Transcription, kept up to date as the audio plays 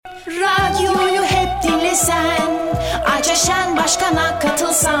değişen başkana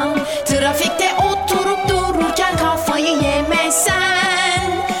katılsan, trafikte oturup dururken kafayı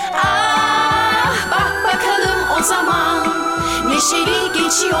yemesen. Ah bak bakalım o zaman, neşeli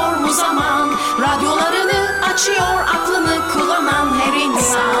geçiyor mu zaman? Radyolarını açıyor aklını kullanan her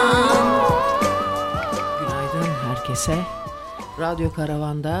insan. Günaydın herkese. Radyo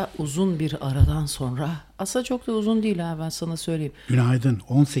Karavan'da uzun bir aradan sonra, aslında çok da uzun değil ha, ben sana söyleyeyim. Günaydın,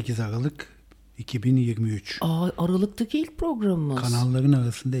 18 Aralık 2023. Aralıktaki ilk programımız. Kanalların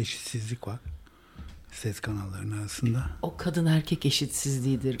arasında eşitsizlik var. Ses kanallarının arasında. O kadın erkek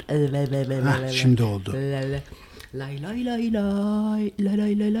eşitsizliğidir. Şimdi oldu. Lay lay lay lay lay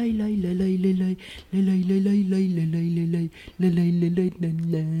lay lay lay lay lay lay lay lay lay lay lay lay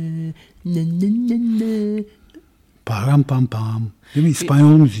lay lay lay. Param pam pam. Değil mi?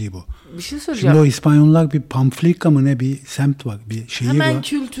 İspanyol müziği bu. Bir şey söyleyeceğim. Şimdi o İspanyollar bir Pamflika mı ne bir semt var. Bir şehir hemen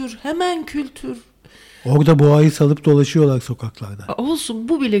var. Hemen kültür. Orada boğayı salıp dolaşıyorlar sokaklarda. Olsun,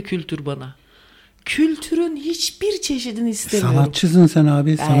 bu bile kültür bana. Kültürün hiçbir çeşidini istemiyorum. Sanatçısın sen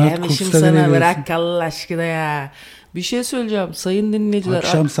abi. Sanat kursları sana veriyorsun. bırak Allah aşkına ya. Bir şey söyleyeceğim sayın dinleyiciler.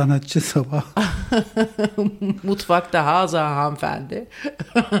 Akşam sanatçı, sabah. Mutfakta haza hanımefendi.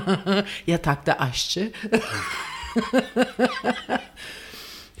 Yatakta aşçı.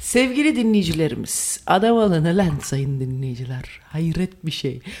 Sevgili dinleyicilerimiz, adam alını lan sayın dinleyiciler. Hayret bir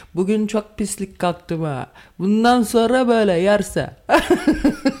şey. Bugün çok pislik kalktım ha. Bundan sonra böyle yerse.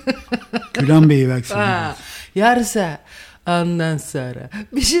 Gülen Bey'i versin. Yerse. Ondan sonra.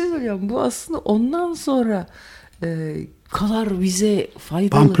 Bir şey söyleyeceğim. Bu aslında ondan sonra kadar bize faydalı.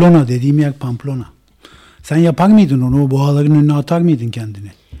 Pamplona, dediğim yer Pamplona. Sen yapar mıydın onu? O boğaların önüne atar mıydın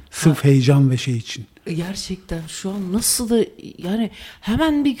kendini? Sırf heyecan ve şey için. Gerçekten şu an nasıl da yani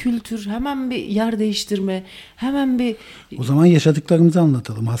hemen bir kültür, hemen bir yer değiştirme, hemen bir... O zaman yaşadıklarımızı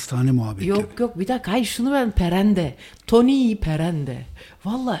anlatalım, hastane muhabbeti. Yok bir dakika, hayır şunu ben perende. Toni perende.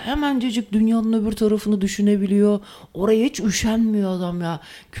 Valla hemencecik dünyanın öbür tarafını düşünebiliyor. Oraya hiç üşenmiyor adam ya.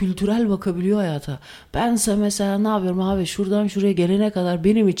 Kültürel bakabiliyor hayata. Bense mesela ne yapıyorum abi, şuradan şuraya gelene kadar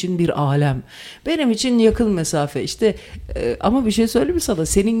benim için bir alem. Benim için yakın mesafe. İşte ama bir şey söyleyeyim mi sana?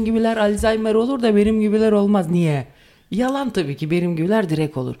 Senin gibiler Alzheimer olur da benim gibiler olmaz. Niye? Yalan tabii ki, benim gibiler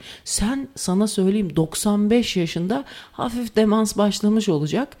direkt olur. Sana söyleyeyim 95 yaşında hafif demans başlamış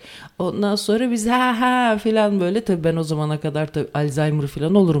olacak. Ondan sonra biz ha filan böyle, tabii ben o zamana kadar tabii Alzheimer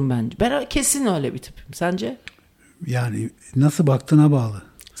filan olurum bence. Ben kesin öyle bir tipim. Sence? Yani nasıl baktığına bağlı.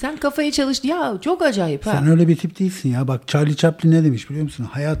 Sen kafayı çalış ya, çok acayip ha. Sen öyle bir tip değilsin ya. Bak Charlie Chaplin ne demiş biliyor musun?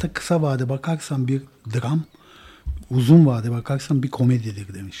 Hayata kısa vade bakarsan bir dram, uzun vade bakarsan bir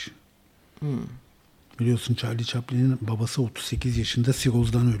komedidir demiş. Biliyorsun Charlie Chaplin'in babası 38 yaşında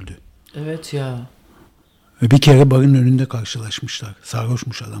sirozdan öldü. Evet ya. Ve bir kere barın önünde karşılaşmışlar.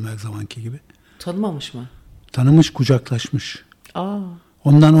 Sarhoşmuş adam her zamanki gibi. Tanımamış mı? Tanımış, kucaklaşmış. Aa.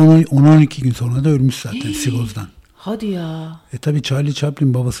 Ondan 10-12 gün sonra da ölmüş zaten sirozdan. Hadi ya. Tabii Charlie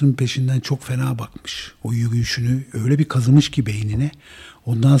Chaplin babasının peşinden çok fena bakmış. O yürüyüşünü öyle bir kazımış ki beynine.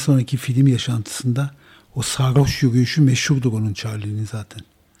 Ondan sonraki film yaşantısında o sarhoş yürüyüşü meşhurdur onun, Charlie'nin zaten.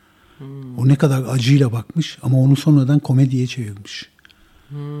 O ne kadar acıyla bakmış ama onu sonradan komediye çevirmiş.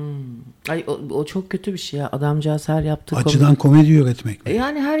 Ay o çok kötü bir şey ya. Adamcağız her yaptığı Acıdan komedi üretmek mi?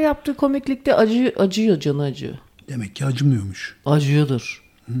 Yani her yaptığı komiklikte acıyor, canı acıyor. Demek ki acımıyormuş. Acıyordur.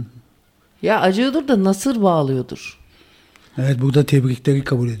 Ya acıyordur da nasır bağlıyordur. Evet, burada tebrikleri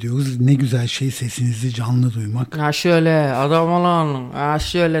kabul ediyoruz. Ne güzel şey sesinizi canlı duymak. Ha şöyle adam olan, ha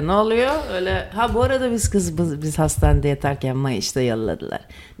şöyle ne oluyor? Öyle. Ha bu arada biz hastanede yatarken Mayıs'ta yolladılar.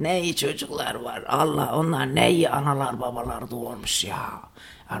 Ne iyi çocuklar var. Allah, onlar ne iyi analar babalar doğurmuş ya.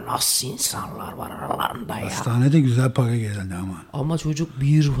 Ya nasıl insanlar var aralarında ya. Hastanede güzel para geldi ama. Ama çocuk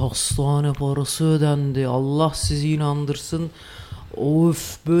bir hastane parası ödendi. Allah sizi inandırsın.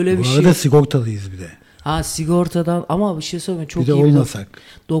 Of, böyle bir şey. Bu arada sigortalıyız bir de. Ha sigortadan, ama bir şey söyleyeyim, çok bir de iyi olmasak.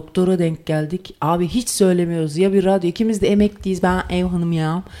 Doktora denk geldik. Abi hiç söylemiyoruz ya, bir radyo, ikimiz de emekliyiz, ben ev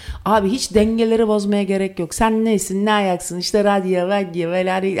hanımıyım. Abi hiç dengeleri bozmaya gerek yok. Sen neysin, ne ayaksın, işte radyo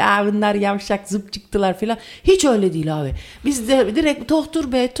böyle hani, bunlar yavşak zıp çıktılar filan. Hiç öyle değil abi. Biz de direkt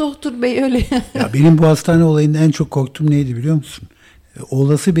Tohtur Bey öyle. Ya benim bu hastane olayında en çok korktuğum neydi biliyor musun?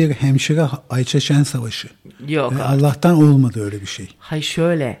 Olası bir hemşire Ayça Şen savaşı. Yok abi. Allah'tan olmadı öyle bir şey. Hay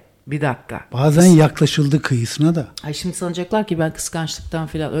şöyle. Bir dakika. Bazen yaklaşıldı kıyısına da. Ay şimdi sanacaklar ki ben kıskançlıktan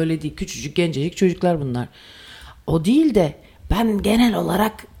falan, öyle değil. Küçücük gencecik çocuklar bunlar. O değil de ben genel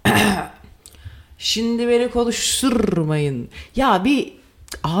olarak şimdi beni konuşturmayın. Ya bir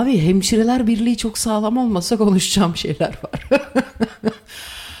abi, hemşireler birliği çok sağlam olmasa konuşacağım şeyler var.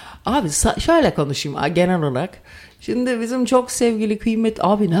 Abi şöyle konuşayım genel olarak. Şimdi bizim çok sevgili kıymet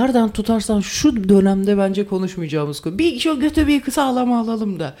abi, nereden tutarsan şu dönemde bence konuşmayacağımız konu. Bir şu götü bir sağlam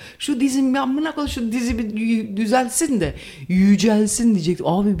alalım da. Şu dizim amına koy, şu dizi bir düzelsin de yücelsin diyecektim.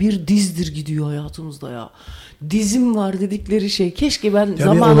 Abi bir dizdir gidiyor hayatımızda ya. Dizim var dedikleri şey. Keşke ben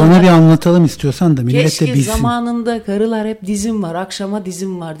zamanında... Olanı bir anlatalım istiyorsan da millet de bilsin. Keşke zamanında karılar hep dizim var, akşama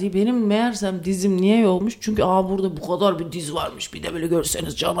dizim var diye. Benim meğersem dizim niye yokmuş? Çünkü burada bu kadar bir diz varmış. Bir de böyle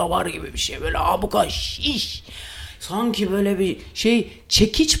görseniz canavar gibi bir şey. Böyle bu kadar şiş. Sanki böyle bir şey,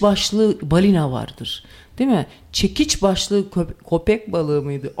 çekiç başlı balina vardır. Değil mi? Çekiç başlı köpek balığı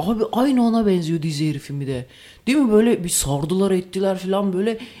mıydı? Abi aynı ona benziyor dizi herifim bir de. Değil mi? Böyle bir sardılar ettiler falan,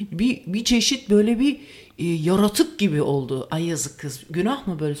 böyle bir çeşit böyle bir yaratık gibi oldu. Ay yazık kız. Günah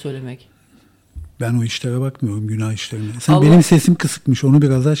mı böyle söylemek? Ben o işlere bakmıyorum, günah işlerine. Benim sesim kısıkmış, onu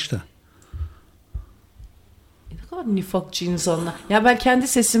biraz aç da. Ne kadar nifakçı insanlar. Ya ben kendi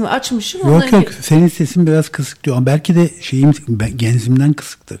sesimi açmışım. Yok senin sesin biraz kısık diyor. Ama belki de genzimden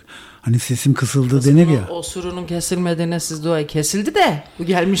kısıktır. Hani sesim kısıldı denir ya. O surunun kesilmediğine siz dua, kesildi de bu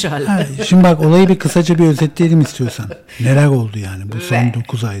gelmiş hali. Şimdi bak, olayı kısaca bir özetleyelim istiyorsan. Neler oldu yani bu son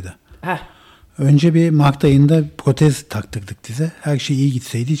 9 ayda. Önce bir Mart ayında protez taktırdık dize. Her şey iyi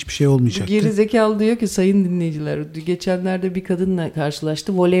gitseydi hiçbir şey olmayacaktı. Geri zekalı diyor ki, sayın dinleyiciler, geçenlerde bir kadınla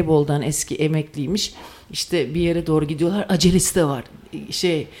karşılaştı. Voleyboldan eski emekliymiş. İşte bir yere doğru gidiyorlar. Acelesi de var.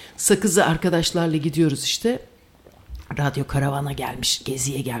 Sakızı arkadaşlarla gidiyoruz işte. Radyo karavana gelmiş,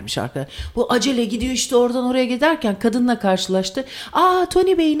 geziye gelmiş arkadaş. Bu acele gidiyor işte, oradan oraya giderken kadınla karşılaştı.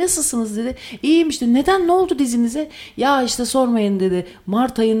 Toni Bey nasılsınız dedi. İyiyim işte. Neden, ne oldu dizinize? Ya işte sormayın dedi.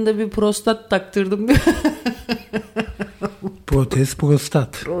 Mart ayında bir prostat taktırdım diyor.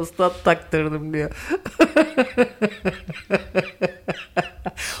 Prostat. Prostat taktırdım diyor.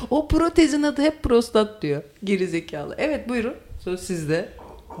 O protezin adı hep prostat diyor. Gerizekalı. Evet buyurun. Söz sizde.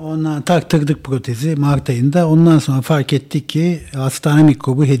 Ondan taktırdık protezi Mart ayında. Ondan sonra fark ettik ki hastane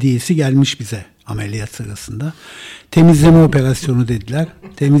mikrobu hediyesi gelmiş bize ameliyat sırasında. Temizleme operasyonu dediler.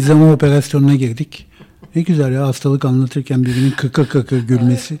 Temizleme operasyonuna girdik. Ne güzel ya, hastalık anlatırken birinin kıkır kıkır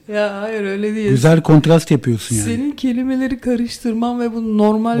gülmesi. Ya hayır, öyle değil. Güzel kontrast yapıyorsun yani. Senin kelimeleri karıştırman ve bu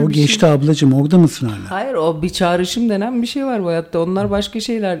normal o bir şey. O geçti ablacığım, orada mısın hala? Hayır, o bir çağrışım denen bir şey var bu hayatta. Onlar başka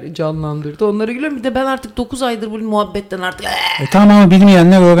şeyler canlandırdı. Onları gülüyorum. Bir de ben artık 9 aydır bu muhabbetten artık. Tamam ama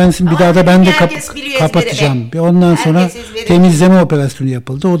bilmeyenler öğrensin. Bir daha da ben de kapatacağım. Ondan sonra temizleme operasyonu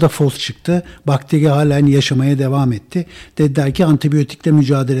yapıldı. O da fos çıktı. Bakteri halen yaşamaya devam etti. Dediler ki antibiyotikle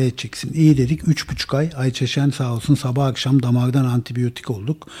mücadele edeceksin. İyi dedik. 3,5 ay. Ayça Şen sağ olsun sabah akşam damardan antibiyotik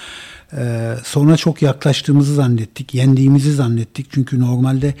olduk. Sonra çok yaklaştığımızı zannettik. Yendiğimizi zannettik. Çünkü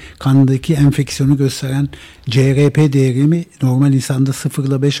normalde kandaki enfeksiyonu gösteren CRP değerimi normal insanda 0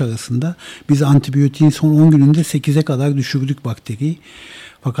 ile 5 arasında. Biz antibiyotiğin son 10 gününde 8'e kadar düşürdük bakteriyi.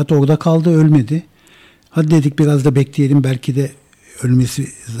 Fakat orada kaldı, ölmedi. Hadi dedik biraz da bekleyelim, belki de ölmesi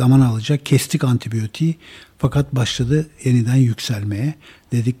zaman alacak. Kestik antibiyotiği. Fakat başladı yeniden yükselmeye.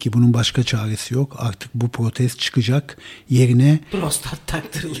 Dedik ki bunun başka çaresi yok. Artık bu protez çıkacak. Yerine prostat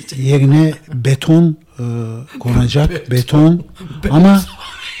taktırılacak. Yerine beton konacak. Beton. Ama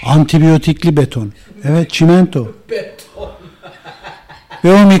antibiyotikli beton. Evet, çimento. Beton.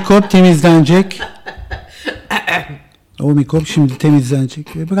 Ve o mikrop temizlenecek. O mikrop şimdi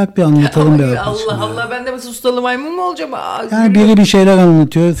temizlenecek. Bırak bir anlatalım be arkadaşım. Allah Allah, ben de sustalı maymun mu olacağım? Yani biri bir şeyler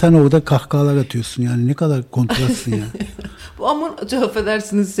anlatıyor, sen orada kahkahalar atıyorsun. Yani ne kadar kontrastsın ya. Bu aman,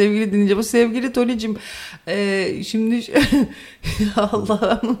 affedersiniz sevgili dinleyici. Bu sevgili Toni'cim. Şimdi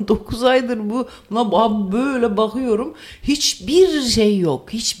Allah'ım 9 aydır buna böyle bakıyorum. Hiçbir şey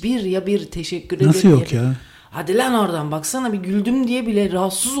yok. Hiçbir teşekkür ederim. Nasıl yok ya? Hadi lan oradan, baksana bir güldüm diye bile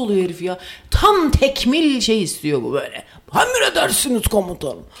rahatsız oluyor herif ya. Tam tekmil şey istiyor bu böyle. Emredersiniz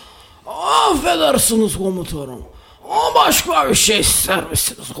komutanım. Affedersiniz komutanım. Başka bir şey ister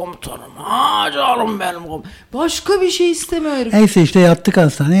misiniz komutanım? Canım benim komutanım. Başka bir şey istemiyor herif. Neyse işte yattık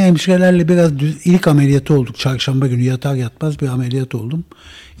hastaneye. Hemşirelerle biraz ilk ameliyatı olduk. Çarşamba günü yatar yatmaz bir ameliyat oldum.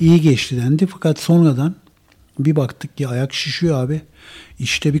 İyi geçti dendi. Fakat sonradan bir baktık ki ayak şişiyor abi.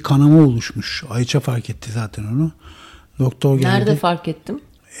 İşte bir kanama oluşmuş. Ayça fark etti zaten onu. Doktor geldi. Nerede fark ettim?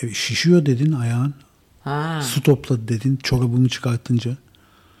 Şişiyor dedin ayağın. Su topladı dedin çorabımı çıkartınca.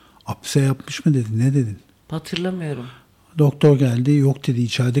 Apse yapmış mı dedin, ne dedin? Hatırlamıyorum. Doktor geldi, yok dedi,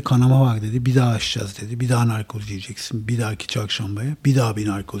 içeride kanama var dedi. Bir daha açacağız dedi. Bir daha narkoz yiyeceksin. Bir dahaki çarşambaya. Bir daha bir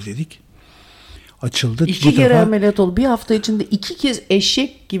narkoz yedik. Açıldı. 2 kere ameliyat oldu. Bir hafta içinde 2 kez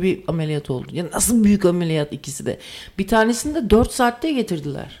eşek gibi ameliyat oldu. Ya nasıl büyük ameliyat ikisi de. Bir tanesini de 4 saatte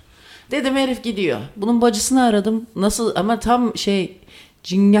getirdiler. Dedim herif gidiyor. Bunun bacısını aradım. Nasıl, ama tam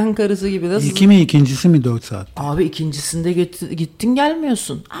Cingen karısı gibi. Nasıl? İlki mi ikincisi mi 4 saat? Abi ikincisinde gittin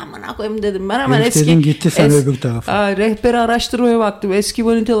gelmiyorsun. Aman koyayım dedim. Ben hemen Herif dedin gitti sen öbür tarafa. Rehberi araştırmaya baktım. Eski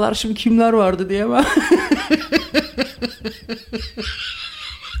manitalar şimdi kimler vardı diye ben.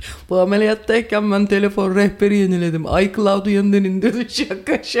 Bu ameliyattayken ben telefon rehberi yeniledim. iCloud'u yeniden indirdim.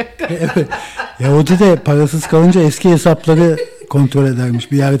 Şaka. Evet. Yahudi de parasız kalınca eski hesapları kontrol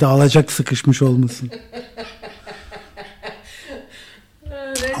edermiş. Bir yerde alacak sıkışmış olmasın.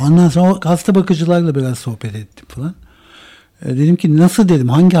 Ondan sonra hasta bakıcılarla biraz sohbet ettim falan. Dedim ki nasıl dedim,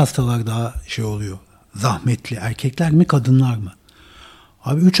 hangi hastalar daha şey oluyor? Zahmetli, erkekler mi kadınlar mı?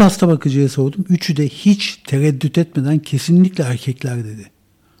 Abi 3 hasta bakıcıya sordum. 3'ü de hiç tereddüt etmeden kesinlikle erkekler dedi.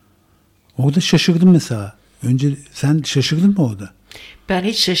 Orada şaşırdım mesela. Önce sen şaşırdın mı orada? Ben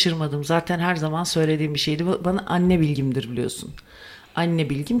hiç şaşırmadım. Zaten her zaman söylediğim bir şeydi. Bana anne bilgimdir biliyorsun. Anne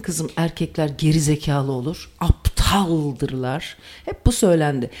bilgim, kızım erkekler geri zekalı olur, aptaldırlar. Hep bu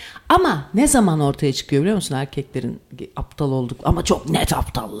söylendi. Ama ne zaman ortaya çıkıyor biliyor musun erkeklerin aptal olduk, ama çok net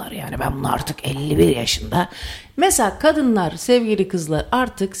aptallar yani. Ben bunu artık 51 yaşında. Mesela kadınlar, sevgili kızlar,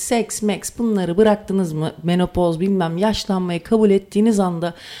 artık seks, bunları bıraktınız mı? Menopoz bilmem yaşlanmayı kabul ettiğiniz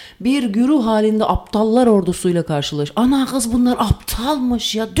anda bir güruh halinde aptallar ordusuyla karşılaş. Ana kız bunlar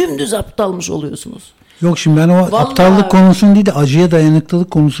aptalmış ya, dümdüz aptalmış oluyorsunuz. Yok şimdi ben o Vallahi aptallık konusunu değil de acıya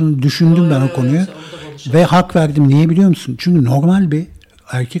dayanıklılık konusunu düşündüm ben o konuyu. Ve hak verdim. Niye biliyor musun? Çünkü normal bir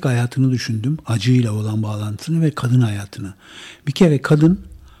erkek hayatını düşündüm. Acıyla olan bağlantısını ve kadın hayatını. Bir kere kadın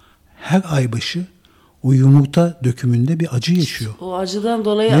her ay başı o yumurta dökümünde bir acı yaşıyor. O acıdan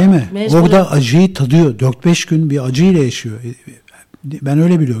dolayı değil mi? Orada acıyı tadıyor. 4-5 gün bir acıyla yaşıyor. Ben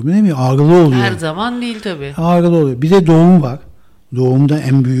öyle biliyorum değil mi? Ağrılı oluyor. Her zaman değil tabii. Ağrılı oluyor. Bir de doğum var. Doğumda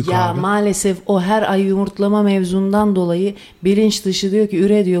en büyük ağrı. Ya maalesef o her ay yumurtlama mevzundan dolayı bilinç dışı diyor ki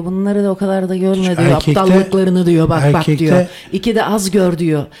üre diyor, bunları da o kadar da görme diyor, aptallıklarını diyor, bak diyor. 2 de az gör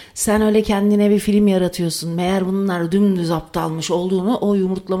diyor. Sen öyle kendine bir film yaratıyorsun. Meğer bunlar dümdüz aptalmış olduğunu, o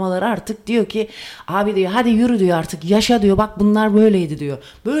yumurtlamalar artık diyor ki abi diyor hadi yürü diyor, artık yaşa diyor, bak bunlar böyleydi diyor.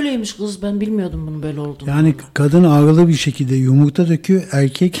 Böyleymiş kız, ben bilmiyordum bunun böyle olduğunu. Yani kadın ağrılı bir şekilde yumurta döküyor,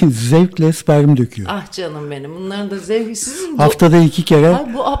 erkek zevkle sperm döküyor. Ah canım benim, bunların da zevki sizin. Haftada 2 kere.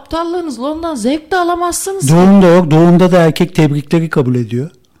 Ay bu aptallığınızla ondan zevk de alamazsınız. Doğumda yok. Doğumda da erkek tebrikleri kabul ediyor.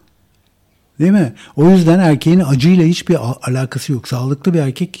 Değil mi? O yüzden erkeğin acıyla hiçbir alakası yok. Sağlıklı bir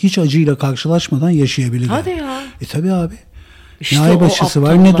erkek hiç acıyla karşılaşmadan yaşayabilir. Hadi yani. ya. Tabii abi. İşte ne aybaşısı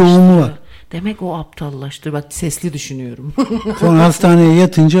var ne doğumu var. Demek o aptallaştı. Bak sesli düşünüyorum. Sonra hastaneye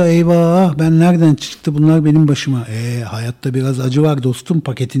yatınca eyvah ben nereden çıktı bunlar benim başıma. Hayatta biraz acı var dostum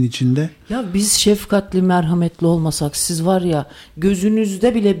paketin içinde. Ya biz şefkatli merhametli olmasak siz var ya,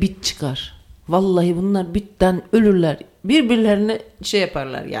 gözünüzde bile bit çıkar. Vallahi bunlar bitten ölürler. Birbirlerine şey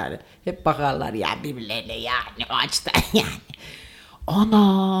yaparlar yani. Hep bakarlar ya birbirlerine, yani o açıdan yani.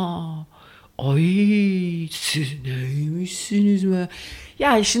 Ana! Ay siz neymişsiniz be?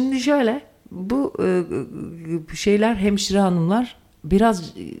 Ya şimdi şöyle, bu şeyler, hemşire hanımlar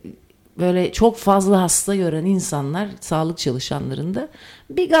biraz böyle çok fazla hasta gören insanlar, sağlık çalışanlarında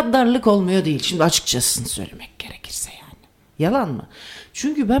bir gaddarlık olmuyor değil. Şimdi açıkçası söylemek gerekirse yani. Yalan mı?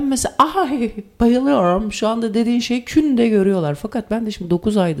 Çünkü ben mesela bayılıyorum şu anda dediğin şeyi künde görüyorlar. Fakat ben de şimdi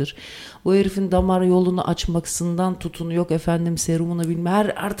 9 aydır bu herifin damar yolunu açmaksından tutun, yok efendim serumunu bilme,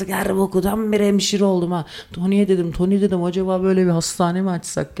 artık her bokudan bir hemşire oldum ha. Toni'ye dedim, Toni dedim acaba böyle bir hastane mi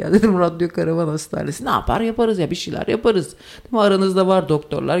açsak ya dedim, radyo karavan hastanesi, ne yapar yaparız ya, bir şeyler yaparız. Değil mi? Aranızda var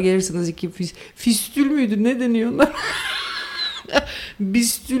doktorlar, gelirsiniz 2 fistül müydü ne deniyor onlar?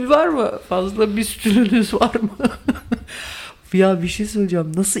 Bistül var mı? Fazla bistülünüz var mı? Ya bir şey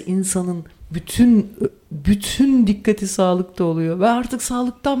söyleyeceğim. Nasıl insanın bütün dikkati sağlıkta oluyor ve artık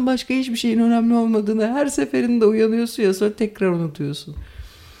sağlıktan başka hiçbir şeyin önemli olmadığını her seferinde uyanıyorsun ya, sonra tekrar unutuyorsun.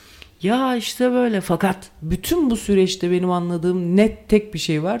 Ya işte böyle. Fakat bütün bu süreçte benim anladığım net tek bir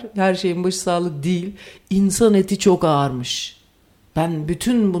şey var. Her şeyin başı sağlık değil. İnsan eti çok ağırmış. Ben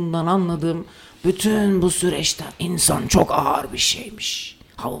bütün bundan anladığım, bütün bu süreçten insan çok ağır bir şeymiş.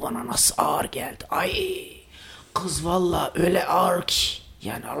 Ha bana nasıl ağır geldi. Ay kız valla öyle ağır ki.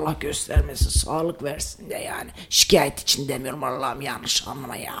 Yani Allah göstermesin, sağlık versin de yani. Şikayet için demiyorum, Allah'ım yanlış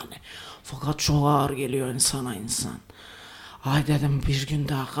anlama yani. Fakat çok ağır geliyor insana insan. Ay dedim bir gün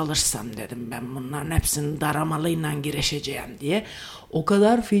daha kalırsam dedim ben bunların hepsini daramalıyla girişeceğim diye. O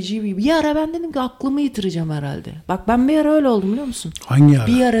kadar feci bir ara ben dedim ki aklımı yitireceğim herhalde. Bak ben bir ara öyle oldum biliyor musun? Hangi ara?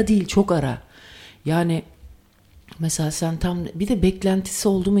 Bir ara değil, çok ara. Yani Mesela sen tam bir de beklentisi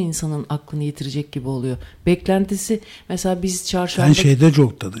oldu mu insanın aklını yitirecek gibi oluyor. Beklentisi mesela biz çarşamba... Sen şeyde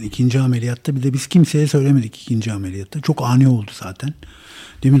cortladın. 2. ameliyatta bir de biz kimseye söylemedik 2. ameliyatta. Çok ani oldu zaten.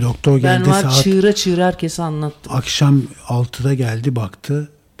 Değil mi? Doktor geldi Ben saat... çığıra çığıra herkese anlattım. Akşam 6'da geldi baktı.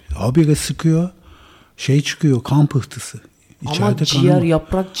 Habire sıkıyor. Şey çıkıyor, kan pıhtısı. Ama ciğer,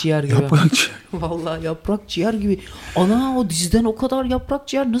 yaprak ciğer gibi. Yaprak ciğer. Vallahi yaprak ciğer gibi. Ana o diziden o kadar yaprak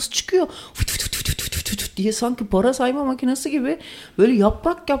ciğer nasıl çıkıyor? Fıt fıt fıt fıt fıt fıt fıt diye sanki para sayma makinesi gibi böyle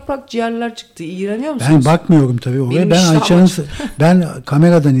yaprak yaprak ciğerler çıktı. İğreniyor musunuz? Ben bakmıyorum tabii oraya. Ben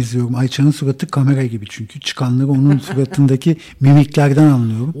kameradan izliyorum. Ayça'nın suratı kamera gibi çünkü. Çıkanları onun suratındaki mimiklerden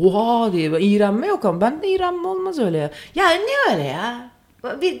anlıyorum. Oha diye. İğrenme yok ama ben de iğrenme olmaz öyle ya. Ya ne öyle ya?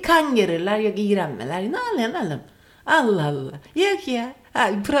 Bir kan gerirler yok iğrenmeler. Ne alın. Allah Allah. Yok ya.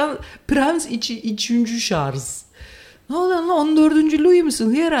 Prens üçüncü şarj. Ne oluyor lan 14. Louis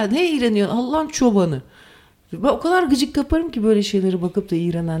musun? Herhalde ne iğreniyorsun? Allah'ın çobanı. Ben o kadar gıcık kaparım ki böyle şeyleri bakıp da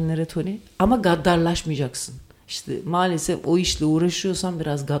iğrenenlere Toni. Ama gaddarlaşmayacaksın. İşte maalesef o işle uğraşıyorsan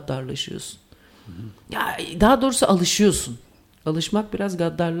biraz gaddarlaşıyorsun. Ya daha doğrusu alışıyorsun. Alışmak biraz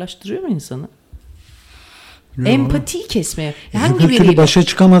gaddarlaştırıyor mu insanı? Empatiyi kesmeye. Hangi biriyle başa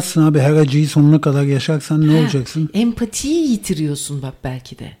çıkamazsın abi. Her acıyı sonuna kadar yaşarsan ne olacaksın? Empatiyi yitiriyorsun bak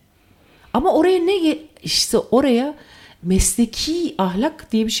belki de. Ama oraya mesleki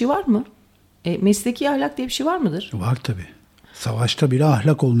ahlak diye bir şey var mı? Mesleki ahlak diye bir şey var mıdır? Var tabii. Savaşta bile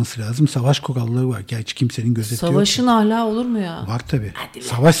ahlak olması lazım. Savaş kuralları var. Gerçi kimsenin gözeti yok. Savaşın ahlakı olur mu ya? Var tabii.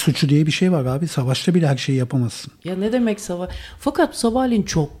 Savaş suçu diye bir şey var abi. Savaşta bile her şeyi yapamazsın. Ya ne demek savaş? Fakat sabahleyin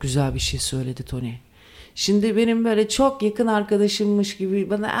çok güzel bir şey söyledi Toni. Şimdi benim böyle çok yakın arkadaşımmış gibi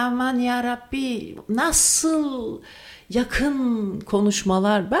bana aman ya Rabbi nasıl yakın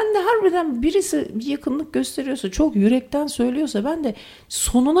konuşmalar. Ben de harbiden birisi bir yakınlık gösteriyorsa çok yürekten söylüyorsa ben de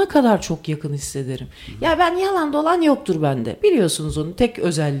sonuna kadar çok yakın hissederim. Ya ben yalan dolan yoktur bende. Biliyorsunuz onu tek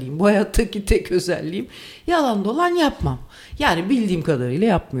özelliğim. Bu hayattaki tek özelliğim yalan dolan yapmam. Yani bildiğim kadarıyla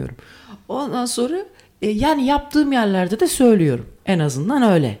yapmıyorum. Ondan sonra yani yaptığım yerlerde de söylüyorum. En azından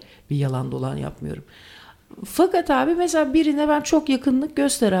öyle bir yalan dolan yapmıyorum. Fakat abi mesela birine ben çok yakınlık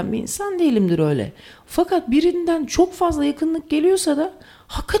gösteren bir insan değilimdir öyle. Fakat birinden çok fazla yakınlık geliyorsa da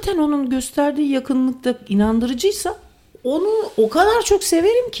hakikaten onun gösterdiği yakınlıkta inandırıcıysa onu o kadar çok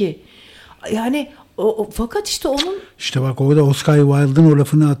severim ki. Yani fakat işte onun... İşte bak orada Oscar Wilde'ın o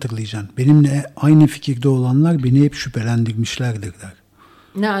lafını hatırlayacaksın. Benimle aynı fikirde olanlar beni hep şüphelendirmişlerdir der.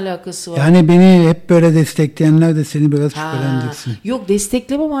 Ne alakası var? Yani beni hep böyle destekleyenler de seni biraz şüphelendirsin. Yok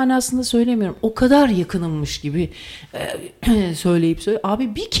destekleme manasında söylemiyorum. O kadar yakınımmış gibi söyleyip.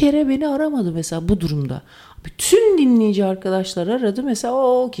 Abi bir kere beni aramadı mesela bu durumda. Bütün dinleyici arkadaşlar aradı. Mesela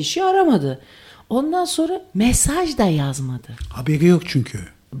o kişi aramadı. Ondan sonra mesaj da yazmadı. Haberi yok çünkü.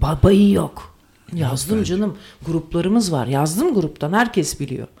 Babayı yok. Yazdım canım. Gruplarımız var. Yazdım gruptan. Herkes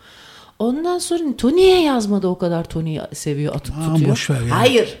biliyor. Ondan sonra Toni'ye yazmadı o kadar Toni'yi seviyor atıp tutuyor. Boş ver ya.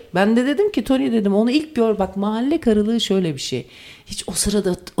 Hayır. Ben de dedim ki Toni dedim onu ilk gör bak mahalle karılığı şöyle bir şey. Hiç o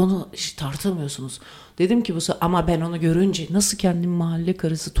sırada onu hiç tartamıyorsunuz. Dedim ki ama ben onu görünce nasıl kendimi mahalle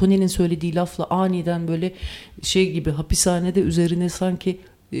karısı Toni'nin söylediği lafla aniden böyle şey gibi hapishanede üzerine sanki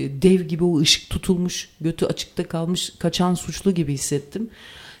dev gibi o ışık tutulmuş götü açıkta kalmış kaçan suçlu gibi hissettim.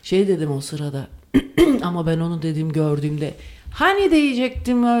 Şey dedim o sırada ama ben onu dedim gördüğümde hani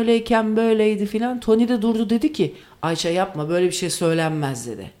diyecektim öyleyken böyleydi filan. Toni de durdu dedi ki Ayça yapma böyle bir şey söylenmez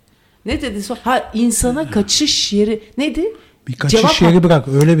dedi. Ne dedi? İnsana kaçış yeri neydi? Bir kaçış yeri bırak.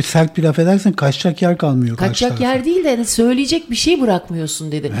 Öyle bir sert bir laf edersen kaçacak yer kalmıyor. Kaçacak yer değil de söyleyecek bir şey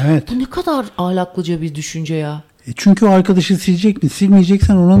bırakmıyorsun dedi. Evet. Bu ne kadar ahlaklıca bir düşünce ya. Çünkü o arkadaşı silecek mi?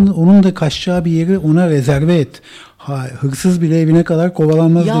 Silmeyeceksen onun da kaçacağı bir yeri ona rezerve et. Hırsız bile evine kadar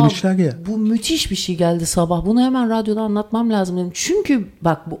kovalanmaz demişler ya. Bu müthiş bir şey geldi sabah. Bunu hemen radyoda anlatmam lazım dedim. Çünkü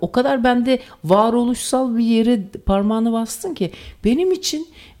bak bu o kadar bende varoluşsal bir yere parmağını bastın ki benim için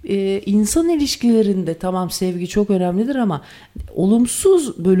insan ilişkilerinde tamam sevgi çok önemlidir ama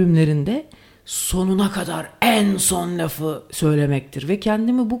olumsuz bölümlerinde sonuna kadar en son lafı söylemektir. Ve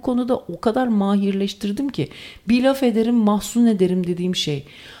kendimi bu konuda o kadar mahirleştirdim ki bir laf ederim mahzun ederim dediğim şey.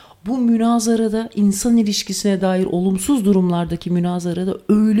 Bu münazarada insan ilişkisine dair olumsuz durumlardaki münazarada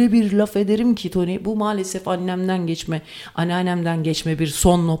öyle bir laf ederim ki Toni bu maalesef anneannemden geçme bir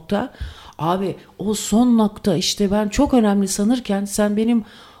son nokta. Abi o son nokta işte ben çok önemli sanırken sen benim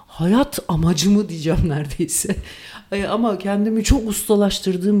hayat amacımı diyeceğim neredeyse. Ama kendimi çok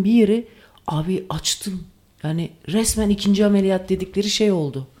ustalaştırdığım bir yeri abi açtım. Yani resmen 2. ameliyat dedikleri şey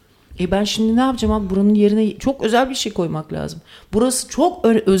oldu. Ben şimdi ne yapacağım abi? Buranın yerine çok özel bir şey koymak lazım. Burası çok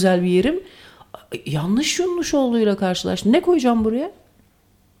özel bir yerim. Yanlış yunluş olduğuyla karşılaştım. Ne koyacağım buraya?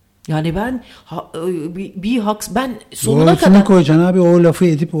 Yani ben ben sonuna Doğrusunu kadar koyacaksın abi, o lafı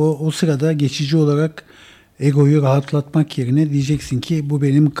edip o sırada geçici olarak egoyu rahatlatmak yerine diyeceksin ki bu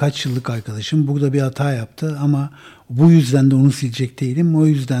benim kaç yıllık arkadaşım, burada bir hata yaptı ama bu yüzden de onu silecek değilim, o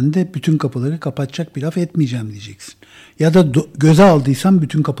yüzden de bütün kapıları kapatacak bir laf etmeyeceğim diyeceksin. Ya da göze aldıysan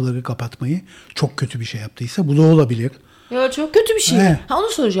bütün kapıları kapatmayı, çok kötü bir şey yaptıysa bu da olabilir. Ya çok kötü bir şey. He. Onu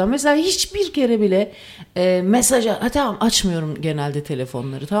soracağım. Mesela hiçbir kere bile tamam, açmıyorum genelde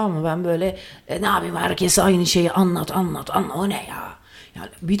telefonları, tamam mı? Ben böyle ne yapayım, herkese aynı şeyi anlat. O ne ya? Yani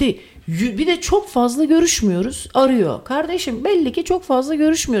bir de çok fazla görüşmüyoruz. Arıyor. Kardeşim, belli ki çok fazla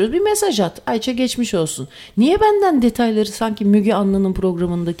görüşmüyoruz. Bir mesaj at. Ayça, geçmiş olsun. Niye benden detayları sanki Müge Anlı'nın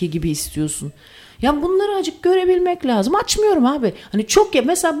programındaki gibi istiyorsun? Yani bunları azıcık görebilmek lazım. Açmıyorum abi. Hani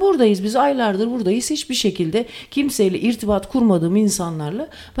mesela buradayız, biz aylardır buradayız. Hiçbir şekilde kimseyle irtibat kurmadığım insanlarla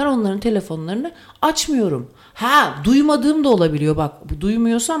ben onların telefonlarını açmıyorum. Duymadığım da olabiliyor bak.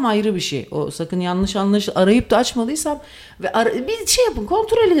 Duymuyorsam ayrı bir şey. O sakın yanlış arayıp da açmadıysam bir şey yapın,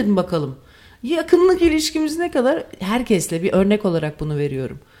 kontrol edin bakalım. Yakınlık ilişkimiz ne kadar? Herkesle bir örnek olarak bunu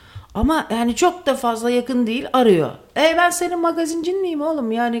veriyorum. Ama yani çok da fazla yakın değil, arıyor. Ben senin magazincin miyim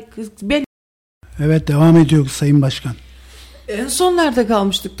oğlum? Yani Evet, devam ediyoruz Sayın Başkan. en son nerede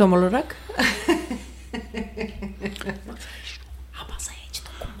kalmıştık tam olarak? Masaya hiç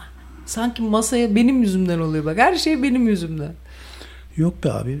dokunma. Sanki masaya benim yüzümden oluyor bak. Her şey benim yüzümden. Yok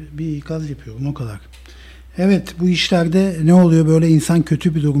be abi, bir ikaz yapıyorum o kadar. Evet, bu işlerde ne oluyor, böyle insan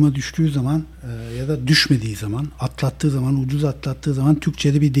kötü bir duruma düştüğü zaman ya da düşmediği zaman, atlattığı zaman, ucuz atlattığı zaman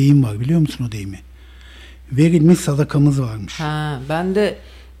Türkçe'de bir deyim var, biliyor musun o deyimi? Verilmiş sadakamız varmış. Ben de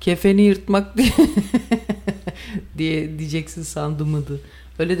kefeni yırtmak diye diyeceksin sandımıydı.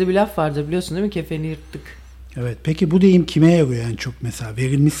 Öyle de bir laf vardı, biliyorsun değil mi? Kefeni yırttık. Evet, peki bu deyim kime yarıyor en çok mesela?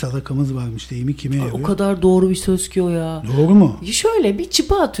 Verilmiş sadakamız varmış deyimi kime yarıyor? O kadar doğru bir söz ki o ya. Doğru mu? Şöyle bir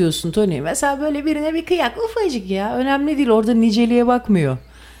çıpa atıyorsun Toni. Mesela böyle birine bir kıyak, ufacık ya. Önemli değil, orada niceliğe bakmıyor.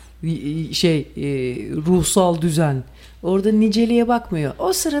 Ruhsal düzen. Orada niceliğe bakmıyor.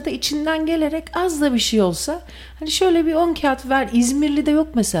 O sırada içinden gelerek az da bir şey olsa, hani şöyle bir 10 kağıt ver. İzmirli'de yok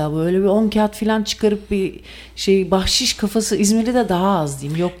mesela, böyle bir 10 kağıt falan çıkarıp bir bahşiş kafası. İzmirli'de daha az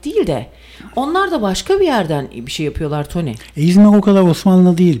diyeyim. Yok değil de. Onlar da başka bir yerden bir şey yapıyorlar Toni. İzmir o kadar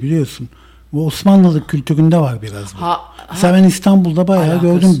Osmanlı değil, biliyorsun. Bu Osmanlılık kültüründe var biraz bu. Mesela ben İstanbul'da bayağı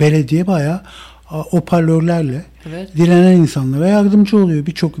gördüm, belediye bayağı hoparlörlerle dilenen insanlara yardımcı oluyor.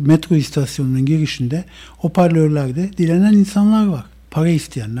 Birçok metro istasyonunun girişinde hoparlörlerde dilenen insanlar var. Para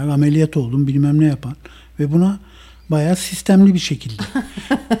isteyenler, ameliyat oldum bilmem ne yapan ve buna bayağı sistemli bir şekilde.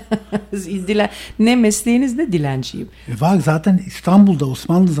 Ne mesleğiniz, ne dilenciyim. Var zaten, İstanbul'da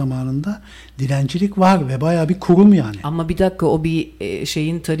Osmanlı zamanında dilencilik var ve bayağı bir kurum yani. Ama bir dakika, o bir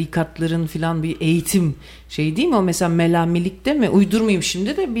tarikatların filan bir eğitim değil mi o? Mesela melamilikte mi? Uydurmayayım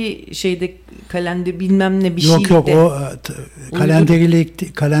şimdi de, bir kalender bilmem ne bir şeyde. Yok o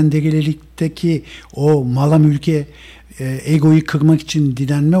kalenderilikteki o mala mülke egoyu kırmak için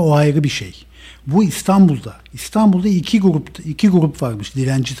dilenme, o ayrı bir şey. Bu İstanbul'da iki grup varmış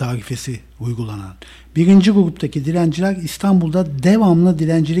dilenci tarifesi uygulanan. Birinci gruptaki dilenciler İstanbul'da devamlı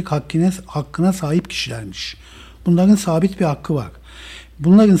dilencilik hakkına sahip kişilermiş. Bunların sabit bir hakkı var.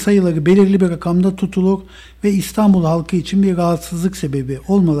 Bunların sayıları belirli bir rakamda tutulur ve İstanbul halkı için bir rahatsızlık sebebi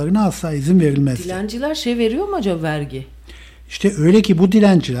olmalarına asla izin verilmez. Dilenciler veriyor mu acaba, vergi? İşte öyle ki bu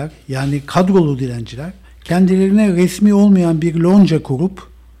dilenciler, yani kadrolu dilenciler, kendilerine resmi olmayan bir lonca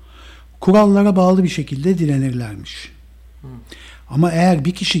kurup kurallara bağlı bir şekilde dilenirlermiş. Ama eğer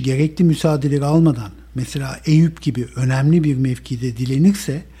bir kişi gerekli müsaadeleri almadan, mesela Eyüp gibi önemli bir mevkide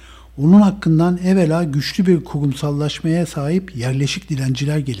dilenirse, onun hakkından evvela güçlü bir kurumsallaşmaya sahip yerleşik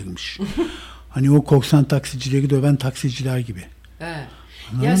dilenciler gelirmiş. Hani o korsan taksicileri döven taksiciler gibi. Evet.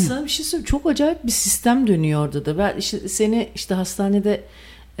 Ya sana bir şey söyleyeyim. Çok acayip bir sistem dönüyor orada da. Ben seni hastanede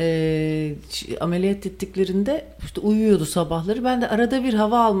ameliyat ettiklerinde uyuyordu sabahları. Ben de arada bir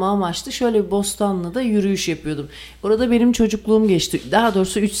hava alma amaçlı şöyle bir Bostanlı'da yürüyüş yapıyordum. Orada benim çocukluğum geçti. Daha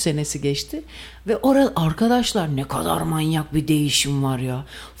doğrusu 3 senesi geçti. Ve orada arkadaşlar, ne kadar manyak bir değişim var ya.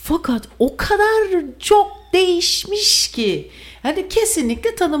 Fakat o kadar çok değişmiş ki. Yani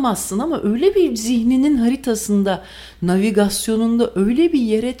kesinlikle tanımazsın ama öyle bir zihninin haritasında, navigasyonunda öyle bir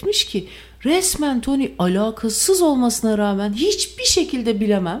yer etmiş ki Resmen Toni, alakasız olmasına rağmen hiçbir şekilde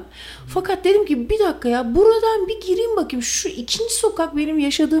bilemem. Fakat dedim ki bir dakika ya, buradan bir gireyim bakayım. Şu ikinci sokak benim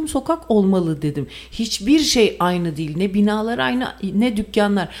yaşadığım sokak olmalı dedim. Hiçbir şey aynı değil. Ne binalar aynı, ne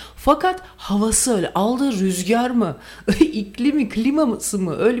dükkanlar. Fakat havası öyle. Aldığı rüzgar mı? İklimi, kliması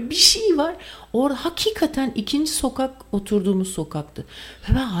mı? Öyle bir şey var. Orada hakikaten ikinci sokak oturduğumuz sokaktı.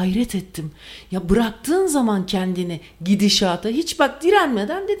 Ve ben hayret ettim. Ya bıraktığın zaman kendini gidişata, hiç bak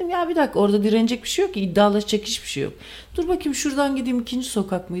direnmeden dedim ya bir dakika, orada direnecek bir şey yok ki, iddialaşacak hiçbir şey yok. Dur bakayım şuradan gideyim, ikinci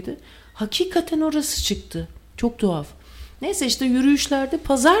sokak mıydı? Hakikaten orası çıktı. Çok tuhaf. Neyse işte yürüyüşlerde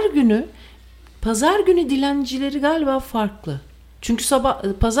pazar günü dilencileri galiba farklı. Çünkü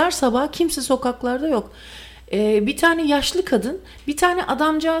pazar sabahı kimse sokaklarda yok. Bir tane yaşlı kadın, bir tane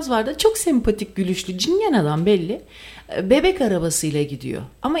adamcağız vardı. Çok sempatik, gülüşlü, cingen adam belli. Bebek arabasıyla gidiyor.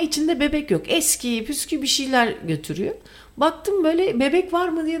 Ama içinde bebek yok. Eski, püskü bir şeyler götürüyor. Baktım böyle, bebek var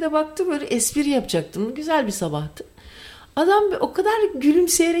mı diye de baktım, böyle espri yapacaktım. Güzel bir sabahtı. Adam o kadar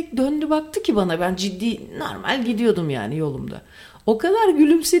gülümseyerek döndü baktı ki bana. Ben ciddi, normal gidiyordum yani yolumda. O kadar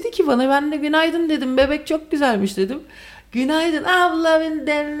gülümsedi ki bana. Ben de günaydın dedim. Bebek çok güzelmiş dedim. Günaydın abla,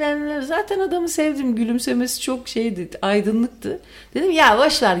 ben zaten adamı sevdim. Gülümsemesi çok şeydi, aydınlıktı. Dedim ya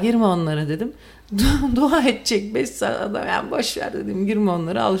boş ver, girme onlara dedim. Dua edecek 5 saat adam, yani boş ver dedim, girme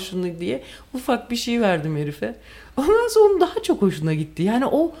onlara, al şunu diye ufak bir şey verdim herife. Ondan sonra onun daha çok hoşuna gitti. Yani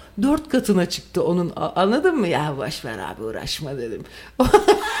o 4 katına çıktı onun, anladın mı? Ya boş ver abi, uğraşma dedim.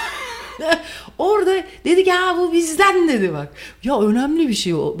 Orada dedi ki ya bu bizden dedi bak. Ya önemli bir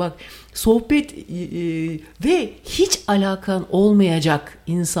şey o. Bak sohbet ve hiç alakan olmayacak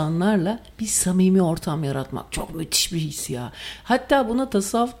insanlarla bir samimi ortam yaratmak çok müthiş bir his ya. Hatta buna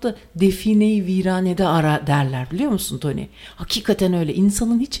tasavvufta define-i viranede ara derler, biliyor musun Toni? Hakikaten öyle.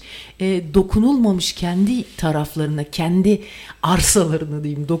 İnsanın hiç dokunulmamış kendi taraflarına, kendi arsalarına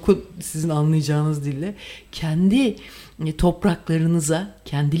diyeyim, sizin anlayacağınız dille, kendi topraklarınıza,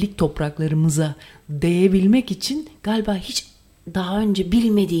 kendilik topraklarımıza değebilmek için galiba hiç daha önce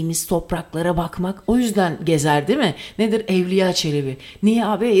bilmediğimiz topraklara bakmak, o yüzden gezer değil mi? Nedir Evliya Çelebi? Niye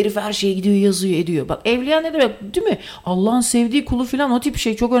abi, herif her şeye gidiyor, yazıyor, ediyor. Bak evliya ne demek değil mi? Allah'ın sevdiği kulu falan, o tip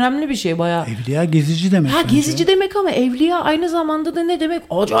şey çok önemli bir şey bayağı. Evliya gezici demek. Ha, gezici demek ama evliya aynı zamanda da ne demek?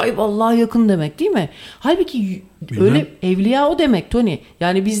 Acayip Allah'a yakın demek değil mi? Halbuki bilmem. Öyle evliya o demek Toni.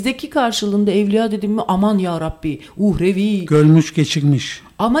 Yani bizdeki karşılığında evliya dedim mi aman ya Rabbi, uhrevi. Görmüş geçirmiş.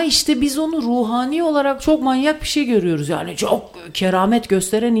 Ama işte biz onu ruhani olarak çok manyak bir şey görüyoruz. Yani çok keramet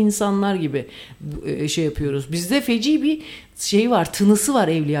gösteren insanlar gibi şey yapıyoruz. Bizde feci bir şey var, tınısı var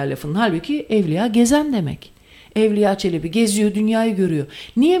evliya lafının. Halbuki evliya gezen demek. Evliya Çelebi geziyor, dünyayı görüyor.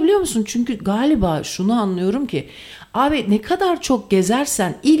 Niye biliyor musun? Çünkü galiba şunu anlıyorum ki abi, ne kadar çok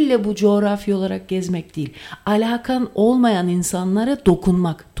gezersen, ille bu coğrafya olarak gezmek değil, alakan olmayan insanlara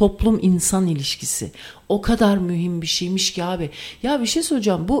dokunmak, toplum insan ilişkisi o kadar mühim bir şeymiş ki abi. Ya bir şey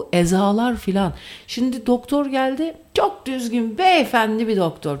söyleyeceğim, bu ezalar filan. Şimdi doktor geldi, çok düzgün beyefendi bir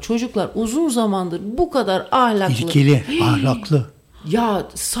doktor. Çocuklar uzun zamandır bu kadar ahlaklı. İlkeli, ahlaklı. Ya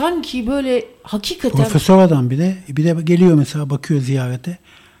sanki böyle hakikaten. Profesör adam bir de geliyor mesela, bakıyor ziyarete.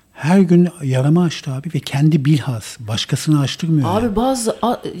 Her gün yaramı açtı abi ve kendi bilhas başkasını açtırmıyor. Abi yani. bazı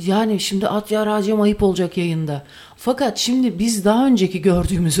yani şimdi at yaracağım, ayıp olacak yayında. Fakat şimdi biz daha önceki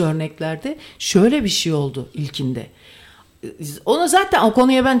gördüğümüz örneklerde şöyle bir şey oldu ilkinde. Ona zaten, o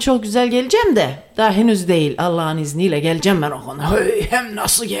konuya ben çok güzel geleceğim de daha henüz değil, Allah'ın izniyle geleceğim ben o konuya. Hem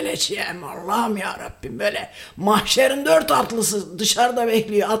nasıl geleceğim Allah'ım ya Rabbim, böyle mahşerin 4 atlısı dışarıda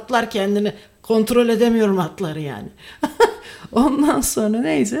bekliyor, atlar kendini kontrol edemiyorum atları yani. Ondan sonra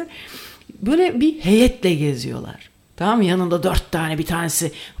neyse böyle bir heyetle geziyorlar. Tamam mı? Yanında 4 tane, bir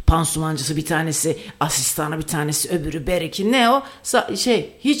tanesi pansumancısı, bir tanesi asistanı, bir tanesi öbürü bereki, ne o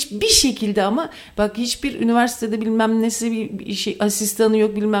hiçbir şekilde, ama bak hiçbir üniversitede bilmem nesi bir şey asistanı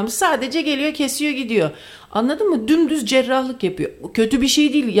yok, bilmem, sadece geliyor, kesiyor, gidiyor. Anladın mı? Dümdüz cerrahlık yapıyor. Kötü bir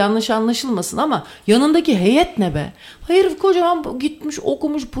şey değil, yanlış anlaşılmasın, ama yanındaki heyet ne be? Hayır, kocaman gitmiş,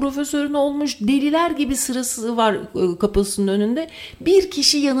 okumuş, profesörün olmuş, deliler gibi sırası var kapısının önünde. Bir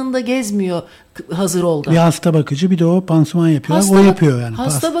kişi yanında gezmiyor, hazır oldu. Bir hasta bakıcı, bir de o pansuman yapıyorlar. O yapıyor yani.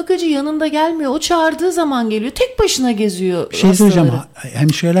 Hasta bakıcı yanında gelmiyor. O çağırdığı zaman geliyor. Tek başına geziyor. Bir şey söyleyeceğim.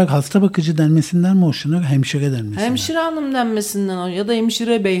 Hemşireler hasta bakıcı denmesinden mi hoşlanır? Hemşire denmesinden. Hemşire hanım denmesinden ya da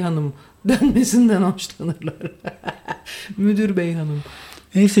hemşire bey hanım denmesinden hoşlanırlar. Müdür bey hanım.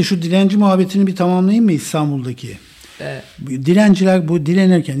 Neyse, şu dilenci muhabbetini bir tamamlayayım mı İstanbul'daki? Evet. Dilenciler bu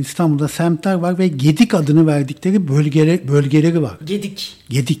dilenirken İstanbul'da semtler var ve Gedik adını verdikleri bölgeleri var.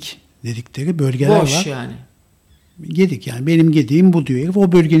 Gedik dedikleri bölgeler var. Boş yani. Gedik yani, benim gediğim bu diyor herif.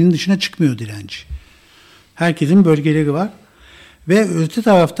 O bölgenin dışına çıkmıyor dilenci. Herkesin bölgeleri var. Ve öte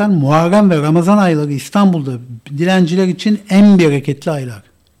taraftan Muharrem ve Ramazan ayları İstanbul'da dilenciler için en bereketli aylar.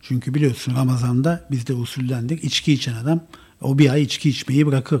 Çünkü biliyorsun Ramazan'da biz de usullendik. İçki içen adam o bir ay içki içmeyi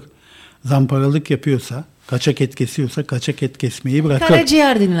bırakır. Zamparalık yapıyorsa, kaçak et kesiyorsa kaçak et kesmeyi bırakır.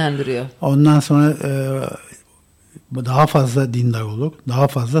 Karaciğer dinlendiriyor. Ondan sonra daha fazla dindar olur. Daha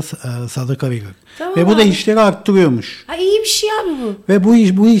fazla sadaka verir. Tamam ve bu da abi. işleri arttırıyormuş. Ha, iyi bir şey abi bu.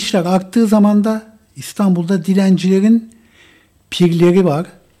 Ve bu işler arttığı zaman da İstanbul'da dilencilerin pirleri var,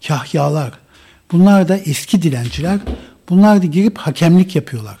 kahyalar. Bunlar da eski dilenciler. Bunlar da girip hakemlik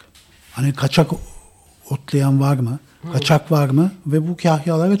yapıyorlar. Hani kaçak otlayan var mı? Kaçak var mı? Ve bu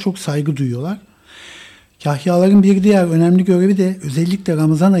kahyalara çok saygı duyuyorlar. Kahyaların bir diğer önemli görevi de özellikle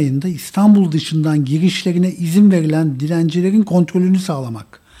Ramazan ayında İstanbul dışından girişlerine izin verilen dilencilerin kontrolünü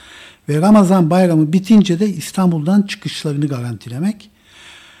sağlamak. Ve Ramazan bayramı bitince de İstanbul'dan çıkışlarını garantilemek.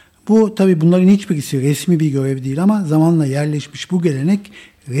 Bu tabii bunların hiçbirisi resmi bir görev değil ama zamanla yerleşmiş bu gelenek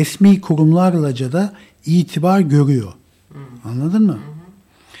resmi kurumlarlaca da itibar görüyor. Anladın mı?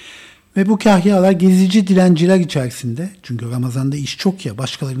 Ve bu kahyalar gezici dilenciler içerisinde, çünkü Ramazan'da iş çok ya,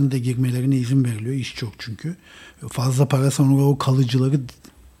 başkalarının da girmelerine izin veriliyor, iş çok çünkü. Fazla para sonra o kalıcıları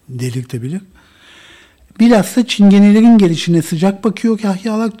delirtebilir. Bilhassa çingenelerin gelişine sıcak bakıyor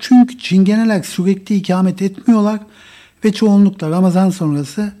kahyalar, çünkü çingeneler sürekli ikamet etmiyorlar ve çoğunlukla Ramazan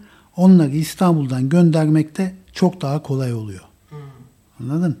sonrası onları İstanbul'dan göndermekte çok daha kolay oluyor.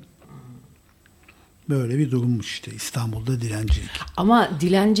 Anladın? Böyle bir durummuş işte İstanbul'da dilencilik. Ama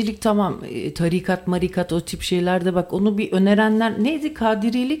dilencilik tamam, tarikat marikat o tip şeylerde bak onu bir önerenler neydi,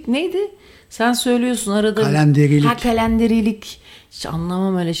 kadirilik neydi? Sen söylüyorsun arada. Kalenderilik. Ha, kalenderilik. Hiç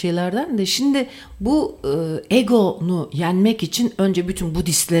anlamam öyle şeylerden de. Şimdi bu egonu yenmek için önce bütün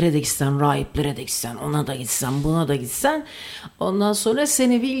Budistlere de gitsen, rahiplere de gitsen, ona da gitsen, buna da gitsen. Ondan sonra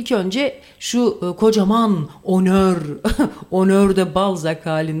seni bir ilk önce şu kocaman onör de Balzac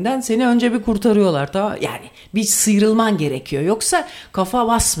halinden seni önce bir kurtarıyorlar. Tamam, yani bir sıyrılman gerekiyor. Yoksa kafa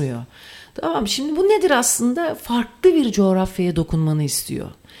basmıyor. Tamam, şimdi bu nedir aslında? Farklı bir coğrafyaya dokunmanı istiyor.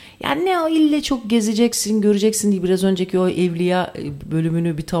 Yani ne o ille çok gezeceksin, göreceksin diye biraz önceki o evliya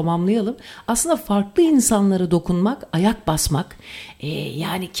bölümünü bir tamamlayalım. Aslında farklı insanlara dokunmak, ayak basmak,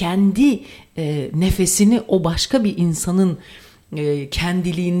 yani kendi nefesini o başka bir insanın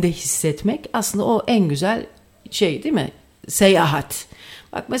kendiliğinde hissetmek aslında o en güzel şey değil mi? Seyahat.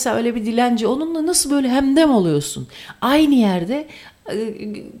 Bak mesela öyle bir dilenci, onunla nasıl böyle hemdem oluyorsun? Aynı yerde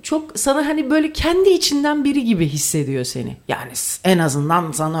çok sana hani böyle kendi içinden biri gibi hissediyor seni. Yani en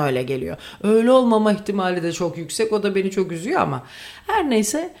azından sana öyle geliyor. Öyle olmama ihtimali de çok yüksek. O da beni çok üzüyor ama her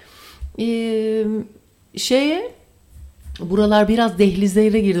neyse buralar biraz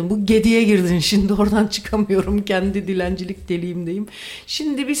dehlizlere girdim. Bu gediye girdin. Şimdi oradan çıkamıyorum. Kendi dilencilik deliğimdeyim.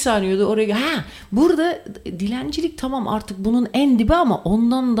 Şimdi bir saniyede oraya... burada dilencilik tamam artık bunun en dibi ama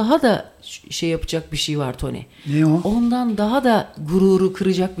ondan daha da şey yapacak bir şey var Toni. Ne o? Ondan daha da gururu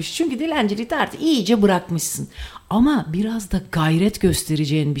kıracak bir şey. Çünkü dilencilik artık iyice bırakmışsın. Ama biraz da gayret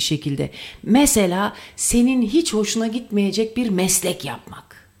göstereceğin bir şekilde. Mesela senin hiç hoşuna gitmeyecek bir meslek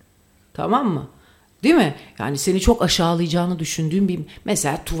yapmak. Tamam mı? Değil mi? Yani seni çok aşağılayacağını düşündüğün bir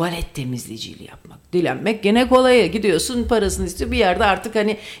mesela tuvalet temizleyiciliği yapmak. Dilenmek gene kolaya, gidiyorsun parasını istiyor bir yerde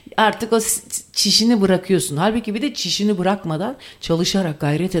artık o çişini bırakıyorsun. Halbuki bir de çişini bırakmadan çalışarak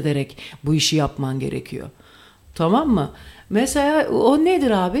gayret ederek bu işi yapman gerekiyor. Tamam mı? Mesela o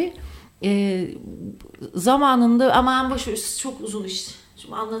nedir abi? Zamanında aman boş ver, çok uzun iş.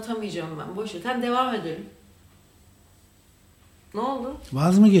 Şimdi anlatamayacağım ben. Boş ver. Sen devam edelim. Ne oldu?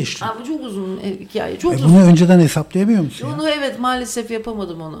 Vaz mı geçti? Abi çok uzun hikaye. Çok uzun. Bunu önceden hesaplayamıyor musun? Onu evet maalesef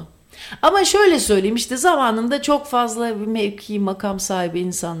yapamadım onu. Ama şöyle söyleyeyim işte zamanında çok fazla bir mevki makam sahibi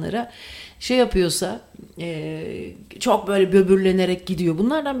insanlara şey yapıyorsa çok böyle böbürlenerek gidiyor.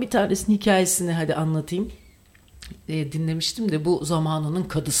 Bunlardan bir tanesinin hikayesini hadi anlatayım. Dinlemiştim de bu zamanının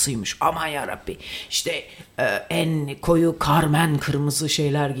kadısıymış. Aman yarabbi. İşte en koyu karmen kırmızı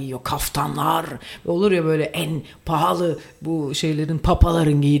şeyler giyiyor. Kaftanlar. Olur ya böyle en pahalı bu şeylerin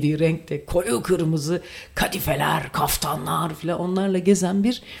papaların giydiği renkte koyu kırmızı kadifeler, kaftanlar falan onlarla gezen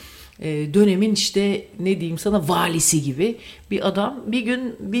bir dönemin işte ne diyeyim sana valisi gibi bir adam. Bir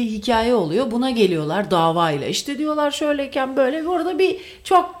gün bir hikaye oluyor. Buna geliyorlar davayla. İşte diyorlar şöyleyken böyle orada bir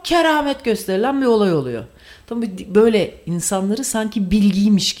çok keramet gösterilen bir olay oluyor. Tabii böyle insanları sanki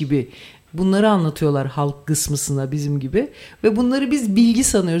bilgiymiş gibi bunları anlatıyorlar halk kısmısına bizim gibi. Ve bunları biz bilgi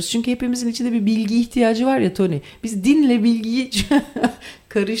sanıyoruz. Çünkü hepimizin içinde bir bilgi ihtiyacı var ya Toni. Biz dinle bilgiyi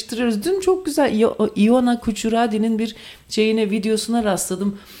karıştırıyoruz. Dün çok güzel Iona Kuchuradi'nin bir videosuna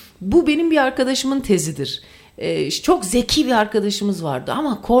rastladım. Bu benim bir arkadaşımın tezidir. çok zeki bir arkadaşımız vardı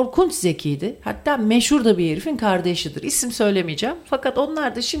ama korkunç zekiydi. Hatta meşhur da bir herifin kardeşidir. İsim söylemeyeceğim. Fakat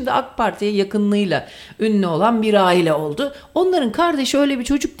onlar da şimdi AK Parti'ye yakınlığıyla ünlü olan bir aile oldu. Onların kardeşi öyle bir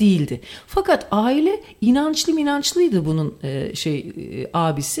çocuk değildi. Fakat aile inançlıydı bunun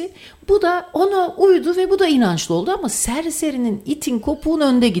abisi. Bu da ona uydu ve bu da inançlı oldu ama serserinin, itin kopuğun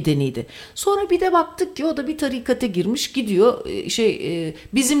önde gideniydi. Sonra bir de baktık ki o da bir tarikata girmiş, gidiyor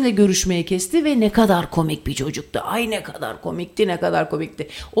bizimle görüşmeye kesti ve ne kadar komik bir çocuktu. Ay ne kadar komikti.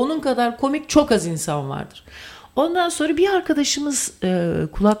 Onun kadar komik çok az insan vardır. Ondan sonra bir arkadaşımız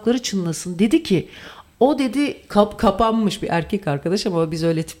kulakları çınlasın dedi ki, o dedi kapanmış bir erkek arkadaş ama biz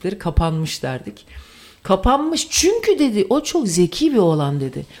öyle tipleri kapanmış derdik. Kapanmış çünkü dedi o çok zeki bir oğlan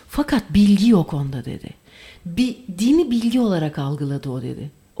dedi. Fakat bilgi yok onda dedi. Dini bilgi olarak algıladı o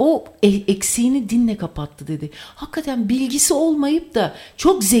dedi. O eksiğini dinle kapattı dedi. Hakikaten bilgisi olmayıp da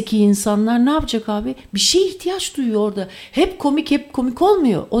çok zeki insanlar ne yapacak abi? Bir şeye ihtiyaç duyuyor orada. Hep komik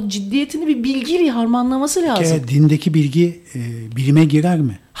olmuyor. O ciddiyetini bir bilgiyle harmanlaması lazım. Dindeki bilgi bilime girer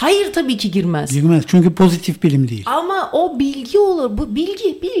mi? Hayır tabii ki girmez. Girmez çünkü pozitif bilim değil. Ama o bilgi olur. Bu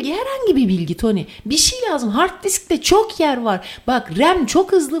bilgi herhangi bir bilgi Toni. Bir şey lazım. Hard diskte çok yer var. Bak RAM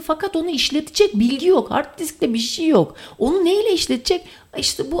çok hızlı fakat onu işletecek bilgi yok. Hard diskte bir şey yok. Onu neyle işletecek?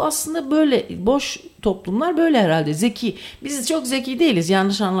 İşte bu aslında böyle boş toplumlar böyle herhalde. Zeki. Biz çok zeki değiliz.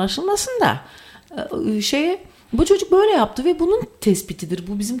 Yanlış anlaşılmasın da. Bu çocuk böyle yaptı ve bunun tespitidir.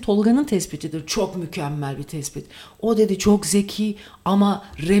 Bu bizim Tolga'nın tespitidir. Çok mükemmel bir tespit. O dedi çok zeki ama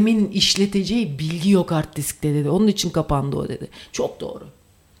RAM'in işleteceği bilgi yok hard diskte dedi. Onun için kapandı o dedi. Çok doğru.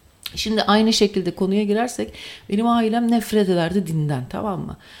 Şimdi aynı şekilde konuya girersek benim ailem nefret ederdi dinden, tamam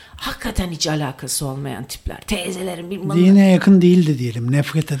mı? Hakikaten hiç alakası olmayan tipler. Teyzelerin bilmem. Dine yakın değildi diyelim.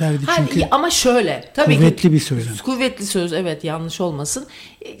 Nefret ederdi çünkü. Ama şöyle. Tabii kuvvetli bir söylem. Kuvvetli söz, evet, yanlış olmasın.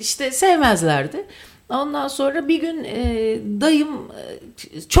 İşte sevmezlerdi. Ondan sonra bir gün dayım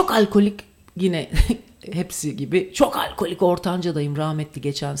çok alkolik, yine hepsi gibi çok alkolik, ortanca dayım rahmetli,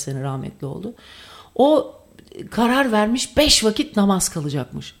 geçen sene rahmetli oldu. O karar vermiş 5 vakit namaz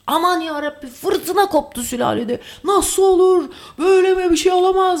kalacakmış. Aman yarabbi, fırtına koptu sülalede. Nasıl olur? Böyle mi bir şey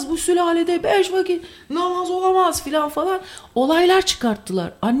olamaz bu sülalede? 5 vakit namaz olamaz filan falan. Olaylar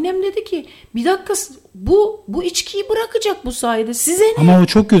çıkarttılar. Annem dedi ki bir dakika, bu içkiyi bırakacak bu sayede. Size ne? Ama o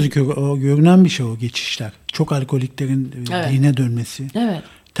çok gözüküyor. O görünen bir şey, o geçişler. Çok alkoliklerin dine dönmesi. Evet.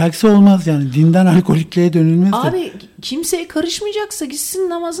 Tersi olmaz yani. Dinden alkolikliğe dönülmez de. Abi kimseye karışmayacaksa gitsin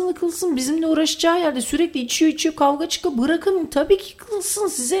namazını kılsın. Bizimle uğraşacağı yerde sürekli içiyor kavga çıkıyor. Bırakın tabii ki kılsın.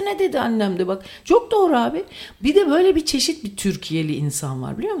 Size ne dedi annem de, bak. Çok doğru abi. Bir de böyle bir çeşit bir Türkiye'li insan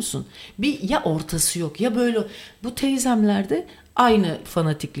var biliyor musun? Bir ya ortası yok ya böyle. Bu teyzemlerde aynı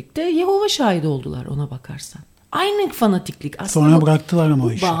fanatiklikte Yehova şahidi oldular ona bakarsan. Aynı fanatiklik. Aslında sonra bıraktılar ama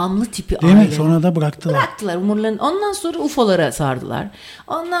o işi. Bağımlı tipi değil aile. mi? Sonra da bıraktılar. Ondan sonra UFO'lara sardılar.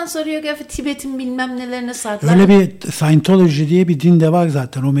 Ondan sonra yok Tibet'in bilmem nelerine sardılar. Öyle bir Scientology diye bir din de var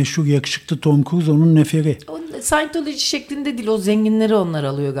zaten. O meşhur yakışıklı Tom Cruise onun neferi. Scientology şeklinde değil, o zenginleri onlar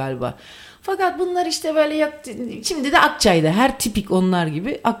alıyor galiba. Fakat bunlar işte böyle şimdi de Akçay'da, her tipik onlar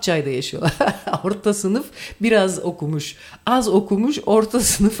gibi Akçay'da yaşıyorlar. Orta sınıf, biraz okumuş, az okumuş, orta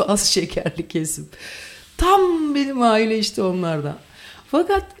sınıf, az şekerli kesim. Tam benim aile işte onlardan.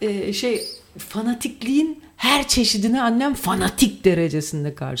 Fakat fanatikliğin her çeşidine annem fanatik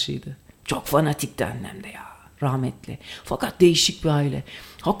derecesinde karşıydı. Çok fanatikti annem de ya, rahmetli. Fakat değişik bir aile.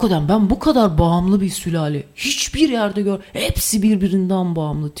 Hakikaten ben bu kadar bağımlı bir sülale hiçbir yerde hepsi birbirinden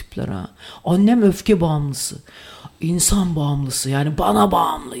bağımlı tipler ha. Annem öfke bağımlısı. İnsan bağımlısı, yani bana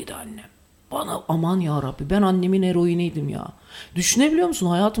bağımlıydı annem. Bana, aman ya Rabbi, ben annemin eroiniydim ya. Düşünebiliyor musun?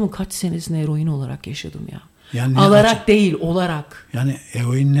 Hayatımın kaç senesini eroin olarak yaşadım ya. Yani alarak değil, olarak. Yani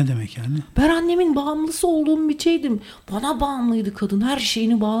eroin ne demek yani? Ben annemin bağımlısı olduğum bir şeydim. Bana bağımlıydı kadın. Her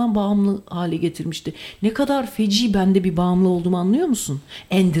şeyini bağımlı hale getirmişti. Ne kadar feci bende bir bağımlı olduğumu anlıyor musun?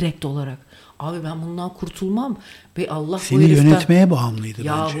 Endirekt olarak. Abi ben bundan kurtulmam. Ve Allah seni bu heriften, yönetmeye bağımlıydı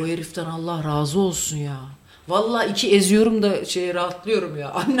ya bence. Bu heriften Allah razı olsun ya. Vallahi 2 eziyorum da rahatlıyorum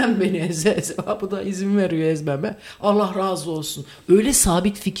ya. Annem beni eze. Bu da izin veriyor ezmeme. Allah razı olsun. Öyle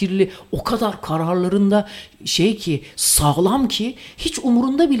sabit fikirli, o kadar kararlarında ki, sağlam ki hiç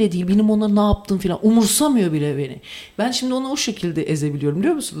umurunda bile değil. Benim ona ne yaptım falan. Umursamıyor bile beni. Ben şimdi onu o şekilde ezebiliyorum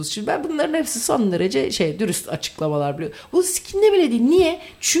biliyor musunuz? Şimdi ben bunların hepsi son derece dürüst açıklamalar biliyorum. Bu sikinde bile değil. Niye?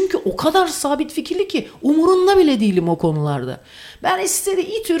 Çünkü o kadar sabit fikirli ki umurunda bile değilim o konularda. Ben istedi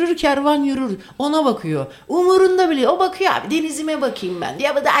it yürür kervan yürür. Ona bakıyor. Umurunda bile. O bakıyor abi, denizime bakayım ben.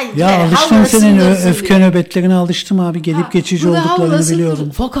 Ya alıştım senin öfke nöbetlerine, alıştım abi. Gelip geçici olduklarını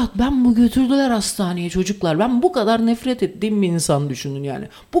biliyorum. Fakat ben bu götürdüler hastaneye çocuklar. Ben bu kadar nefret ettiğim bir insan düşünün yani.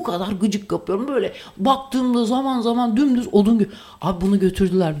 Bu kadar gıcık kapıyorum. Böyle baktığımda zaman zaman dümdüz odun gibi. Abi bunu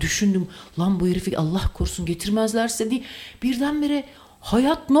götürdüler. Düşündüm. Lan bu herifi Allah korusun getirmezlerse diye. Birdenbire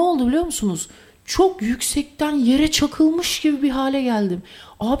hayat ne oldu biliyor musunuz? Çok yüksekten yere çakılmış gibi bir hale geldim.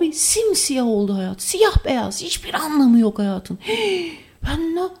 Abi simsiyah oldu hayat. Siyah beyaz. Hiçbir anlamı yok hayatın.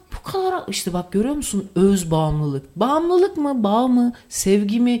 Ben ne bu kadar, işte bak görüyor musun, öz bağımlılık. Bağımlılık mı, bağ mı,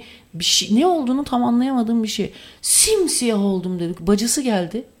 sevgi mi, bir şey, ne olduğunu tam anlayamadığım bir şey. Simsiyah oldum dedik. Bacısı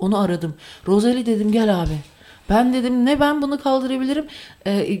geldi, onu aradım. Rozali dedim, gel abi. Ben dedim ne ben bunu kaldırabilirim.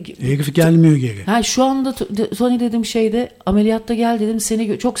 Herif gelmiyor geri. Şu anda Toni dedim ameliyatta gel dedim,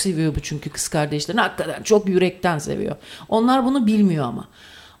 seni çok seviyor bu çünkü kız kardeşlerini hakikaten çok yürekten seviyor. Onlar bunu bilmiyor ama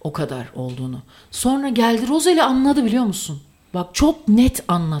o kadar olduğunu. Sonra geldi Rozali anladı biliyor musun? Bak çok net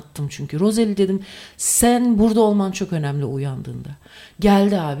anlattım çünkü. Rozali dedim sen burada olman çok önemli uyandığında.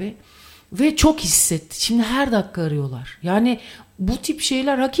 Geldi abi ve çok hissetti. Şimdi her dakika arıyorlar. Yani bu tip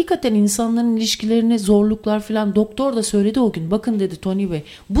şeyler hakikaten insanların ilişkilerine zorluklar falan. Doktor da söyledi o gün. Bakın dedi Toni Bey,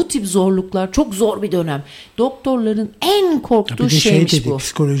 bu tip zorluklar çok zor bir dönem. Doktorların en korktuğu şeymiş dedi, bu.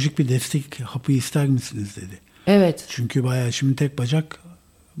 Psikolojik bir destek hapı ister misiniz dedi. Evet. Çünkü bayağı şimdi tek bacak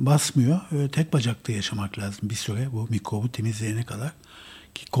basmıyor. Tek bacakta yaşamak lazım bir süre, bu mikrobu temizleyene kadar.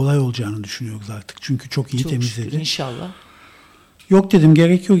 Ki kolay olacağını düşünüyoruz artık. Çünkü çok iyi temizledi. Şükür, İnşallah. Yok dedim,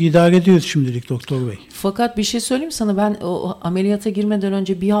 gerek yok, idare ediyoruz şimdilik doktor bey. Fakat bir şey söyleyeyim sana, ben o ameliyata girmeden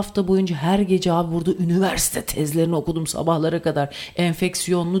önce bir hafta boyunca her gece abi burada üniversite tezlerini okudum sabahlara kadar.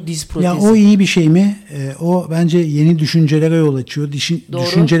 Enfeksiyonlu diz protezi. Ya o iyi bir şey mi? O bence yeni düşüncelere yol açıyor.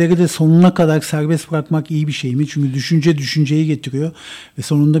 Düşünceleri de sonuna kadar serbest bırakmak iyi bir şey mi? Çünkü düşünceyi getiriyor ve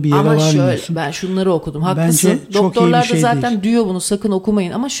sonunda bir yere varmıyorsun. Ama şöyle, ben şunları okudum, haklısın. Bence doktorlar şey da zaten değil. diyor bunu, sakın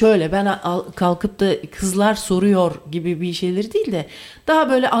okumayın. Ama şöyle, ben kalkıp da kızlar soruyor gibi bir şeyleri değil de daha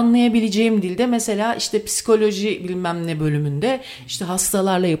böyle anlayabileceğim dilde, mesela işte psikoloji bilmem ne bölümünde işte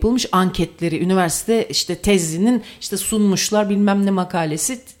hastalarla yapılmış anketleri, üniversite işte tezinin işte sunmuşlar, bilmem ne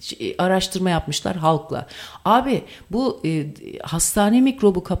makalesi, araştırma yapmışlar halkla. Abi bu hastane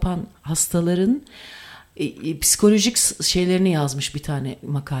mikrobu kapan hastaların psikolojik şeylerini yazmış bir tane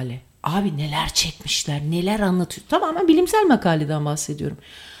makale. Abi neler çekmişler, neler anlatıyor. Tamamen bilimsel makaleden bahsediyorum.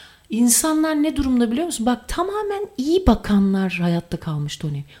 İnsanlar ne durumda biliyor musun? Bak tamamen iyi bakanlar hayatta kalmış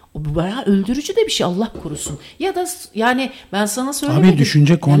Toni. O bayağı öldürücü de bir şey, Allah korusun. Ya da yani ben sana söylemedim. Abi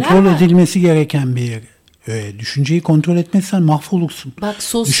düşünce kontrol edilmesi gereken bir yer. Düşünceyi kontrol etmezsen mahvolursun. Bak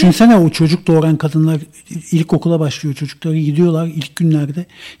Düşünsene, o çocuk doğuran kadınlar ilkokula başlıyor. Çocukları gidiyorlar ilk günlerde.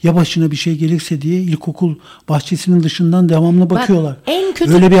 Ya başına bir şey gelirse diye ilkokul bahçesinin dışından devamlı bakıyorlar.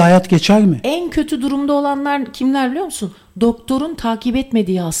 Öyle bir hayat geçer mi? En kötü durumda olanlar kimler biliyor musun? Doktorun takip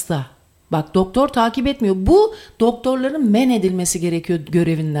etmediği hasta. Bak doktor takip etmiyor. Bu doktorların men edilmesi gerekiyor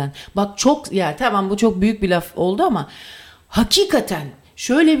görevinden. Bak çok, ya tamam bu çok büyük bir laf oldu ama hakikaten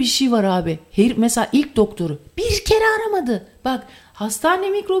şöyle bir şey var abi. Mesela ilk doktoru bir kere aramadı. Bak hastane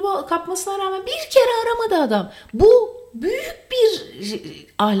mikrobu kapmasına rağmen bir kere aramadı adam. Bu büyük bir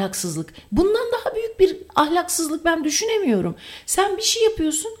ahlaksızlık. Bundan daha büyük bir ahlaksızlık ben düşünemiyorum. Sen bir şey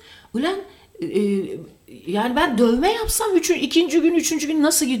yapıyorsun. Ulan yani ben dövme yapsam ikinci gün, üçüncü gün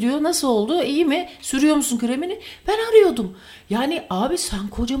nasıl gidiyor, nasıl oldu, iyi mi, sürüyor musun kremini, ben arıyordum. Yani abi sen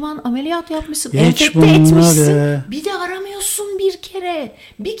kocaman ameliyat yapmışsın, enfekte etmişsin, bir de aramıyorsun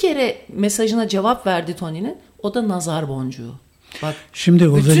bir kere mesajına cevap verdi Toni'nin, o da nazar boncuğu. Bak şimdi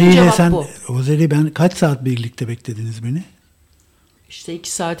Rozali ben kaç saat birlikte beklediniz beni? İşte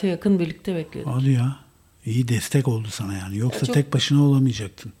 2 saate yakın birlikte bekledim. Hadi ya, iyi destek oldu sana yani, yoksa tek başına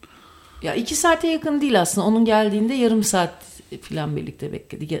olamayacaktın. Ya 2 saate yakın değil aslında. Onun geldiğinde yarım saat falan birlikte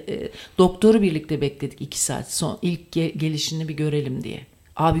bekledik. Doktoru birlikte bekledik 2 saat. Son ilk gelişini bir görelim diye.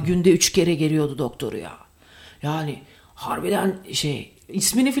 Abi günde 3 kere geliyordu doktoru ya. Yani harbiden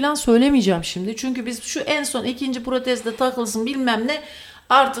ismini falan söylemeyeceğim şimdi. Çünkü biz şu en son 2. protezde takılsın bilmem ne.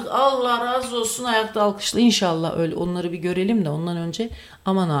 Artık Allah razı olsun, ayakta alkışla. İnşallah öyle onları bir görelim de ondan önce.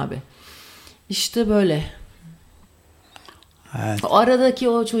 Aman abi. İşte böyle. Evet. O aradaki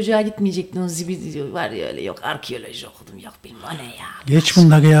o çocuğa gitmeyecektin, o zibi var ya, öyle yok arkeoloji okudum, yok bilmem ne ya. Geç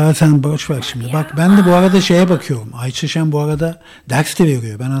bunları ya, sen boş ver şimdi. Ya. Bak ben de bu arada şeye bakıyorum. Ayça bu arada ders de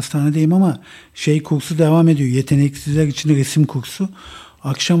veriyor. Ben hastanedeyim ama kursu devam ediyor. Yeteneksizler için resim kursu.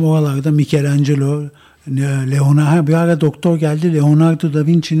 Akşam oralarda Michelangelo, Leonardo, bir ara doktor geldi, Leonardo da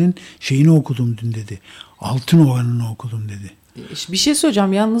Vinci'nin şeyini okudum dün dedi. Altın oranını okudum dedi. Bir şey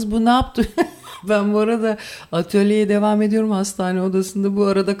söyleyeceğim, yalnız bu ne yaptı? Ben bu arada atölyeye devam ediyorum hastane odasında. Bu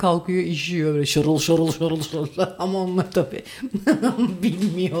arada kalkıyor işiyor böyle şarıl şarıl şarıl şarıl. Ama onlar tabii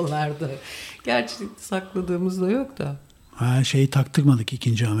bilmiyorlardı. Gerçi sakladığımız da yok da. Ha, şeyi taktırmadık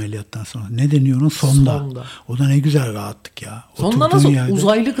ikinci ameliyattan sonra. Ne deniyor ona? Sonda. O da ne güzel rahattık ya. Sonda Oturduğun nasıl? yerde,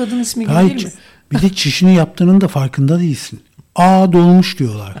 Uzaylı kadın ismi gibi gayet, değil mi? bir de çişini yaptığının da farkında değilsin. Dolmuş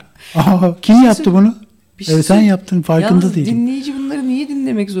diyorlar. Kim yaptı bunu? Evet, sen yaptın, farkında değilsin. Dinleyici bunları niye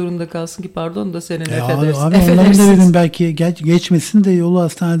dinlemek zorunda kalsın ki? Pardon da senin Abi onların da dedim belki geçmesin de yolu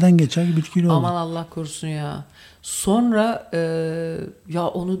hastaneden geçer, bitkili olur. Aman Allah korusun ya. Sonra ya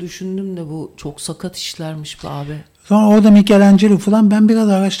onu düşündüm de bu çok sakat işlermiş be abi. Sonra orada Michelangelo falan, ben biraz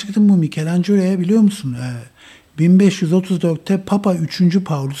araştırdım bu Michelangelo'ya, biliyor musun? 1534'te Papa 3.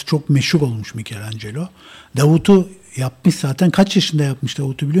 Paulus, çok meşhur olmuş Michelangelo. Davut'u yapmış zaten. Kaç yaşında yapmış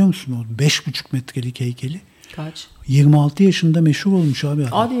Davut'u biliyor musun? O 5,5 metrelik heykeli. Kaç? 26 yaşında meşhur olmuş abi.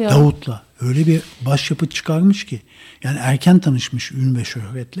 Hadi ya. Davut'la. Öyle bir başyapıt çıkarmış ki. Yani erken tanışmış ün ve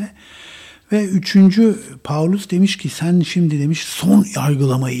şöhretle. Ve 3. Paulus demiş ki sen şimdi demiş son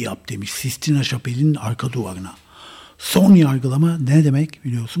yargılamayı yap demiş. Sistina Şapeli'nin arka duvarına. Son yargılama ne demek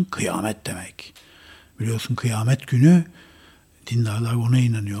biliyorsun? Kıyamet demek. Biliyorsun kıyamet günü dindarlar ona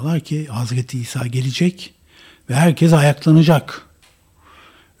inanıyorlar ki Hazreti İsa gelecek ve herkes ayaklanacak.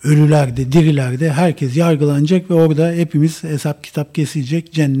 Ölüler de diriler de herkes yargılanacak ve orada hepimiz hesap kitap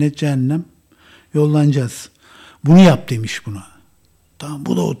kesilecek. Cennet cehennem yollanacağız. Bunu yap demiş buna. Tamam,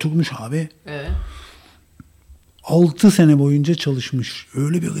 bu da oturmuş abi. 6 sene boyunca çalışmış.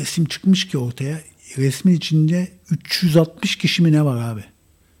 Öyle bir resim çıkmış ki ortaya. Resmin içinde 360 kişi mi ne var abi?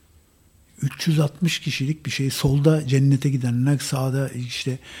 360 kişilik bir şey. Solda cennete gidenler, sağda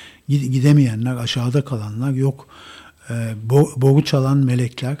işte gidemeyenler, aşağıda kalanlar, yok boru çalan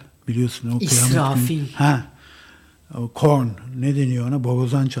melekler, biliyorsun o İsrafil. O korn, ne deniyor ona?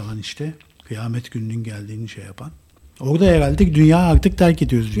 Borazan çalan işte. Kıyamet gününün geldiğini şey yapan. Orada herhalde dünya artık terk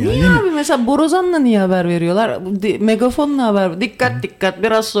ediyoruz dünyayı. Niye abi? Mesela borazanla niye haber veriyorlar? Megafonla haber. Dikkat dikkat,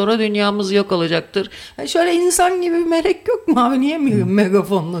 biraz sonra dünyamız yok olacaktır. Şöyle insan gibi bir melek yok mu abi? Niye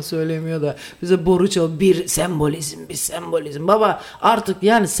megafonla söylemiyor da bize boru çal, bir sembolizm. Baba artık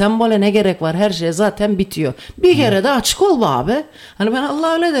yani sembole ne gerek var? Her şey zaten bitiyor. Bir kere de açık ol be abi. Hani ben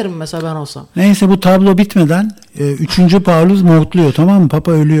Allah öyle derim mesela ben olsam. Neyse, bu tablo bitmeden 3. Paulus mortluyor, tamam mı?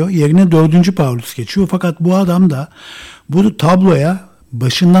 Papa ölüyor. Yerine 4. Paulus geçiyor. Fakat bu adam da bu tabloya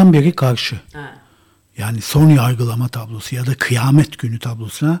başından beri karşı. Yani son yargılama tablosu ya da kıyamet günü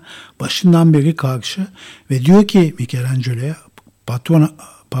tablosuna başından beri karşı ve diyor ki Michelangelo'ya,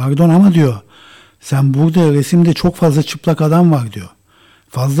 pardon ama diyor, sen burada resimde çok fazla çıplak adam var diyor.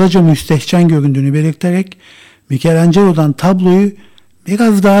 Fazlaca müstehcen göründüğünü belirterek Michelangelo'dan tabloyu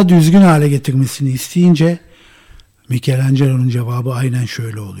biraz daha düzgün hale getirmesini isteyince Michelangelo'nun cevabı aynen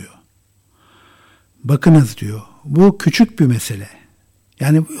şöyle oluyor. Bakınız diyor, bu küçük bir mesele.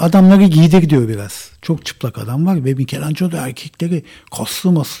 Yani adamları giydir diyor biraz. Çok çıplak adam var ve Michelangelo da erkekleri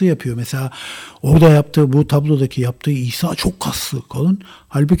kaslı maslı yapıyor. Mesela orada yaptığı, bu tablodaki yaptığı İsa çok kaslı kalın.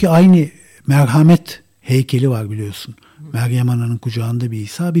 Halbuki aynı merhamet heykeli var biliyorsun. Meryem Ana'nın kucağında bir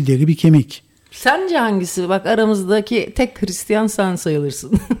İsa, bir deri bir kemik. Sence hangisi? Bak aramızdaki tek Hristiyan sen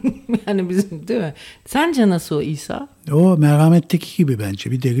sayılırsın. Yani bizim, değil mi? Sence nasıl o İsa? O merhametteki gibi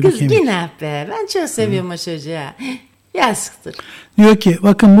bence, bir deri bir kemik. Kız yine be. Ben çok seviyorum o çocuğu. Yazıktır. Diyor ki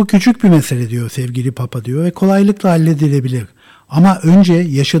bakın bu küçük bir mesele diyor sevgili Papa diyor ve kolaylıkla halledilebilir. Ama önce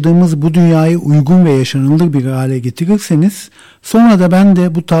yaşadığımız bu dünyayı uygun ve yaşanılır bir hale getirirseniz sonra da ben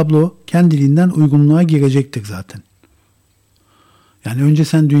de bu tablo kendiliğinden uygunluğa girecektir zaten. Yani önce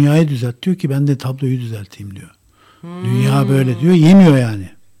sen dünyayı düzelt diyor ki ben de tabloyu düzelteyim diyor. Dünya böyle diyor, yemiyor yani.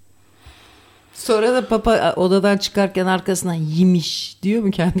 Sonra da Papa odadan çıkarken arkasından yemiş diyor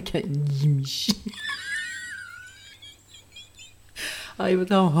mu kendi kendine? Yemiş. Ay bu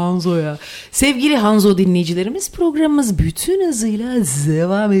tam Hanzo ya. Sevgili Hanzo dinleyicilerimiz, programımız bütün hızıyla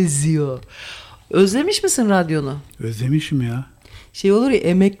devam ediyor. Özlemiş misin radyonu? Özlemişim ya. Şey olur ya,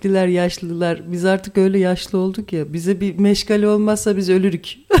 emekliler, yaşlılar, biz artık öyle yaşlı olduk ya, bize bir meşgale olmazsa biz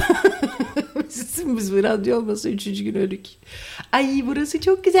ölürük. Biz bir radyo olmasa 3. gün ölük. Ay burası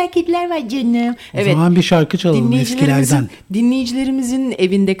çok güzel, kediler var canım. O zaman bir şarkı çalalım eskilerden. Dinleyicilerimizin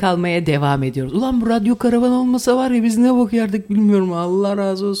evinde kalmaya devam ediyoruz. Ulan bu radyo karavan olmasa var ya biz ne bok yerdik bilmiyorum. Allah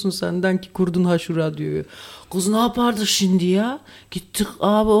razı olsun senden ki kurdun ha şu radyoyu. Kız ne yapardık şimdi ya? Gittik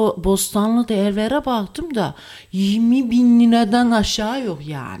abi o Bostanlı'da evlere baktım da 20.000 liradan aşağı yok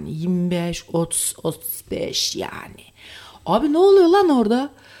yani. 25, 30, 35 yani. Abi ne oluyor lan orada?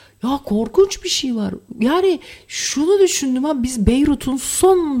 Ya korkunç bir şey var. Yani şunu düşündüm ha, biz Beyrut'un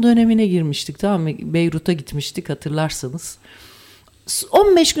son dönemine girmiştik, tamam mı? Beyrut'a gitmiştik hatırlarsanız.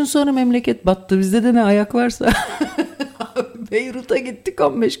 15 gün sonra memleket battı. Bizde de ne ayak varsa. Beyrut'a gittik,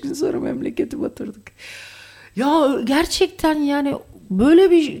 15 gün sonra memleketi batırdık. Ya gerçekten yani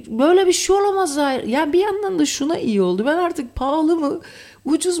böyle bir şey olamaz. Ya bir yandan da şuna iyi oldu. Ben artık pahalı mı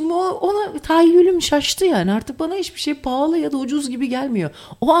ucuz mu ona tahayyülüm şaştı yani. Artık bana hiçbir şey pahalı ya da ucuz gibi gelmiyor.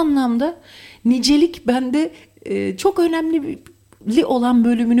 O anlamda nicelik bende çok önemli olan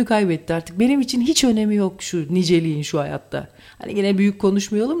bölümünü kaybetti artık. Benim için hiç önemi yok şu niceliğin şu hayatta. Hani yine büyük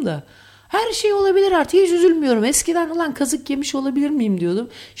konuşmayalım da. Her şey olabilir artık, hiç üzülmüyorum. Eskiden ulan kazık yemiş olabilir miyim diyordum.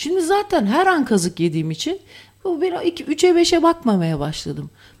 Şimdi zaten her an kazık yediğim için ben 3'e 5'e bakmamaya başladım.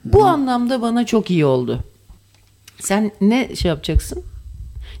 Bu anlamda bana çok iyi oldu. Sen ne şey yapacaksın?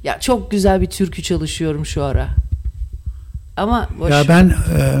 Ya çok güzel bir türkü çalışıyorum şu ara. Ama ya ben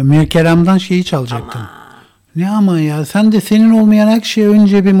Mirkelam'dan şeyi çalacaktım. Ne ama ya, sen de senin olmayan her şeye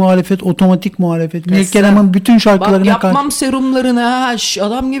önce bir muhalefet, otomatik muhalefet. Mirkelam'ın bütün şarkılarına bak, yapmam serumlarını,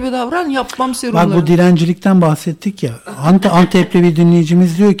 adam gibi davran, yapmam serumlarını. Bak bu dilencilikten bahsettik ya. Antep'li bir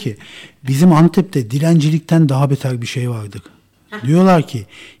dinleyicimiz diyor ki bizim Antep'te dilencilikten daha beter bir şey vardır. Diyorlar ki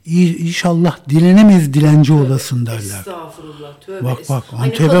inşallah dilenemez dilenci olasın derler. Estağfurullah. Tövbe. Bak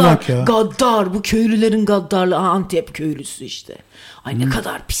Antep'e bak ya. Gaddar, bu köylülerin gaddarlığı. Antep köylüsü işte. Ay ne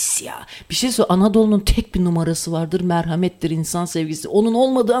kadar pis ya. Bir şey söyle, Anadolu'nun tek bir numarası vardır, merhamettir, insan sevgisi. Onun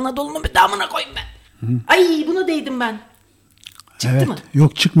olmadığı Anadolu'nun bir damına koyayım ben. Ay buna değdim ben. Çıktı mı?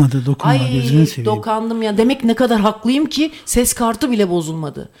 Yok çıkmadı, dokunma, gözünü seveyim. Dokandım ya. Demek ne kadar haklıyım ki ses kartı bile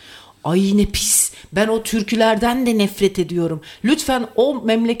bozulmadı. Ay ne pis. Ben o türkülerden de nefret ediyorum. Lütfen o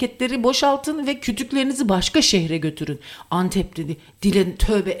memleketleri boşaltın ve kütüklerinizi başka şehre götürün. Antep dedi. Dilen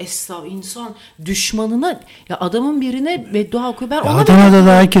tövbe estağfurullah, insan düşmanına ya adamın birine beddua okuyor. Ben ona Adana'da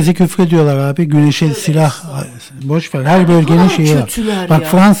da herkese küfrediyorlar abi. Güneşe silah, boş ver. Her bölgenin şeyi var. Bak ya.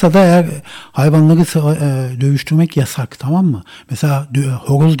 Fransa'da eğer hayvanları dövüştürmek yasak, tamam mı? Mesela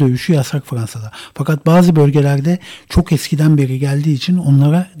horoz dövüşü yasak Fransa'da. Fakat bazı bölgelerde çok eskiden beri geldiği için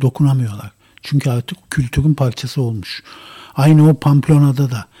onlara dokunamıyorlar. Çünkü artık kültürün parçası olmuş. Aynı o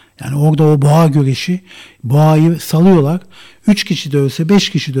Pamplona'da da. Yani orada o boğa güreşi, boğayı salıyorlar. 3 kişi de ölse, 5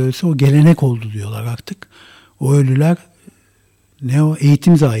 kişi de ölse o gelenek oldu diyorlar artık. O ölüler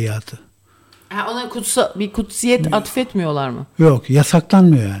eğitim zayiatı. Ona bir kutsiyet atfetmiyorlar mı? Yok,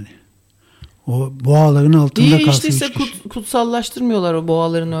 yasaklanmıyor yani. O boğaların altında kalsın. İyi işte kutsallaştırmıyorlar o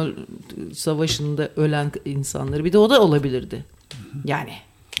boğaların savaşında ölen insanları. Bir de o da olabilirdi. Yani.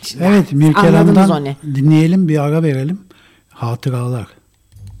 Evet, Mirkelam'dan dinleyelim, bir ara verelim. Hatıralar.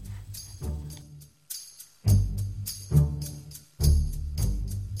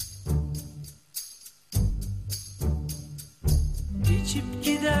 Geçip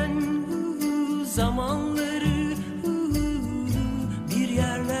giden zamanları bir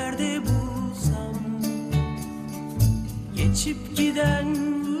yerlerde bulsam, geçip giden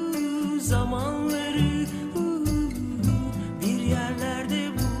zamanları bir yerlerde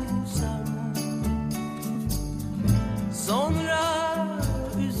bulsam, sonra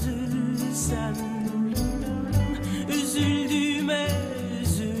üzülsem, üzüldüğüme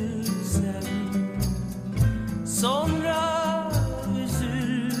üzülsem, sonra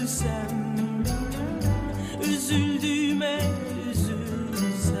üzülsem, üzüldüğüme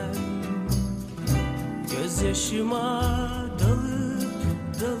üzülsem, gözyaşıma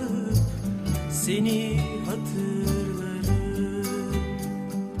dalıp dalıp seni hatırlarım.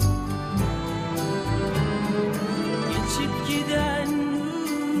 Geçip giden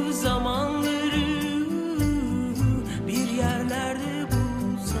zamanları bir yerlerde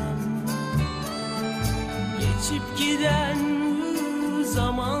bulsam, geçip giden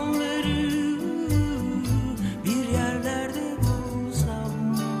zamanları bir yerlerde bulsam,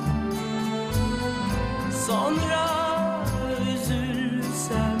 sonra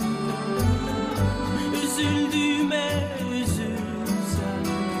üzülsem, üzüldüğüme üzülsem,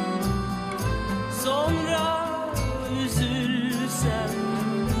 sonra üzülsem,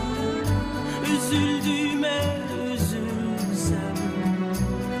 üzüldüğüme üzülsem,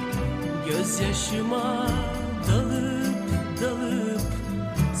 gözyaşıma dalıp dalıp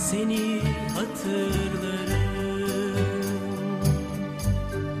seni hatırlarım.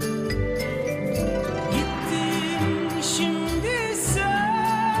 Gittin şimdi sen,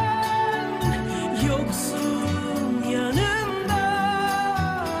 yoksun yanımda,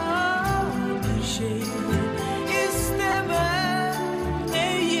 bir şey istemem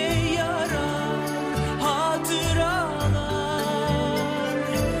ey yarar hatıralar.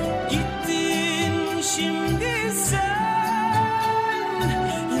 Gittin şimdi sen,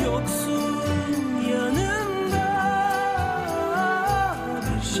 yoksun yanımda,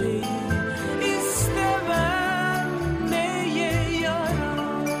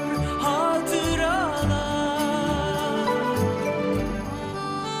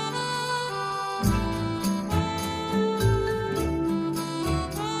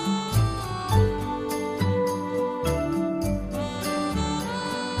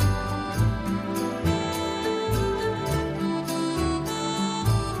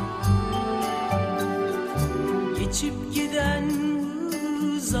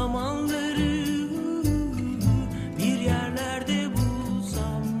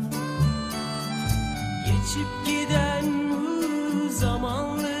 geçip giden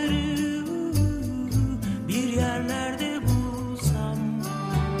zamanları bir yerlerde bulsam,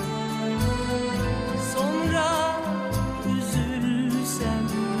 sonra üzülsem,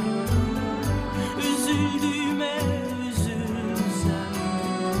 üzüldüğüme üzülsem,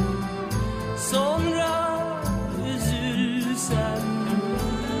 sonra üzülsem,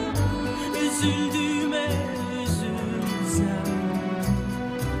 üzüldüğüme üzülsem,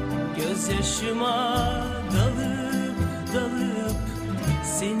 gözyaşıma dalıp dalıp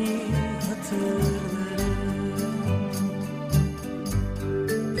seni hatırlarım.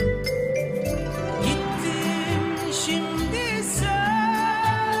 Gittin şimdi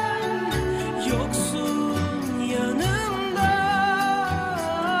sen, yoksun yanımda,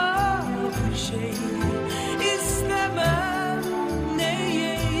 bir şey istemem,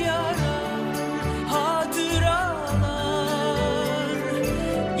 neye yarar hatıralar.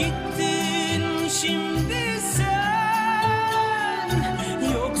 Gittin şimdi sen,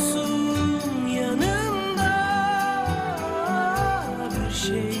 yoksun yanımda, bir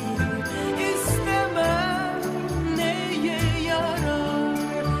şey istemem, neye yarar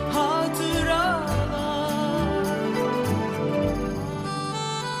hatıralar.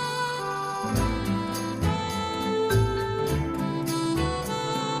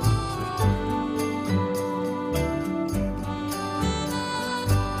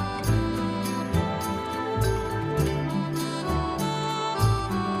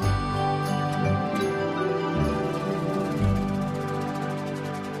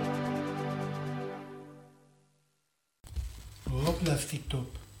 Hop, lastik top.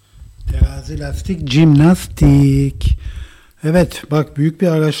 Terazi, lastik, jimnastik. Evet, bak, büyük bir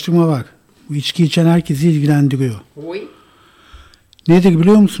araştırma var. Bu içki içen herkesi ilgilendiriyor. Oy. Nedir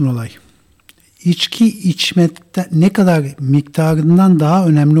biliyor musun olay? İçki içmekten ne kadar miktarından daha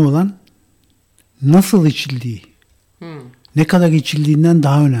önemli olan nasıl içildiği. Ne kadar içildiğinden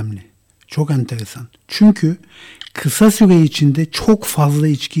daha önemli. Çok enteresan. Çünkü kısa süre içinde çok fazla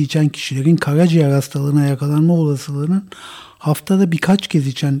içki içen kişilerin karaciğer hastalığına yakalanma olasılığının haftada birkaç kez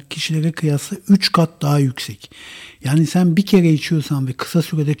içen kişilere kıyasla 3 kat daha yüksek. Yani sen bir kere içiyorsan ve kısa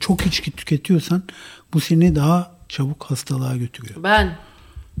sürede çok içki tüketiyorsan bu seni daha çabuk hastalığa götürüyor. Ben.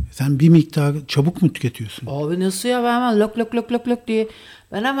 Sen bir miktar çabuk mu tüketiyorsun? Abi nasıl ya, ben hemen lok lok lok lok lok diye.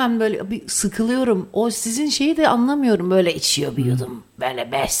 Ben hemen böyle bir sıkılıyorum. O sizin şeyi de anlamıyorum. Böyle içiyor bir yudum.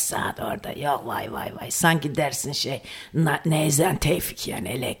 Böyle 5 saat orada. Yok vay vay vay. Sanki dersin şey Neyzen Tevfik yani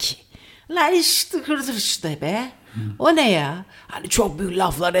elek. La işte hırdır işte be. O ne ya? Hani çok büyük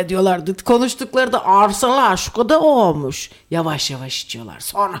laflar ediyorlardı. Konuştukları da arsalar şu kadar o olmuş. Yavaş yavaş içiyorlar.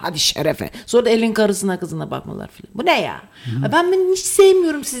 Sonra hadi şerefe. Sonra da elin karısına kızına bakmalar filan. Bu ne ya? Ben hiç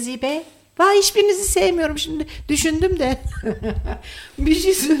sevmiyorum sizi be. Ben hiçbirinizi sevmiyorum şimdi. Düşündüm de. Bir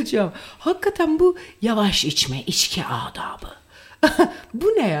şey söyleyeceğim. Hakikaten bu yavaş içme, içki adabı. Bu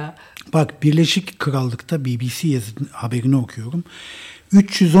ne ya? Bak, Birleşik Krallık'ta BBC haberini okuyorum.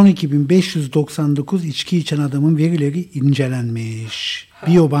 312.599 içki içen adamın verileri incelenmiş.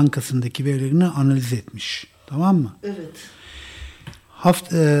 Biyobankasındaki verilerini analiz etmiş. Tamam mı? Evet.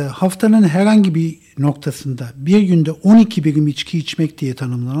 Haftanın herhangi bir noktasında bir günde 12 birim içki içmek diye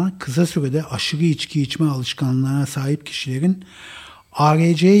tanımlanan kısa sürede aşırı içki içme alışkanlığına sahip kişilerin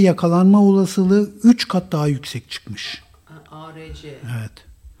ARC'ye yakalanma olasılığı 3 kat daha yüksek çıkmış. ARC. Evet.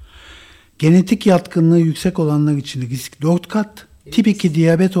 Genetik yatkınlığı yüksek olanlar için de risk 4 kat. Tip 2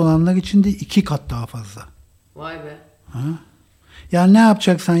 diyabet olanlar için de 2 kat daha fazla. Vay be. Ha? Yani ne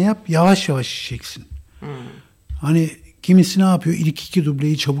yapacaksan yap, yavaş yavaş içeceksin. Hani kimisi ne yapıyor? İlk 2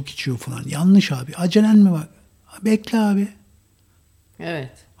 dubleyi çabuk içiyor falan. Yanlış abi. Acelen mi var? Bekle abi.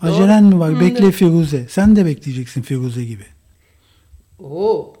 Evet. Acelen mi var? Bekle Firuze. Sen de bekleyeceksin Firuze gibi.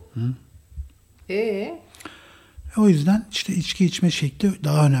 Oo. O yüzden işte içki içme şekli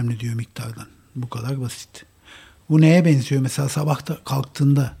daha önemli diyor miktardan. Bu kadar basit. Bu neye benziyor? Mesela sabah da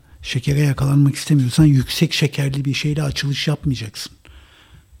kalktığında şekere yakalanmak istemiyorsan yüksek şekerli bir şeyle açılış yapmayacaksın.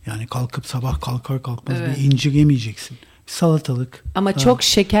 Yani kalkıp sabah kalkar kalkmaz bir incir yemeyeceksin. Bir salatalık. Ama çok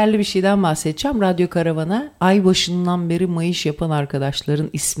şekerli bir şeyden bahsedeceğim. Radyo Karavan'a ay başından beri mayış yapan arkadaşların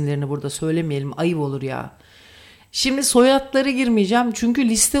isimlerini burada söylemeyelim. Ayıp olur ya. Şimdi soyadları girmeyeceğim çünkü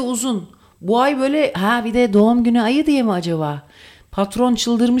liste uzun. Bu ay böyle bir de doğum günü ayı diye mi acaba? Patron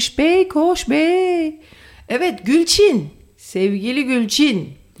çıldırmış bey, koş bey. Evet, Gülçin. Sevgili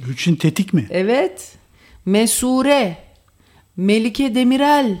Gülçin. Gülçin Tetik mi? Evet. Mesure. Melike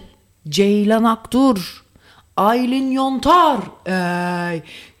Demirel. Ceylan Aktur. Aylin Yontar.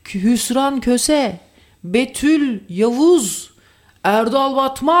 Hüsran Köse. Betül Yavuz. Erdal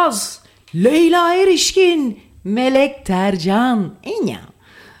Batmaz. Leyla Erişkin. Melek Tercan.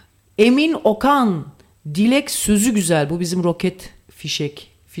 Emin Okan. Dilek sözü güzel. Bu bizim roket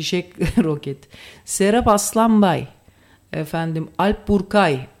fişek. Fişek roket. Serap Aslanbay. Efendim Alp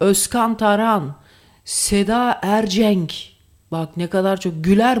Burkay. Özkan Tarhan. Seda Ercenk. Bak ne kadar çok.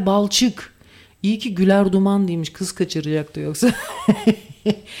 Güler Balçık. İyi ki Güler Duman değilmiş. Kız kaçıracaktı yoksa.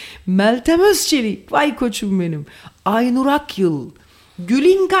 Meltem Özçelik. Vay koçum benim. Aynur Akyıl.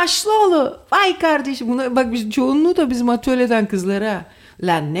 Gülin Kaşlıoğlu. Vay kardeşim. Buna, bak çoğunluğu da bizim atölyeden kızlar ha.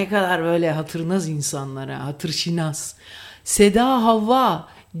 Lan ne kadar böyle hatırnaz insanlara. Hatırşinas. Seda Havva.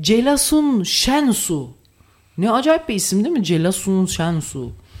 Celasun Şensu. Ne acayip bir isim değil mi? Celasun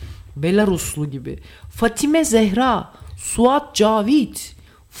Şensu. Belaruslu gibi. Fatime Zehra. Suat Cavit.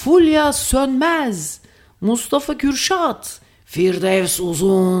 Fulya Sönmez. Mustafa Kürşat. Firdevs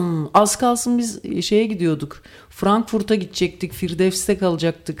Uzun. Az kalsın biz şeye gidiyorduk. Frankfurt'a gidecektik. Firdevs'te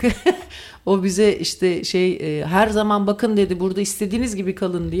kalacaktık. O bize işte her zaman bakın dedi, burada istediğiniz gibi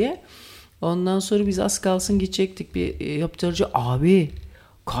kalın diye. Ondan sonra biz az kalsın gidecektik bir yaptırıcı. Abi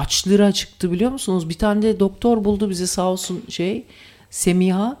kaç lira çıktı biliyor musunuz? Bir tane de doktor buldu bize sağ olsun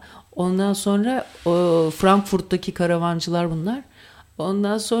Semiha. Ondan sonra Frankfurt'taki karavancılar bunlar.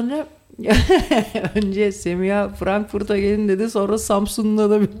 Ondan sonra önce Semiha Frankfurt'a gelin dedi, sonra Samsun'da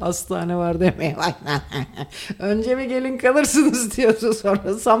da bir hastane var demeye başladı. Önce bir gelin kalırsınız diyordu,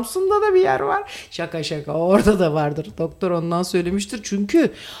 sonra Samsun'da da bir yer var. Şaka şaka, orada da vardır. Doktor ondan söylemiştir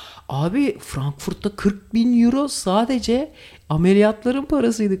çünkü abi Frankfurt'ta 40.000 euro sadece ameliyatların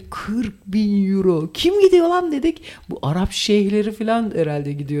parasıydı. 40.000 euro. Kim gidiyor lan dedik. Bu Arap şeyhleri falan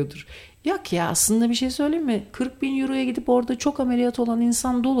herhalde gidiyordur. Yok ya, aslında bir şey söyleyeyim mi? 40.000 euroya gidip orada çok ameliyat olan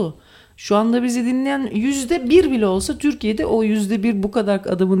insan dolu. Şu anda bizi dinleyen %1 bile olsa Türkiye'de o %1 bu kadar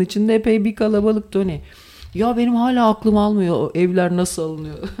adamın içinde epey bir kalabalık Toni. Ya benim hala aklım almıyor o evler nasıl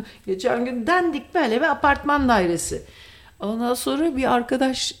alınıyor. Geçen gün dendik böyle bir apartman dairesi. Ondan sonra bir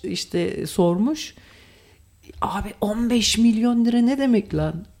arkadaş işte sormuş. Abi 15 milyon lira ne demek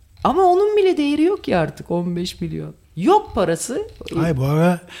lan? Ama onun bile değeri yok ya artık, 15 milyon. Yok parası. Hayır, bu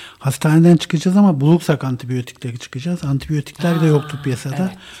ara hastaneden çıkacağız ama bulursak antibiyotikleri çıkacağız. Antibiyotikler de yoktu piyasada.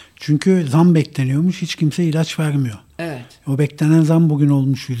 Evet. Çünkü zam bekleniyormuş. Hiç kimse ilaç vermiyor. Evet. O beklenen zam bugün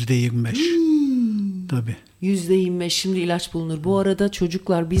olmuş %25. Tabii. %25 şimdi ilaç bulunur. Bu arada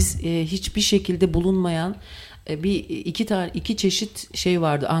çocuklar biz hiçbir şekilde bulunmayan iki çeşit şey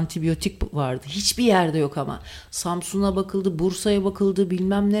vardı, antibiyotik vardı. Hiçbir yerde yok ama. Samsun'a bakıldı, Bursa'ya bakıldı,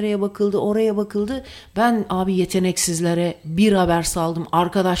 bilmem nereye bakıldı, oraya bakıldı. Ben abi yeteneksizlere bir haber saldım.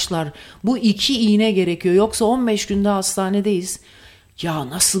 Arkadaşlar bu 2 iğne gerekiyor. Yoksa 15 günde hastanedeyiz. Ya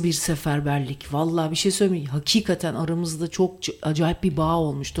nasıl bir seferberlik. Vallahi bir şey söyleyeyim. Hakikaten aramızda çok acayip bir bağ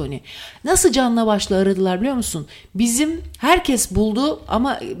olmuş Toni. Nasıl canla başla aradılar biliyor musun? Bizim herkes buldu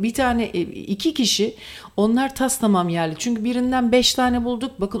ama bir tane 2 kişi, onlar tas tamam yerli. Çünkü birinden 5 tane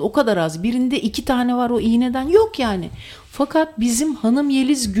bulduk. Bakın o kadar az. Birinde 2 tane var o iğneden. Yok yani. Fakat bizim hanım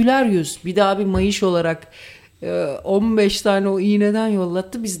Yeliz güler yüz. Bir daha bir mayış olarak 15 tane o iğneden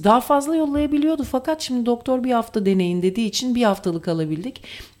yollattı. Biz daha fazla yollayabiliyordu. Fakat şimdi doktor bir hafta deneyin dediği için bir haftalık alabildik.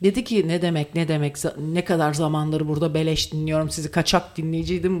 Dedi ki ne demek ne kadar zamandır burada beleş dinliyorum sizi, kaçak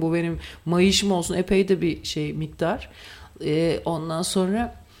dinleyiciydim. Bu benim mayışım olsun. Epey de bir miktar. Ondan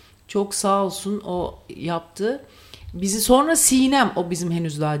sonra çok sağ olsun o yaptı. Bizi sonra Sinem, o bizim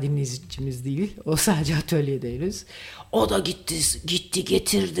henüz daha dinleyicimiz değil. O sadece atölyede henüz. O da gitti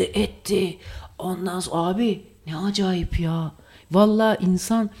getirdi etti. Ondan sonra abi ne acayip ya. Vallahi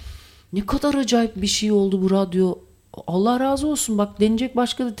insan, ne kadar acayip bir şey oldu bu radyo. Allah razı olsun, bak denecek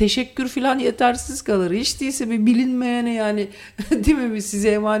başka da teşekkür falan yetersiz kalır. Hiç değilse bir bilinmeyene yani değil mi, bir size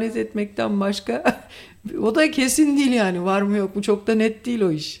emanet etmekten başka. O da kesin değil yani, var mı yok mu çok da net değil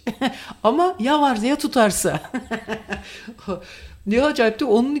o iş. Ama ya var ya tutarsa. Ne acayipti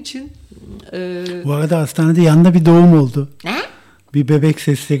onun için. Bu arada hastanede yanında bir doğum oldu. Ne? Bir bebek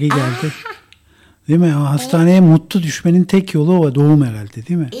sesleri geldi. Değil mi? Ama hastaneye mutlu düşmenin tek yolu o doğum herhalde,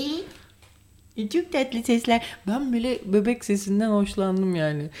 değil mi? Çok tatlı sesler. Ben bile bebek sesinden hoşlandım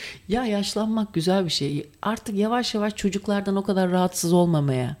yani. Ya yaşlanmak güzel bir şey. Artık yavaş yavaş çocuklardan o kadar rahatsız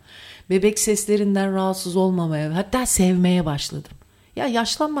olmamaya, bebek seslerinden rahatsız olmamaya, hatta sevmeye başladım. Ya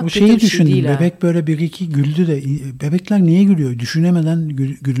yaşlanmak kötü bir şey değil. Bebek böyle bir iki güldü de, bebekler niye gülüyor? Düşünemeden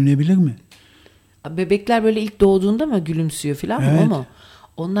gülünebilir mi? Bebekler böyle ilk doğduğunda mı gülümsüyor falan evet. mı?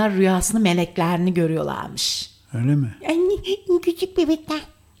 Onlar rüyasında meleklerini görüyorlarmış. Öyle mi? Küçük bebekler.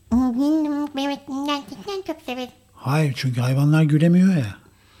 Bebekler çok severim. Hayır, çünkü hayvanlar gülemiyor ya.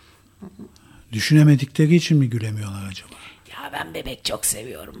 Düşünemedikleri için mi gülemiyorlar acaba? Ya ben bebek çok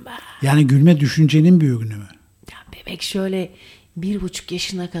seviyorum ben. Yani gülme düşüncenin bir ürünü mü? Ya bebek şöyle 1,5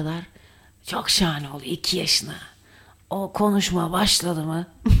 yaşına kadar çok şahane oluyor. 2 yaşına. O konuşma başladı mı?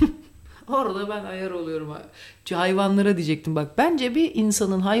 Orada ben ayar oluyorum. Hayvanlara diyecektim bak. Bence bir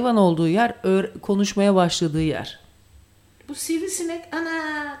insanın hayvan olduğu yer konuşmaya başladığı yer. Bu sivrisinek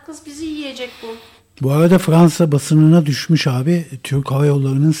ana kız bizi yiyecek bu. Bu arada Fransa basınına düşmüş abi. Türk Hava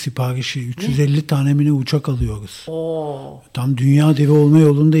Yolları'nın siparişi. 350 tane mi ne uçak alıyoruz. Oo. Tam dünya devi olma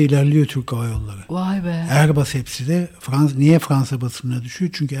yolunda ilerliyor Türk Hava Yolları. Vay be. Airbus hepsi de. Niye Fransa basınına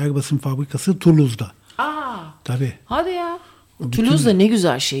düşüyor? Çünkü Airbus'un fabrikası Toulouse'da. Aa. Tabii. Hadi ya. Toulouse da ne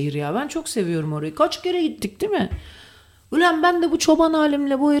güzel şehir ya. Ben çok seviyorum orayı. Kaç kere gittik değil mi? Ulan ben de bu çoban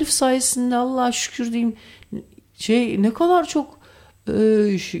halimle bu herif sayesinde Allah'a şükür diyeyim ne kadar çok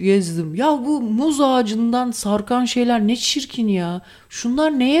gezdim. Ya bu muz ağacından sarkan şeyler ne çirkin ya.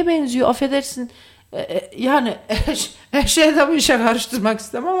 Şunlar neye benziyor affedersin. Yani şeyden bir şey karıştırmak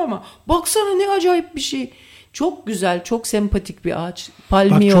istemem ama baksana ne acayip bir şey. Çok güzel, çok sempatik bir ağaç.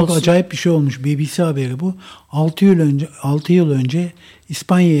 Palmiye Bak çok olsun. acayip bir şey olmuş. BBC haberi bu. 6 yıl önce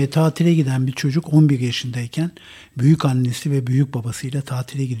İspanya'ya tatile giden bir çocuk 11 yaşındayken büyük annesi ve büyük babasıyla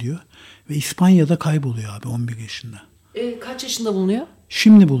tatile gidiyor. Ve İspanya'da kayboluyor abi 11 yaşında. Kaç yaşında bulunuyor?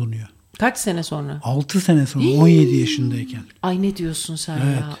 Şimdi bulunuyor. Kaç sene sonra? 6 sene sonra 17 yaşındayken. Ay ne diyorsun sen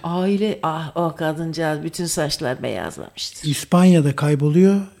Evet. ya? Aile o kadıncağız bütün saçlar beyazlamıştır. İspanya'da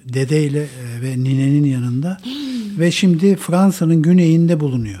kayboluyor dedeyle ve ninenin yanında. Ve şimdi Fransa'nın güneyinde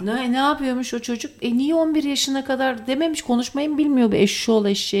bulunuyor. Ne yapıyormuş o çocuk? Niye 11 yaşına kadar dememiş, konuşmayı mı bilmiyor bu eşşoğlu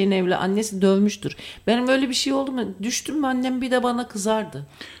eşeğin evli. Annesi dövmüştür. Benim öyle bir şey oldu mu? Düştüm mü annem bir de bana kızardı.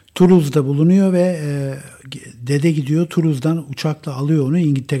 Toulouse'da bulunuyor ve dede gidiyor Toulouse'dan uçakla alıyor onu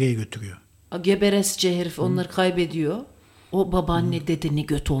İngiltere'ye götürüyor. Geberesçe herif onları kaybediyor. O babaanne dedeni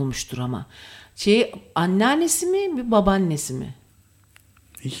göt olmuştur ama. Anneannesi mi bir babaannesi mi?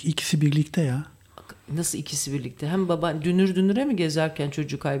 İkisi birlikte ya. Nasıl ikisi birlikte? Hem dünür dünüre mi gezerken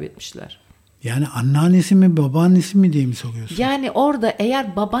çocuğu kaybetmişler? Yani anneannesi mi babaannesi mi diye mi soruyorsun? Yani orada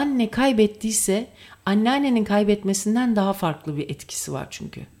eğer babaanne kaybettiyse anneannenin kaybetmesinden daha farklı bir etkisi var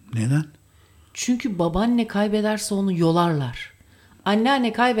çünkü. Neden? Çünkü babaanne kaybederse onu yolarlar.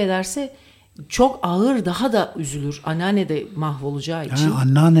 Anneanne kaybederse çok ağır daha da üzülür. Anneanne de mahvolacağı için. Yani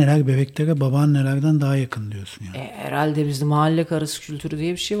anneanneler bebeklere babaannelerden daha yakın diyorsun yani. Herhalde bizde mahalle karısı kültürü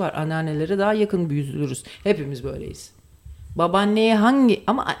diye bir şey var. Anneannelere daha yakın büyütülürüz. Hepimiz böyleyiz. Babaanneye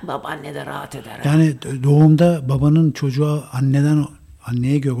ama babaanne de rahat eder. Yani doğumda babanın çocuğa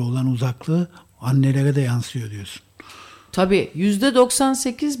anneye göre olan uzaklığı annelere de yansıyor diyorsun. Tabii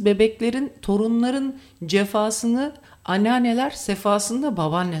 %98 bebeklerin, torunların cefasını anneanneler, sefasını da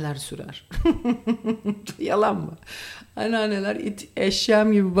babaanneler sürer. Yalan mı? Anneanneler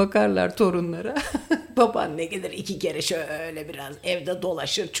eşyam gibi bakarlar torunlara. Babaanne gelir 2 kere şöyle biraz evde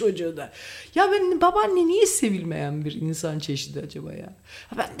dolaşır çocuğu da. Ya babaanne niye sevilmeyen bir insan çeşidi acaba ya?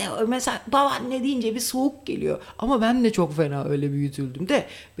 Ben de mesela babaanne deyince bir soğuk geliyor. Ama ben de çok fena öyle büyütüldüm de.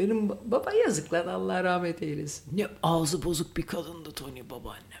 Benim baba yazıklar Allah rahmet eylesin. Ne ağzı bozuk bir kadındı Toni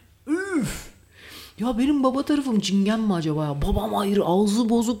babaannem. Üf! Ya benim baba tarafım cingen mi acaba ya? Babam ayrı ağzı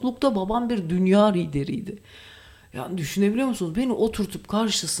bozuklukta babam bir dünya lideriydi. Yani düşünebiliyor musunuz? Beni oturtup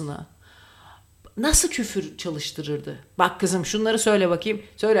karşısına nasıl küfür çalıştırırdı? Bak kızım şunları söyle bakayım.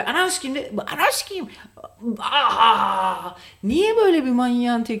 Söyle. Anaş kimdi? Anaş kim? Aha! Niye böyle bir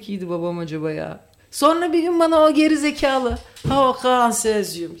manyağın tekiydi babam acaba ya? Sonra bir gün bana o geri zekalı. Hakan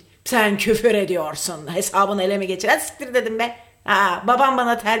Sezcim. Sen küfür ediyorsun. Hesabını ele mi geçir? Hadi siktir dedim be. Babam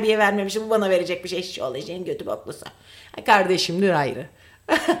bana terbiye vermemiş. Bu bana verecekmiş. Eşşi olacağın götü boklusu. Kardeşimdir ayrı.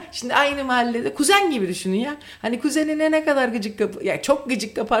 Şimdi aynı mahallede kuzen gibi düşünün ya. Hani kuzenine ne kadar ya çok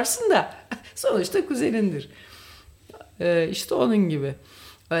gıcık kaparsın da sonuçta kuzenindir. İşte onun gibi.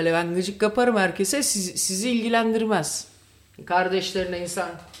 Öyle ben gıcık kaparım herkese sizi ilgilendirmez. Kardeşlerine insan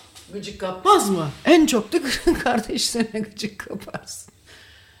gıcık kapmaz mı? En çok da kardeşlerine gıcık kaparsın.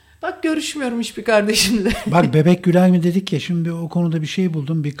 Bak görüşmüyorum hiçbir kardeşimle. Bak bebek güler mi dedik ya, şimdi o konuda bir şey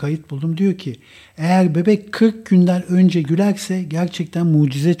buldum, bir kayıt buldum. Diyor ki eğer bebek 40 günden önce gülerse gerçekten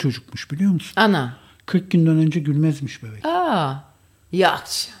mucize çocukmuş, biliyor musun? Ana. 40 günden önce gülmezmiş bebek. Ya.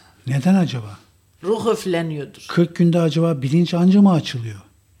 Neden acaba? Ruh üfleniyordur. 40 günde acaba bilinç anca mı açılıyor?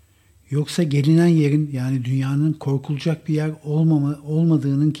 Yoksa gelinen yerin, yani dünyanın korkulacak bir yer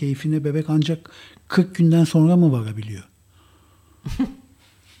olmadığının keyfine bebek ancak 40 günden sonra mı varabiliyor?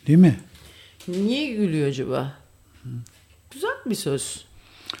 Değil mi? Niye gülüyor acaba? Güzel bir söz.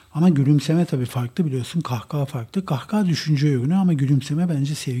 Ama gülümseme tabii farklı, biliyorsun. Kahkaha farklı. Kahkaha düşünce ürünü ama gülümseme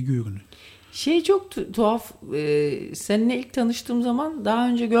bence sevgi ürünü. Çok tuhaf. Seninle ilk tanıştığım zaman daha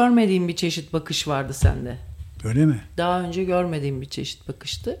önce görmediğim bir çeşit bakış vardı sende. Öyle mi? Daha önce görmediğim bir çeşit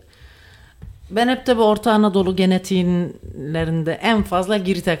bakıştı. Ben hep tabii Orta Anadolu genetiğinlerinde en fazla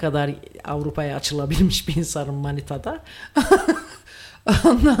Girit'e kadar Avrupa'ya açılabilmiş bir insanım Manita'da.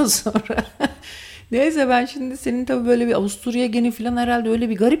 Ondan sonra neyse ben şimdi senin tabii böyle bir Avusturya geni falan herhalde öyle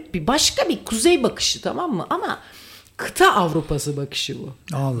bir garip bir başka bir kuzey bakışı, tamam mı? Ama kıta Avrupası bakışı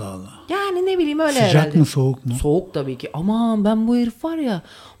bu. Allah Allah. Yani ne bileyim öyle Sıcak herhalde. mı soğuk mu? Soğuk tabii ki. Aman ben bu herif var ya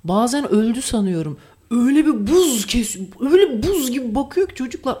bazen öldü sanıyorum. Öyle bir buz kesiyor. Öyle buz gibi bakıyor ki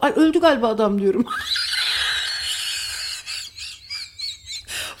çocuklar. Ay öldü galiba adam diyorum.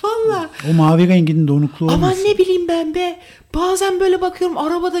 Vallahi. O mavi renginin donukluğu Aman olmasın? ne bileyim ben be. Bazen böyle bakıyorum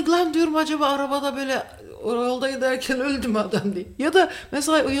arabada, lan diyorum acaba arabada böyle yolda giderken öldü mü adam diye. Ya da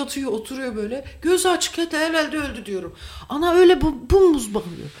mesela yatıyor oturuyor böyle. Gözü açık herhalde öldü diyorum. Ana öyle buz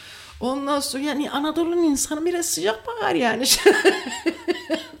bakıyor. Ondan sonra yani Anadolu'nun insanı biraz sıcak bakar yani.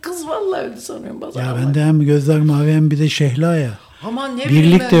 Kız vallahi öldü sanıyorum bazen. Ya ben de hem gözler mavi hem bir de şehla ya. Aman ne bileyim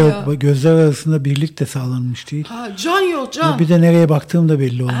Birlik ben de ya. yok. Gözler arasında birlik de sağlanmış değil. Ha, can yok can. Bir de nereye baktığım da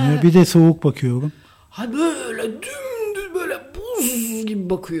belli olmuyor. Bir de soğuk bakıyorum. Ha böyle dümdüz böyle buz gibi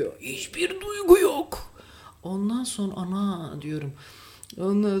bakıyor. Hiçbir duygu yok. Ondan sonra ana diyorum.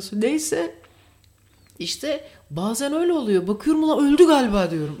 Ondan sonra neyse işte bazen öyle oluyor. Bakıyorum ulan öldü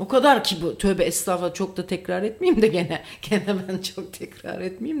galiba diyorum. O kadar ki bu tövbe estağfurullah çok da tekrar etmeyeyim de gene ben çok tekrar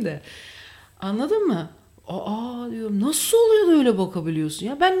etmeyeyim de. Anladın mı? Aa diyorum nasıl oluyor da öyle bakabiliyorsun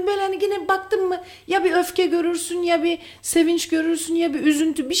ya? Ben böyle hani yine baktım mı ya bir öfke görürsün ya bir sevinç görürsün ya bir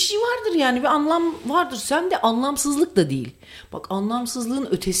üzüntü, bir şey vardır yani, bir anlam vardır. Sen de anlamsızlık da değil. Bak anlamsızlığın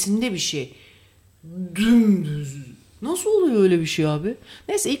ötesinde bir şey. Dümdüz. Nasıl oluyor öyle bir şey abi?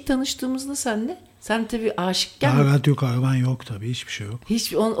 Neyse ilk tanıştığımızda sen tabii aşıkken Daha radyo karavan yok tabii. Hiçbir şey yok.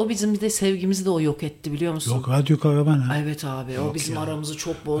 o bizim de sevgimizi de o yok etti biliyor musun? Yok radyo karavan ha. Evet abi Yok o bizim ya. aramızı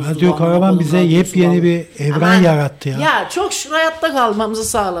çok bozdu. Radyo karavan bize yepyeni bir evren yarattı ya. Ya çok hayatta kalmamızı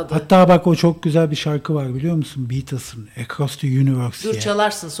sağladı. Hatta bak o çok güzel bir şarkı var biliyor musun? Beatles'ın Across the Universe Dur diye.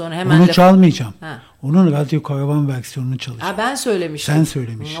 çalarsın sonra hemen. Onu çalmayacağım. Ha. Onun radyo karavan versiyonunu çalacağım. Ha ben söylemiştim. Sen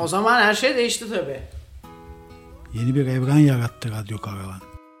söylemiştin. O zaman her şey değişti tabii. Yeni bir evren yarattı radyo karavan.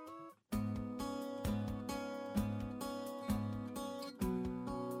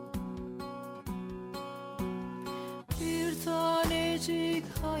 Bir tanecik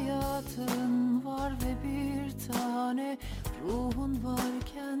hayatın var ve bir tane ruhun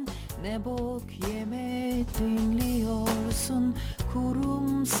varken ne bok yeme dinliyorsun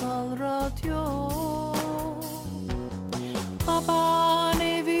kurumsal radyo. Baban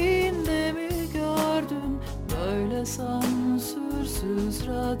evinde mi gördün böyle sansürsüz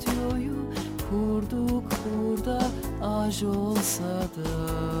radyoyu, kurduk burada aj olsa da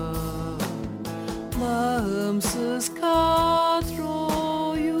bağımsız kadroyu.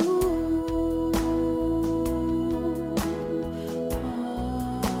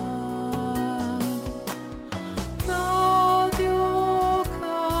 Radyo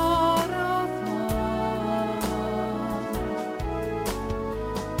karavan,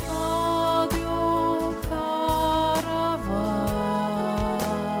 radyo karavan,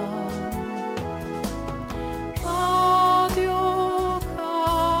 radyo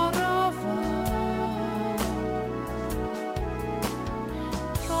karavan.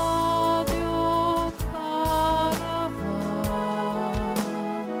 Radyo karavan,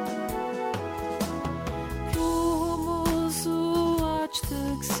 ruhumuzu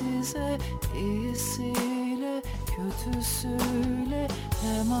açtık size, iyisiyle kötüsüyle,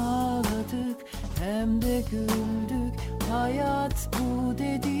 hem ağladık hem de güldük, hayat bu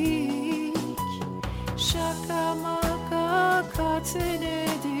dedik. Şaka maka kaç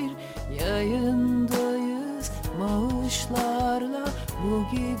senedir yayındayız, maaşlarla bu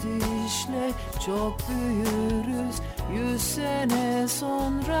gidişle çok büyürüz 100 sene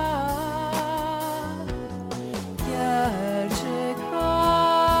sonra. Gerçek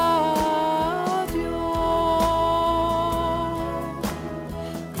radyo.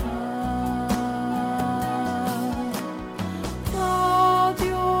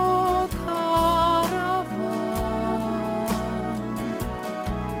 Radyo karavan,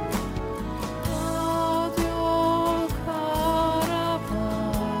 radyo karavan,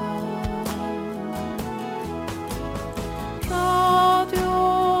 radyo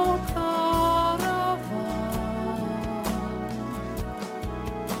karavan.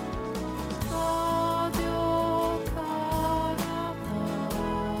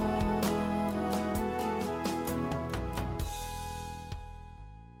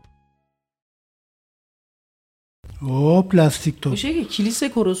 O plastik top. O şey ki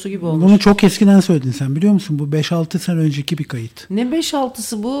kilise korosu gibi olmuş. Bunu çok eskiden söyledin sen, biliyor musun? Bu 5-6 sene önceki bir kayıt. Ne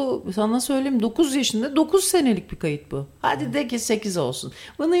 5-6'sı bu? Sana söyleyeyim, 9 yaşında 9 senelik bir kayıt bu. Hadi de ki 8 olsun.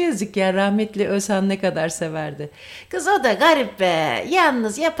 Bunu yazık ya, rahmetli Özhan ne kadar severdi. Kız o da garip be.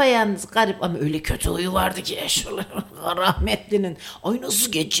 Yalnız yapayalnız garip ama öyle kötü huyu vardı ki rahmetlinin. Ay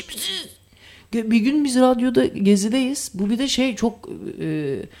nasıl geçimsiz. Bir gün biz radyoda gezideyiz. Bu bir de şey çok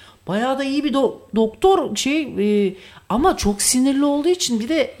bayağı da iyi bir doktor ama çok sinirli olduğu için bir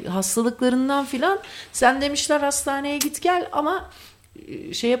de hastalıklarından filan sen demişler hastaneye git gel ama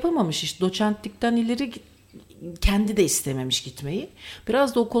şey yapamamış işte doçentlikten ileri kendi de istememiş gitmeyi.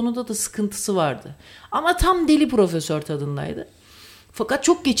 Biraz da o konuda da sıkıntısı vardı. Ama tam deli profesör tadındaydı. Fakat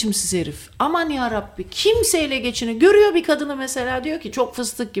çok geçimsiz herif. Aman ya Rabbi, kimseyle geçini görüyor bir kadını mesela, diyor ki çok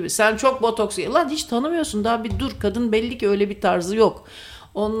fıstık gibi, sen çok botoks ye. Lan hiç tanımıyorsun daha, bir dur, kadın belli ki öyle bir tarzı yok.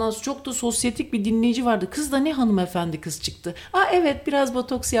 Ondan sonra çok da sosyetik bir dinleyici vardı. Kız da ne hanımefendi kız çıktı. Evet biraz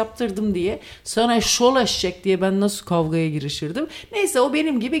botoks yaptırdım diye. Sana şolaşacak diye ben nasıl kavgaya girişirdim. Neyse o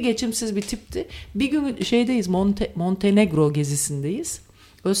benim gibi geçimsiz bir tipti. Bir gün şeydeyiz, Montenegro gezisindeyiz.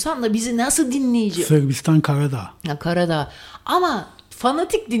 Özhan da bizi nasıl dinleyici? Sırbistan Karadağ. Karadağ. Ama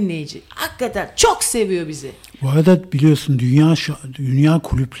fanatik dinleyici. Hakikaten çok seviyor bizi. Bu arada biliyorsun dünya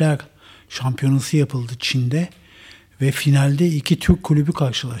kulüpler şampiyonası yapıldı Çin'de ve finalde 2 Türk kulübü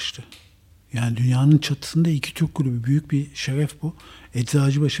karşılaştı. Yani dünyanın çatısında 2 Türk kulübü, büyük bir şeref bu.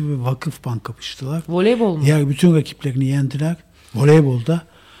 Eczacıbaşı ve Vakıfbank kapıştılar. Voleybol mu? Diğer bütün rakiplerini yendiler. Voleybolda.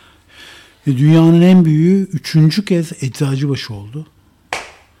 Ve dünyanın en büyüğü 3. kez Eczacıbaşı oldu.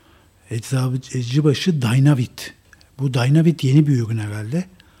 Eczacıbaşı Dynavit. Bu Dynavit yeni bir ürün herhalde.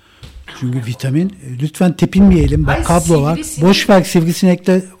 Çünkü vitamin. Lütfen tepinmeyelim. Bak kablo var. Boş ver,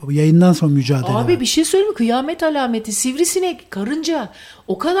 sivrisinekle yayından sonra mücadele var. Abi bir şey söyleyeyim mi? Kıyamet alameti. Sivrisinek, karınca.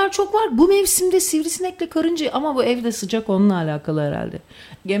 O kadar çok var. Bu mevsimde sivrisinekle karınca. Ama bu evde sıcak, onunla alakalı herhalde.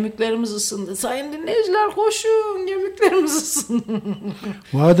 Gemiklerimiz ısındı. Sayın dinleyiciler koşun. Gemiklerimiz ısındı.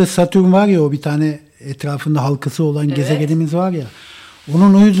 Bu arada Satürn var ya, o bir tane etrafında halkası olan gezegenimiz var ya.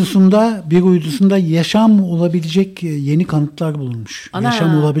 Onun bir uydusunda yaşam olabilecek yeni kanıtlar bulunmuş. Ana.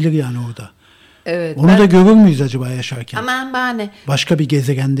 Yaşam olabilir yani orada. Evet. Onu da görür müyüz acaba yaşarken? Aman bana. Başka bir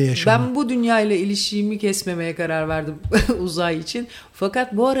gezegende yaşam. Ben bu dünyayla ilişkimi kesmemeye karar verdim uzay için.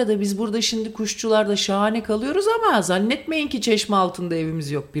 Fakat bu arada biz burada şimdi kuşçularda şahane kalıyoruz ama zannetmeyin ki çeşme altında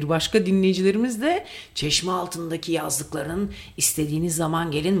evimiz yok. Bir başka dinleyicilerimiz de çeşme altındaki yazlıkların istediğiniz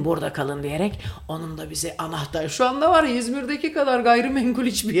zaman gelin burada kalın diyerek onun da bize anahtar. Şu anda var ya, İzmir'deki kadar gayrimenkul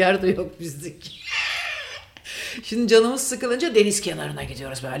hiçbir yerde yok bizdeki. Şimdi canımız sıkılınca deniz kenarına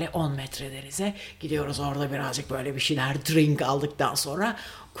gidiyoruz, böyle 10 metre denize gidiyoruz, orada birazcık böyle bir şeyler drink aldıktan sonra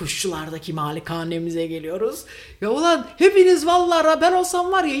kuşçulardaki malikanemize geliyoruz. Ya ulan hepiniz vallahi, ben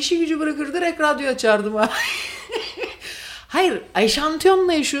olsam var ya işi gücü bırakır direkt radyo açardım ha. Hayır,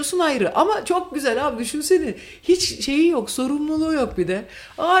 eşantiyonla yaşıyorsun ayrı ama çok güzel abi, düşünsene. Hiç şeyi yok, sorumluluğu yok bir de.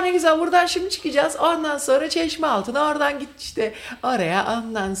 Ne güzel, buradan şimdi çıkacağız. Ondan sonra çeşme altına, oradan git işte oraya,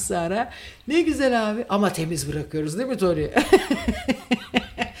 ondan sonra. Ne güzel abi. Ama temiz bırakıyoruz değil mi Toni?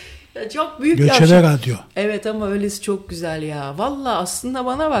 Ya çok büyük Göçebe radyo. Evet ama öylesi çok güzel ya. Vallahi aslında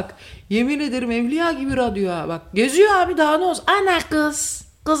bana bak. Yemin ederim evliya gibi radyo ha. Bak geziyor abi, daha ne olsun. Ana kız.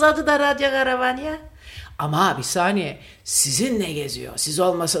 Kız adı da Radyo Karavan ya. Ama bir saniye, sizinle geziyor. Siz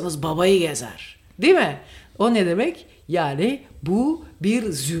olmasanız babayı gezer. Değil mi? O ne demek? Yani bu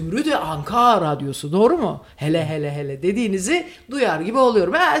bir Zümrüt-i Anka radyosu, doğru mu? Hele hele hele dediğinizi duyar gibi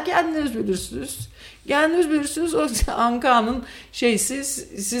oluyorum. Kendiniz bilirsiniz. Kendiniz bilirsiniz, o Anka'nın şeysi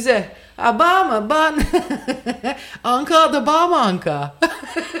size. Bağ mı? Bağ Anka'da bağ mı Anka?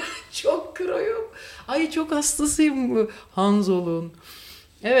 Çok kırayım. Ay çok hastasıyım bu Hanzol'un.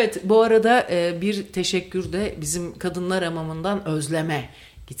 Evet, bu arada bir teşekkür de bizim kadınlar hamamından Özlem'e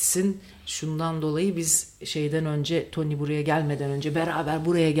gitsin. Şundan dolayı biz şeyden önce, Toni buraya gelmeden önce beraber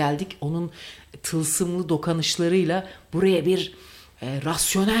buraya geldik. Onun tılsımlı dokunuşlarıyla buraya bir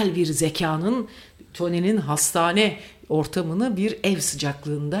rasyonel bir zekanın, Toni'nin hastane ortamını bir ev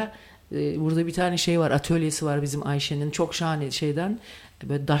sıcaklığında, burada bir tane şey var, atölyesi var bizim Ayşe'nin, çok şahane şeyden,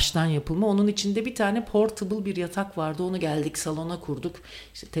 böyle daştan yapılma. Onun içinde bir tane portable bir yatak vardı. Onu geldik salona kurduk.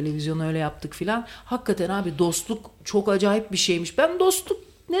 İşte televizyonu öyle yaptık filan. Hakikaten abi dostluk çok acayip bir şeymiş. Ben dostluk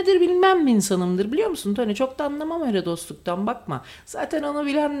nedir bilmem mi insanımdır, biliyor musun Toni? Çok da anlamam öyle dostluktan, bakma. Zaten onu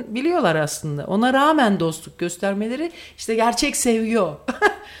biliyorlar aslında. Ona rağmen dostluk göstermeleri işte gerçek sevgi o.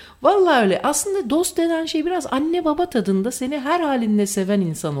 Vallahi öyle. Aslında dost denen şey biraz anne baba tadında, seni her halinle seven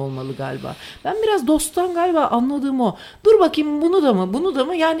insan olmalı galiba. Ben biraz dosttan galiba anladığım o. Dur bakayım, bunu da mı bunu da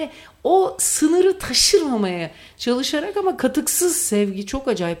mı, yani o sınırı taşırmamaya çalışarak, ama katıksız sevgi çok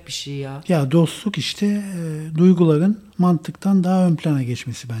acayip bir şey ya. Ya dostluk işte duyguların mantıktan daha ön plana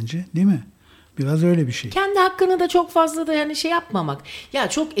geçmesi bence, değil mi? Biraz öyle bir şey. Kendi hakkını da çok fazla da yani şey yapmamak. Ya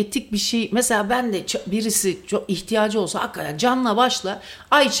çok etik bir şey. Mesela ben de birisi çok ihtiyacı olsa hakikaten canla başla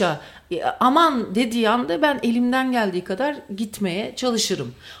Ayça aman dediği anda ben elimden geldiği kadar gitmeye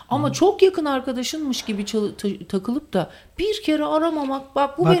çalışırım. Ama çok yakın arkadaşınmış gibi takılıp da bir kere aramamak,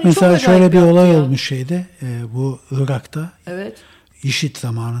 bak bu beni çok mesela acayip şöyle bir yaptı olay ya. olmuş şeyde, bu Irak'ta, Evet. IŞİD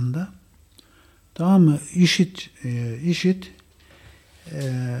zamanında. Tamam mı? IŞİD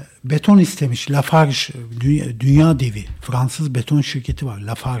beton istemiş. Lafarge, dünya devi. Fransız beton şirketi var.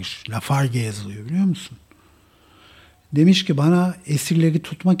 Lafarge yazılıyor, biliyor musun? Demiş ki bana esirleri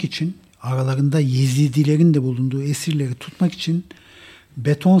tutmak için, aralarında Yezidilerin de bulunduğu esirleri tutmak için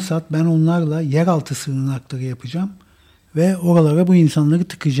beton sat, ben onlarla yeraltı sığınakları yapacağım ve oralara bu insanları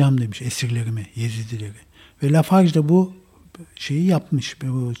tıkayacağım demiş, esirlerimi, Yezidileri. Ve Lafarge de bu şeyi yapmış,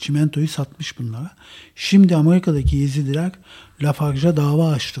 bu çimentoyu satmış bunlara. Şimdi Amerika'daki Yezidiler Lafarge'a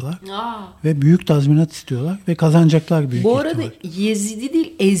dava açtılar. Ve büyük tazminat istiyorlar ve kazanacaklar büyük Bu ihtimal. arada Yezidi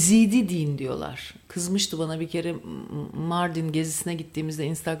değil, Ezidi din diyorlar. Kızmıştı bana bir kere Mardin gezisine gittiğimizde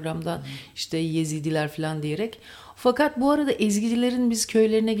Instagram'dan işte Yezidiler falan diyerek. Fakat bu arada Ezgidilerin biz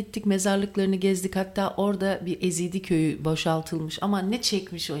köylerine gittik, mezarlıklarını gezdik. Hatta orada bir Ezidi köyü boşaltılmış. Ama ne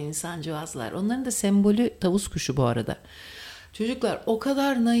çekmiş o insancağızlar. Onların da sembolü tavus kuşu bu arada. Çocuklar o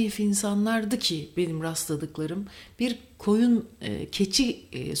kadar naif insanlardı ki benim rastladıklarım. Bir koyun keçi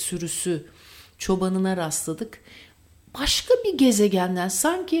sürüsü çobanına rastladık. Başka bir gezegenden,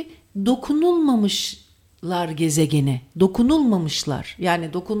 sanki dokunulmamışlar gezegene. Dokunulmamışlar.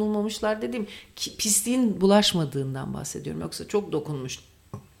 Yani dokunulmamışlar dediğim pisliğin bulaşmadığından bahsediyorum. Yoksa çok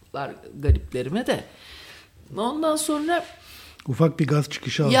dokunmuşlar gariplerime de. Ondan sonra Ufak bir gaz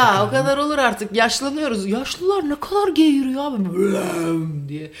çıkışı aldık. ya o kadar olur artık, yaşlanıyoruz. Yaşlılar ne kadar geğiriyor abi mürem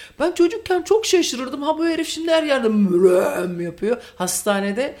diye. Ben çocukken çok şaşırırdım. Ha bu herif şimdi her yerde mürem yapıyor.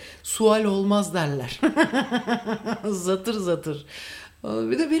 Hastanede sual olmaz derler. Zatır zatır.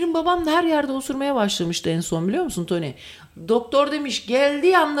 Bir de benim babam da her yerde osurmaya başlamıştı en son, biliyor musun Toni? Doktor demiş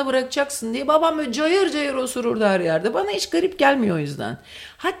geldiği anda bırakacaksın diye, babam böyle cayır cayır osururdu her yerde. Bana hiç garip gelmiyor o yüzden.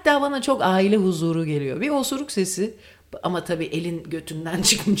 Hatta bana çok aile huzuru geliyor. Bir osuruk sesi. Ama tabii elin götünden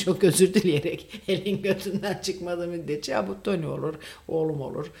çıkmış, çok özür dileyerek, elin götünden çıkmadığı müddetçe ya bu Toni olur, oğlum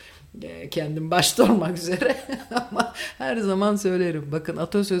olur. Kendim başta olmak üzere ama her zaman söylerim. Bakın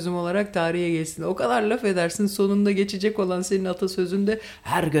atasözüm olarak tarihe geçsin. O kadar laf edersin, sonunda geçecek olan senin atasözünde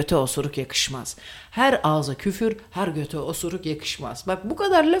her göte osuruk yakışmaz. Her ağza küfür, her göte osuruk yakışmaz. Bak bu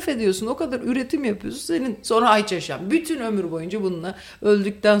kadar laf ediyorsun, o kadar üretim yapıyorsun. Senin sonra Ayça yaşam. Bütün ömür boyunca bununla,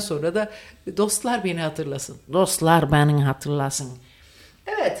 öldükten sonra da dostlar beni hatırlasın. Dostlar beni hatırlasın.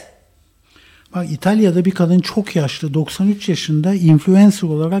 Evet. Bak İtalya'da bir kadın çok yaşlı, 93 yaşında influencer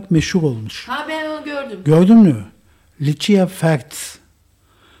olarak meşhur olmuş. Ha ben onu gördüm. Gördün mü? Lucia Facts.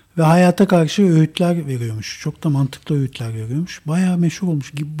 Ve hayata karşı öğütler veriyormuş. Çok da mantıklı öğütler veriyormuş. Bayağı meşhur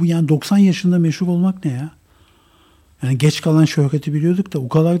olmuş. Bu yani 90 yaşında meşhur olmak ne ya? Yani geç kalan şöhreti biliyorduk da o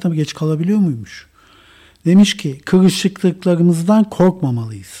kadar da geç kalabiliyor muymuş? Demiş ki kırışıklıklarımızdan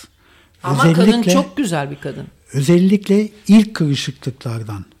korkmamalıyız. Ama kadın çok güzel bir kadın. Özellikle ilk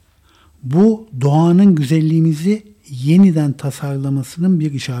kırışıklıklardan. Bu doğanın güzelliğimizi yeniden tasarlamasının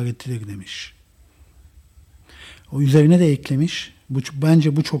bir işaretidir demiş. O üzerine de eklemiş.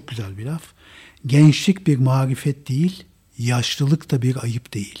 Bence bu çok güzel bir laf. Gençlik bir marifet değil, yaşlılık da bir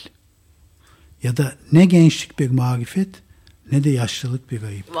ayıp değil. Ya da ne gençlik bir marifet ne de yaşlılık bir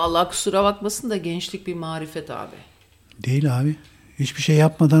ayıp. Vallahi kusura bakmasın da gençlik bir marifet abi. Değil abi. Hiçbir şey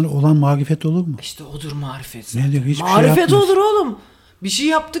yapmadan olan marifet olur mu? İşte odur marifet zaten. Nedir? Hiçbir marifet şey yapmıyorsun. odur oğlum. Bir şey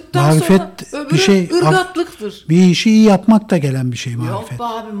yaptıktan Marifet sonra öbürü bir şey, ırgatlıktır. Bir işi iyi yapmak da gelen bir şey marifet. Yok be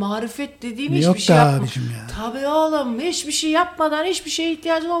abi, marifet dediğim Yok hiçbir şey be yapma. abicim ya. Tabii oğlum, hiçbir şey yapmadan, hiçbir şeye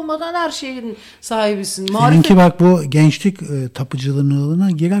ihtiyacın olmadan her şeyin sahibisin. Marifet... Seninki bak bu gençlik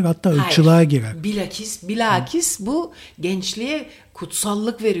tapıcılığına girer, hatta ırkçılığa girer. Bilakis bu gençliğe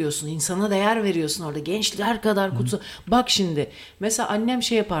kutsallık veriyorsun. İnsana değer veriyorsun orada. Gençler kadar kutsal. Bak şimdi mesela annem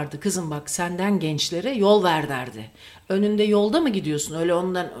şey yapardı. Kızım bak senden gençlere yol ver derdi. Önünde yolda mı gidiyorsun? Öyle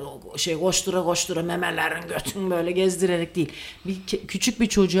ondan koştura koştura memelerin götün böyle gezdirerek değil. Küçük bir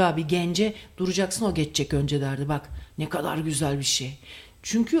çocuğa, bir gence duracaksın, o geçecek önce derdi. Bak ne kadar güzel bir şey.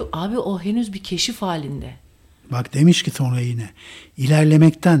 Çünkü abi o henüz bir keşif halinde. Bak demiş ki sonra yine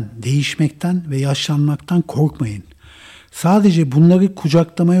ilerlemekten, değişmekten ve yaşlanmaktan korkmayın. Sadece bunları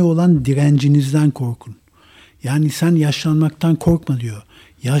kucaklamaya olan direncinizden korkun. Yani sen yaşlanmaktan korkma diyor.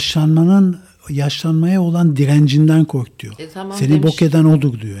 Yaşlanmaya olan direncinden kork diyor. Tamam Seni demiş. bok eden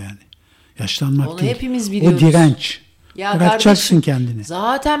odur diyor yani. Yaşlanmak Onu değil. hepimiz biliyoruz. O direnç. Ya Bırakacaksın kardeşim, kendini.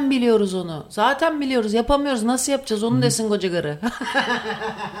 zaten biliyoruz onu. Zaten biliyoruz. Yapamıyoruz. Nasıl yapacağız? Onu desin koca karı.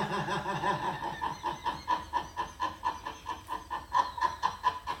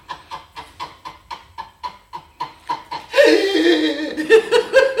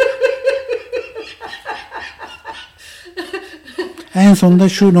 En sonunda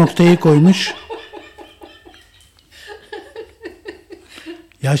şu noktayı koymuş.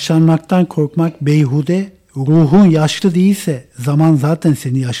 Yaşlanmaktan korkmak beyhude, ruhun yaşlı değilse zaman zaten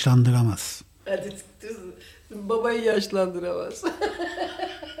seni yaşlandıramaz. Hadi babayı yaşlandıramaz.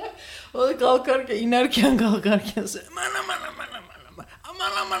 O kalkarken, inerken kalkarken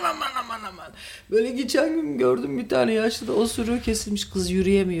aman. Böyle geçen gün gördüm bir tane yaşlı da o sürüğü kesilmiş, kız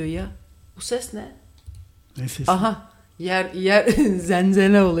yürüyemiyor ya. Bu ses ne? Ne sesi? Aha. Yer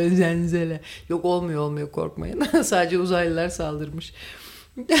zenzele oluyor, zenzele. Yok olmuyor korkmayın. Sadece uzaylılar saldırmış.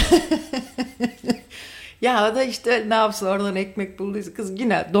 Ya o da işte ne yapsın, oradan ekmek bulduysa kız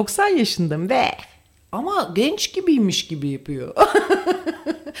yine 90 yaşında ve ama genç gibiymiş gibi yapıyor.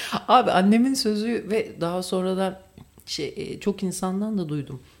 Abi annemin sözü ve daha sonradan çok insandan da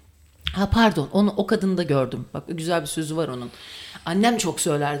duydum. Ha pardon, onu o kadında gördüm. Bak güzel bir sözü var onun. Annem çok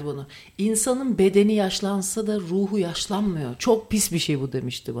söylerdi bunu. İnsanın bedeni yaşlansa da ruhu yaşlanmıyor. Çok pis bir şey bu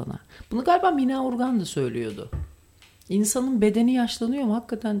demişti bana. Bunu galiba Mina Urgan da söylüyordu. İnsanın bedeni yaşlanıyor ama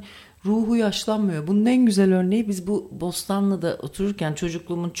hakikaten ruhu yaşlanmıyor. Bunun en güzel örneği, biz bu Bostanlı'da otururken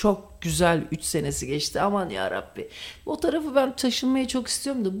çocukluğumun çok güzel 3 senesi geçti. Aman ya Rabbi. O tarafı ben taşınmayı çok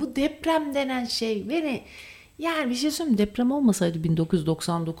istiyorum da bu deprem denen şey beni, yani bir şey söyleyeyim, deprem olmasaydı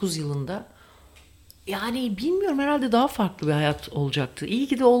 1999 yılında yani bilmiyorum, herhalde daha farklı bir hayat olacaktı. İyi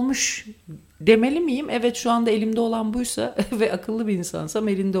ki de olmuş demeli miyim? Evet, şu anda elimde olan buysa ve akıllı bir insansam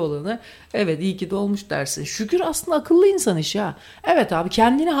elinde olanı evet iyi ki de olmuş dersin. Şükür aslında akıllı insan işi ha. Evet abi,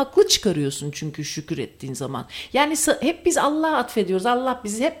 kendini haklı çıkarıyorsun çünkü şükür ettiğin zaman. Yani hep biz Allah'a atfediyoruz. Allah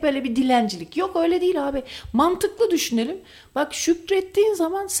bizi hep böyle bir dilencilik. Yok öyle değil abi. Mantıklı düşünelim. Bak şükrettiğin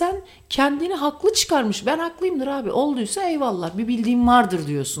zaman sen kendini haklı çıkarmış. Ben haklıyımdır abi. Olduysa eyvallah, bir bildiğim vardır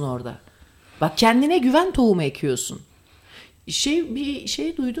diyorsun orada. Bak kendine güven tohumu ekiyorsun. Bir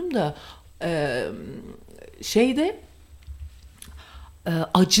şey duydum da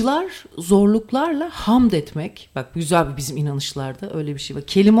acılar, zorluklarla hamd etmek. Bak güzel bir bizim inanışlarda öyle bir şey var.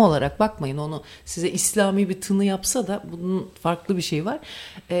 Kelime olarak bakmayın, onu size İslami bir tını yapsa da bunun farklı bir şey var.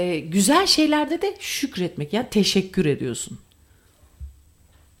 Güzel şeylerde de şükretmek, yani teşekkür ediyorsun.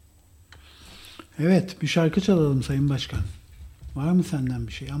 Evet, bir şarkı çalalım Sayın Başkan. Var mı senden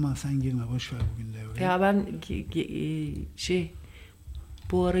bir şey? Aman sen girme, boş ver bugün de oraya. Ya ben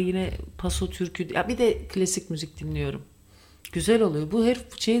bu ara yine paso türkü, ya bir de klasik müzik dinliyorum. Güzel oluyor. Bu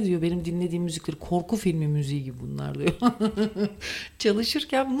herif diyor, benim dinlediğim müzikleri korku filmi müziği gibi bunlar diyor.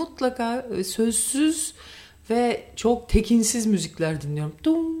 Çalışırken mutlaka sözsüz ve çok tekinsiz müzikler dinliyorum.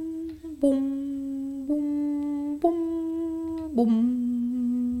 Dum bum bum bum bum.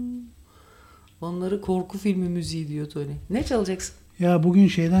 Onları korku filmi müziği diyor Toni. Ne çalacaksın? Ya bugün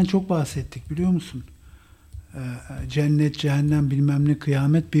şeyden çok bahsettik biliyor musun? Cennet, cehennem, bilmem ne,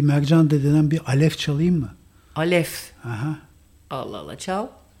 kıyamet. Bir Mercan dededen bir Alef çalayım mı? Alef. Aha. Allah Allah, çal.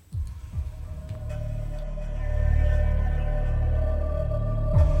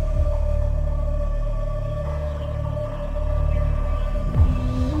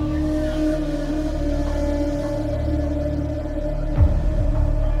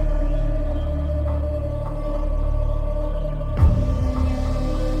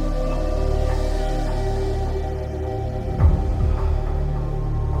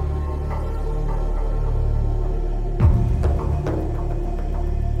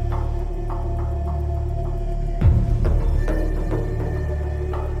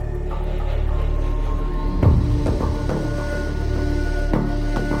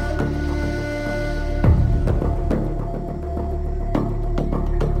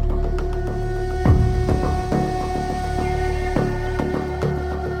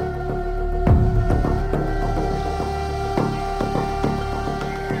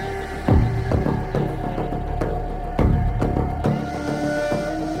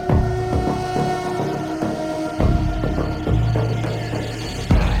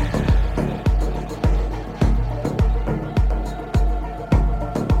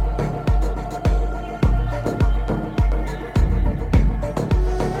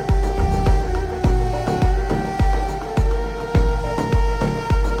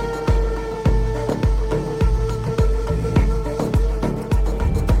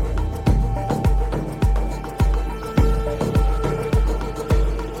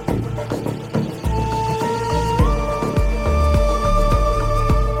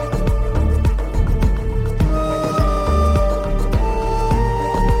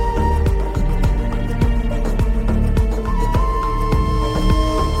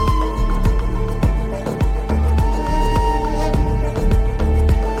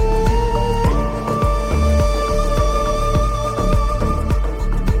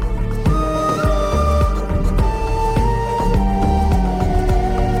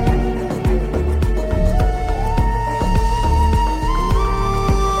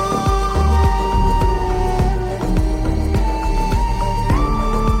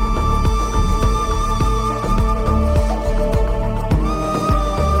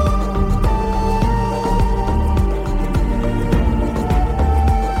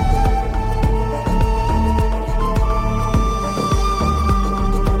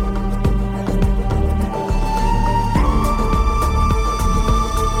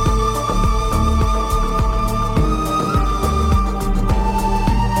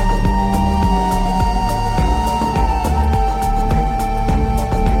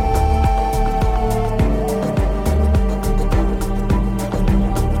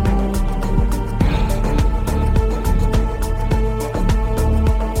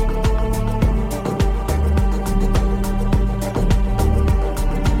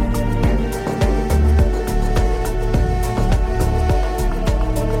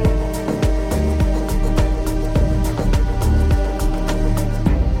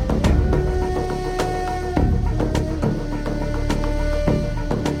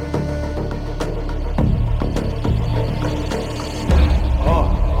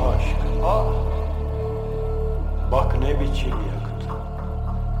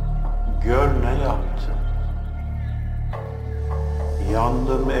 Gör ne yaptı?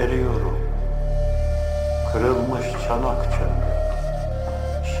 Yandım eriyorum. Kırılmış Çanakkale.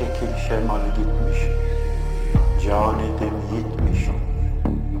 Şekil şemal gitmiş. Can idim yitmiş.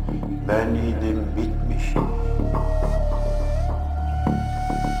 Ben idim bitmiş.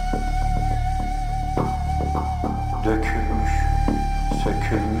 Dökülmüş,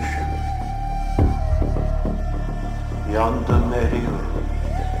 sökülmüş. Yandım eriyorum.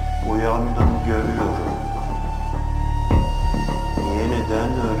 Uyandım görüyorum.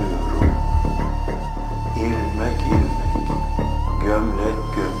 Yeniden örüyorum. İlmek ilmek, gömlek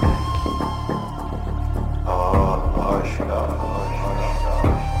gömlek. Ah aşk, ah aşk,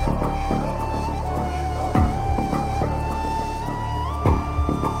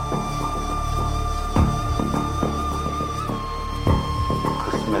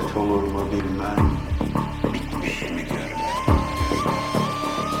 kısmet olur mu bilmem. Bitmişimi görmek.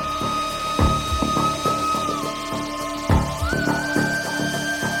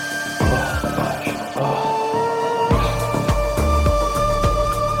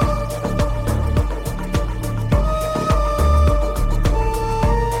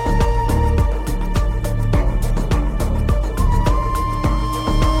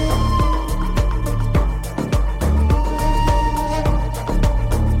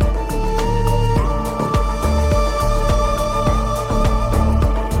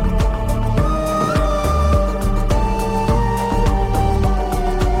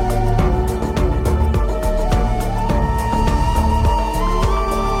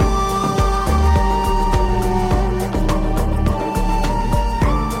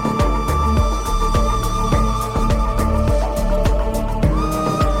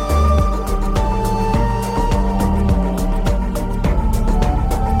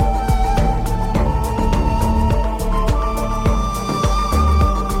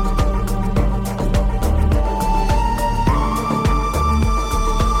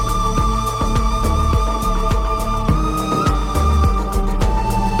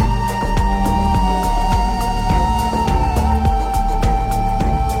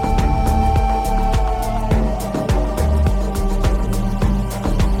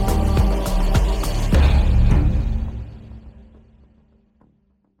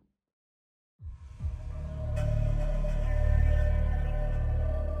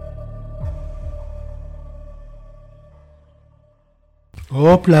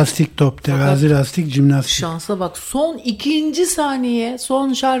 Hop lastik top, terazi lastik, jimnastik. Şansa bak, son 2. saniye,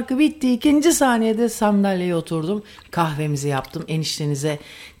 son şarkı bitti, 2. saniyede sandalyeye oturdum, kahvemizi yaptım, eniştenize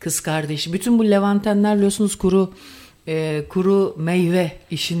kız kardeşi, bütün bu Levantenler biliyorsunuz kuru meyve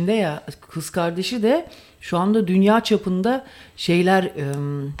işinde ya, kız kardeşi de şu anda dünya çapında şeyler,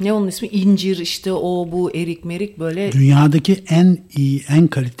 ne onun ismi, incir işte, o bu erik merik böyle. Dünyadaki en iyi, en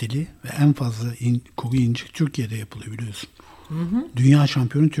kaliteli ve en fazla kuru incir Türkiye'de yapılıyor biliyorsun. Dünya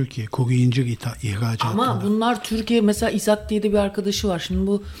şampiyonu Türkiye. Kuru incir ihracatında. Ama bunlar Türkiye, mesela İshak diye de bir arkadaşı var. Şimdi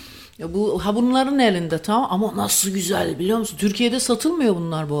bu bunların elinde, tamam, ama nasıl güzel biliyor musun? Türkiye'de satılmıyor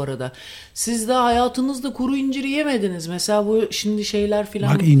bunlar bu arada. Siz de hayatınızda kuru inciri yemediniz. Mesela bu şimdi şeyler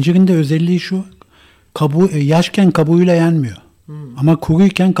filan. Bak, incirin de özelliği şu. Yaşken kabuğuyla yenmiyor. Ama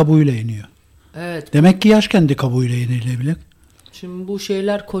kuruyken kabuğuyla yeniyor. Evet. Demek ki yaşken de kabuğuyla yenilebilir. Şimdi bu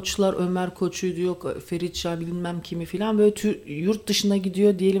şeyler, koçlar, Ömer Koç'u diyor, Ferit Şah bilmem kimi filan, böyle yurt dışına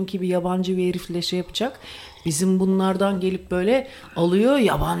gidiyor, diyelim ki bir yabancı bir herifle şey yapacak. Bizim bunlardan gelip böyle alıyor,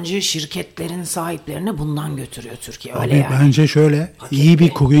 yabancı şirketlerin sahiplerine bundan götürüyor Türkiye. Öyle Abi yani. bence şöyle, iyi bir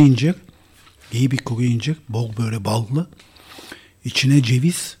kuru incir, bol böyle ballı, içine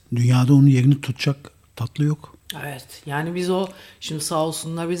ceviz, dünyada onun yerini tutacak tatlı yok. Evet, yani biz şimdi sağ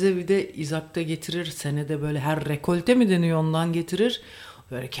olsunlar bize bir de İzak'ta getirir, senede böyle her rekolte mi deniyor, ondan getirir.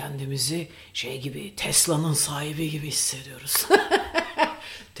 Böyle kendimizi şey gibi, Tesla'nın sahibi gibi hissediyoruz.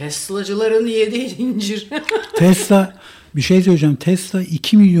 Teslacıların yediği incir. Tesla, bir şey söyleyeceğim, Tesla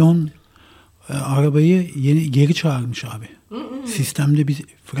 2 milyon arabayı geri çağırmış abi. Sistemde bir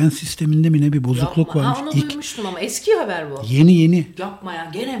fren sisteminde mi ne bir bozukluk varmış. Onu duymuştum ama eski haber bu. Yeni. Yapma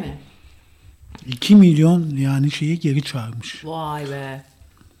ya, gene mi? 2 milyon yani şeyi geri çağırmış. Vay be.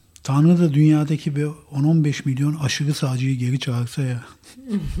 Tanrı da dünyadaki bir 10-15 milyon aşırı sağcıyı geri çağırsa ya.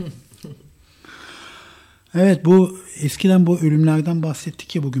 Evet, bu eskiden bu ölümlerden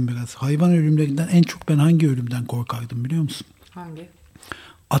bahsettik ya bugün biraz. Hayvan ölümlerinden en çok ben hangi ölümden korkardım biliyor musun? Hangi?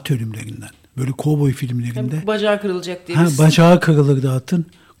 At ölümlerinden. Böyle kovboy filmlerinde. Hem bacağı kırılacak diye. Bacağı kırılırdı atın.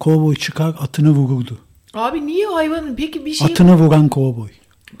 Kovboy çıkar atını vururdu. Abi niye hayvanın? Peki bir şey... Atını vuran kovboy.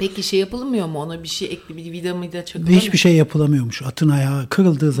 Peki şey yapılmıyor mu? Ona bir şey ekli, bir vida mıydı çakılamıyor? Hiçbir şey yapılamıyormuş. Atın ayağı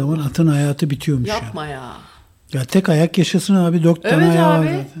kırıldığı zaman atın hayatı bitiyormuş. Yapma ya. Ya tek ayak yaşasın abi. 4 tane Evet ayağı abi.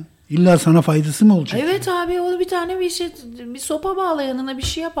 var zaten. İlla sana faydası mı olacak? Evet abi, o bir tane bir sopa bağla yanına, bir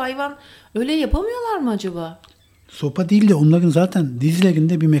şey yap hayvan. Öyle yapamıyorlar mı acaba? Sopa değil de onların zaten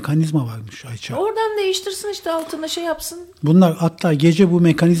dizlerinde bir mekanizma varmış Ayça. Oradan değiştirsin işte, altına şey yapsın. Bunlar hatta gece bu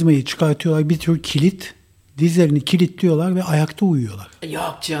mekanizmayı çıkartıyorlar, bir tür kilit. Dizlerini kilitliyorlar ve ayakta uyuyorlar.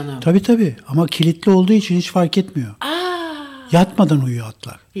 Yok canım. Tabii ama kilitli olduğu için hiç fark etmiyor. Yatmadan uyuyor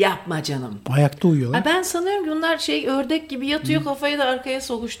atlar. Yapma canım. Ayakta uyuyorlar. Ben sanıyorum ki bunlar ördek gibi yatıyor, kafayı da arkaya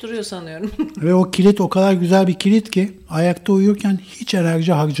sokuşturuyor sanıyorum. Ve o kilit o kadar güzel bir kilit ki ayakta uyurken hiç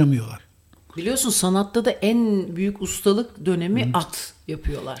enerji harcamıyorlar. Biliyorsun sanatta da en büyük ustalık dönemi at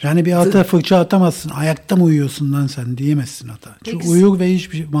yapıyorlar. Yani bir ata fırça atamazsın. Ayakta mı uyuyorsun lan sen diyemezsin ata. Çünkü uyur ve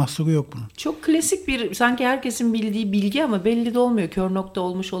hiçbir mahsuru yok bunun. Çok klasik bir, sanki herkesin bildiği bilgi ama belli de olmuyor. Kör nokta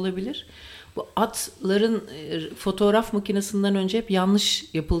olmuş olabilir. Bu atların fotoğraf makinesinden önce hep yanlış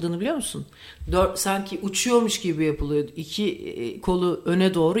yapıldığını biliyor musun? Sanki uçuyormuş gibi yapılıyor. 2 kolu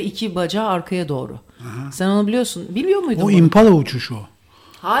öne doğru, 2 bacağı arkaya doğru. Aha. Sen onu biliyorsun. Biliyor muydun o bunu? impala uçuşu o.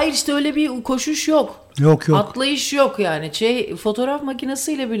 Hayır, işte öyle bir koşuş yok. Yok. Atlayış yok yani. Fotoğraf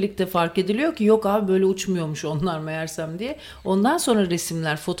makinesiyle birlikte fark ediliyor ki yok abi, böyle uçmuyormuş onlar meğersem diye. Ondan sonra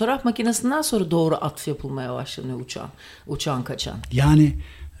resimler, fotoğraf makinesinden sonra doğru at yapılmaya başlanıyor, uçan kaçan. Yani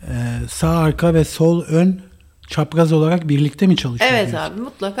sağ arka ve sol ön çapraz olarak birlikte mi çalışıyor? Evet diyorsun? abi,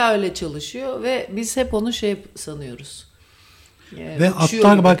 mutlaka öyle çalışıyor ve biz hep onu sanıyoruz. Ve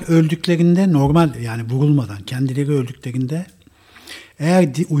atlar gibi. Bak öldüklerinde normal, yani vurulmadan kendileri öldüklerinde, eğer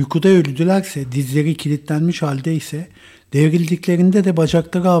uykuda öldülerse, dizleri kilitlenmiş haldeyse, devrildiklerinde de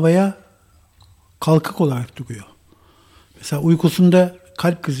bacakları havaya kalkık olarak duruyor. Mesela uykusunda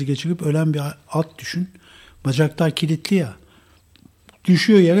kalp krizi geçirip ölen bir at düşün. Bacaklar kilitli ya.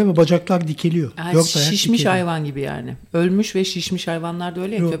 Düşüyor yere ve bacaklar dikeliyor. Yani şişmiş hayvan gibi yani. Ölmüş ve şişmiş hayvanlar da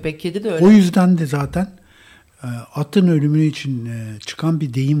öyle ya. Köpek, kedi de öyle. O yüzden de zaten atın ölümü için çıkan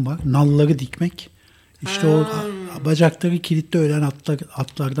bir deyim var. Nalları dikmek. İşte o bacakları kilitli ölen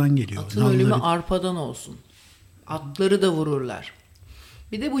atlardan geliyor. Atın ölümü arpadan olsun. Atları da vururlar.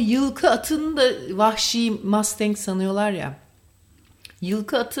 Bir de bu yılkı atını da vahşi Mustang sanıyorlar ya.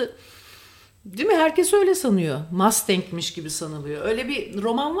 Yılkı atı, değil mi? Herkes öyle sanıyor. Mustang'miş gibi sanılıyor. Öyle bir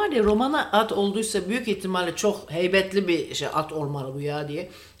roman var ya, romana at olduysa büyük ihtimalle çok heybetli bir at olmalı bu ya diye.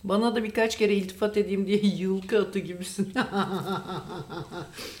 Bana da birkaç kere iltifat edeyim diye yılkı atı gibisin.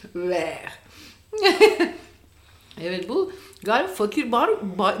 Ve evet, bu galiba fakir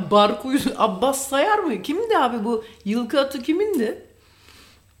Barkuyu Abbas Sayar mı? Kimdi abi bu yılkı atı, kimindi?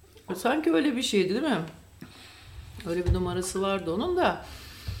 Sanki öyle bir şeydi değil mi? Öyle bir numarası vardı onun da.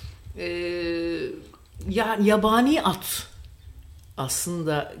 Yabani at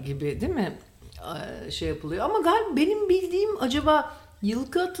aslında gibi değil mi? Yapılıyor. Ama galiba benim bildiğim, acaba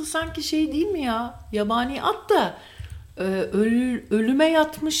yılkı atı sanki değil mi ya? Yabani at da ölüme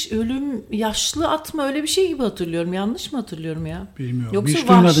yatmış, yaşlı at mı, öyle bir şey gibi hatırlıyorum. Yanlış mı hatırlıyorum ya? Bilmiyorum. Yoksa hiç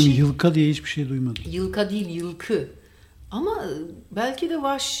duymadım. Yılka diye hiçbir şey duymadım. Yılka değil, yılkı. Ama belki de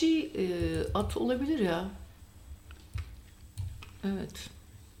vahşi at olabilir ya. Evet.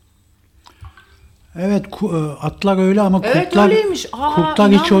 Evet, atlar öyle ama evet, kurtlar öyleymiş.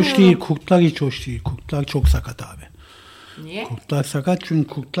 kurtlar hiç hoş değil. Kurtlar hiç hoş değil. Kurtlar çok sakat abi. Niye? Kurtlar sakat çünkü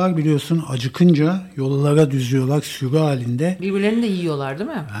kurtlar biliyorsun acıkınca yollara düzüyorlar sürü halinde. Birbirlerini de yiyorlar değil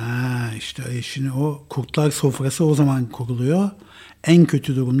mi? İşte şimdi o kurtlar sofrası o zaman kuruluyor. En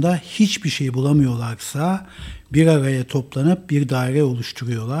kötü durumda hiçbir şey bulamıyorlarsa bir araya toplanıp bir daire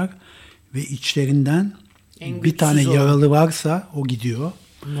oluşturuyorlar ve içlerinden bir tane yaralı varsa o gidiyor.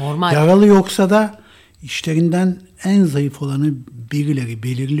 Normal. Yaralı yoksa da işlerinden en zayıf olanı birileri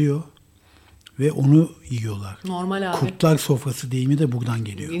belirliyor ve onu yiyorlar. Normal abi. Kurtlar sofrası deyimi de buradan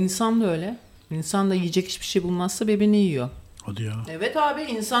geliyor. İnsan da öyle. İnsan da yiyecek hiçbir şey bulmazsa birbirini yiyor. Hadi ya. Evet abi,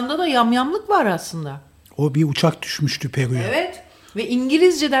 insanda da yamyamlık var aslında. O bir uçak düşmüştü Peru'ya. Evet. Ve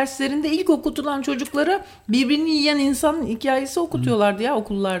İngilizce derslerinde ilk okutulan çocuklara birbirini yiyen insan hikayesi okutuyorlardı ya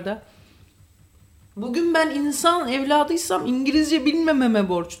okullarda. Bugün ben insan evladıysam İngilizce bilmememe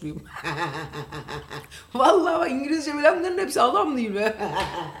borçluyum. Vallahi bak, İngilizce bilenlerin hepsi adam değil be.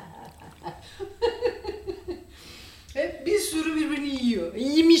 Hep bir sürü birbirini yiyor.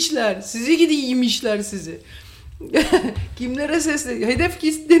 Yemişler. Sizi gidi yemişler sizi. Kimlere sesleniyor? Hedef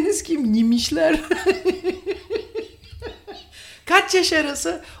kitleniz kim? Yemişler. Kaç yaş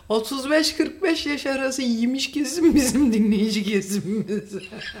arası? 35-45 yaş arası yemiş kesim bizim dinleyici kesimimiz.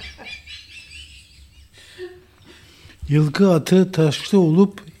 Yılkı atı taşlı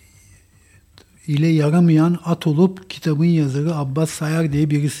olup ile yaramayan at olup kitabın yazarı Abbas Sayar diye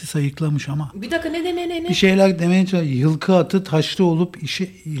birisi sayıklamış ama. Bir dakika, ne? Bir şeyler demeye çalışıyor. Yılkı atı taşlı olup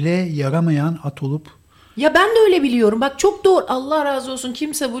ile yaramayan at olup Ya ben de öyle biliyorum. Bak çok doğru. Allah razı olsun.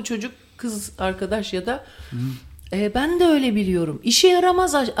 Kimse bu çocuk kız arkadaş ya da ben de öyle biliyorum. İşe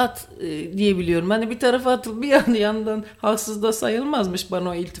yaramaz at diye biliyorum. Hani bir tarafa atıl bir yandan haksız da sayılmazmış bana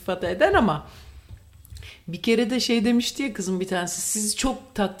o iltifat eden ama bir kere de şey demişti ya kızım bir tanesi. Sizi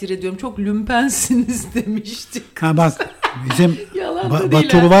çok takdir ediyorum. Çok lümpensiniz demişti. Ha bak bizim Yalan da değil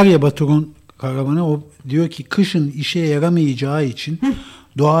Batur ha. var ya, Batur'un kahramanı, o diyor ki kışın işe yaramayacağı için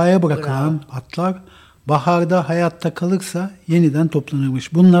doğaya bırakılan atlar baharda hayatta kalırsa yeniden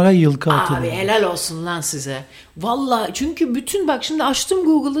toplanırmış. Bunlara yılkı atı Abi denir. helal olsun lan size. Vallahi çünkü bütün bak şimdi açtım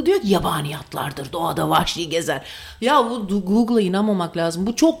Google'ı diyor ki yabani atlardır doğada vahşi gezer. Ya bu Google'a inanmamak lazım.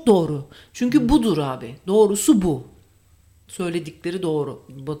 Bu çok doğru. Çünkü budur abi. Doğrusu bu. Söyledikleri doğru.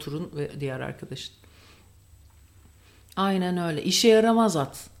 Batur'un ve diğer arkadaşın. Aynen öyle. İşe yaramaz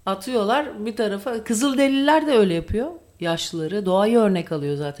at. Atıyorlar bir tarafa. Kızılderililer de öyle yapıyor. Yaşlıları. Doğayı örnek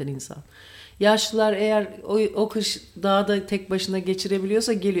alıyor zaten insan. Yaşlılar eğer o kış dağda tek başına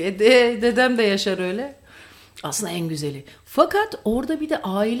geçirebiliyorsa geliyor. Dedem de yaşar öyle. Aslında en güzeli. Fakat orada bir de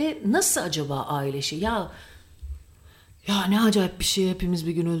aile nasıl acaba aile şey? Ya ne acayip bir şey, hepimiz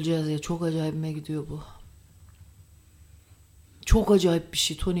bir gün öleceğiz ya. Çok acayipime gidiyor bu. Çok acayip bir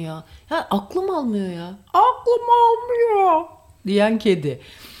şey Toni ya. Ya aklım almıyor ya. Aklım almıyor diyen kedi.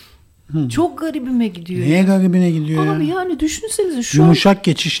 Çok garibime gidiyor. Neye garibine gidiyor Abi ya? yani düşünsenize şu an. Yumuşak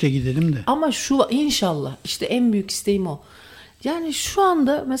geçişle gidelim de. Ama şu inşallah işte en büyük isteğim o. Yani şu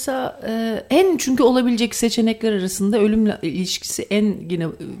anda mesela en çünkü olabilecek seçenekler arasında ölümle ilişkisi en yine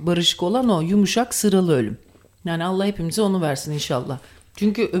barışık olan o yumuşak sıralı ölüm. Yani Allah hepimize onu versin inşallah.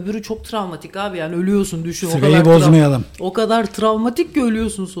 Çünkü öbürü çok travmatik abi yani ölüyorsun düşün. Sırayı bozmayalım. O kadar travmatik ki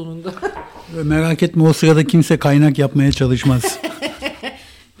ölüyorsun sonunda. Merak etme, o sırada kimse kaynak yapmaya çalışmaz.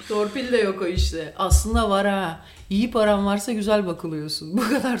 Torpil de yok o işte. Aslında var ha. İyi paran varsa güzel bakılıyorsun. Bu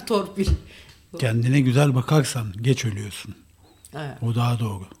kadar torpil. Kendine güzel bakarsan geç ölüyorsun. Evet. O daha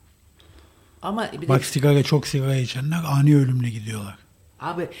doğru. Ama bir de Bak çok sigara içenler ani ölümle gidiyorlar.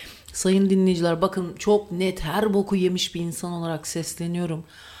 abi sayın dinleyiciler bakın çok net her boku yemiş bir insan olarak sesleniyorum.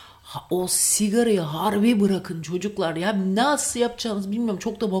 O sigarayı harbi bırakın çocuklar ya nasıl yapacağınızı bilmiyorum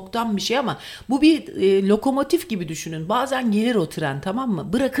çok da boktan bir şey ama bu bir lokomotif gibi düşünün. Bazen gelir o tren tamam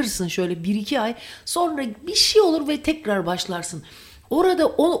mı? Bırakırsın şöyle 1-2 ay sonra bir şey olur ve tekrar başlarsın. Orada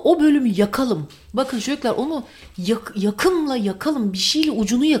o bölümü yakalım. Bakın çocuklar onu yakınla yakalım bir şeyle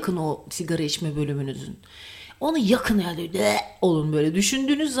ucunu yakın o sigara içme bölümünüzün. Onu yakın yani olun böyle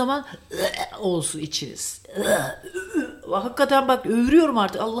düşündüğünüz zaman olsun içiniz. Hakikaten bak övürüyorum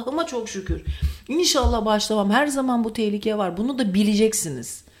artık Allah'ıma çok şükür. İnşallah başlamam. Her zaman bu tehlike var. Bunu da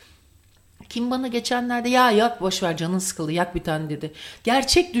bileceksiniz. Kim bana geçenlerde ya yak boşver canın sıkıldı yak bir tane dedi.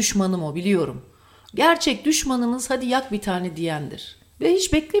 Gerçek düşmanım o biliyorum. Gerçek düşmanınız hadi yak bir tane diyendir. Ve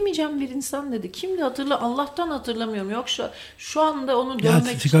hiç beklemeyeceğim bir insan dedi. Kimdi Allah'tan hatırlamıyorum. Yoksa şu anda onu Ya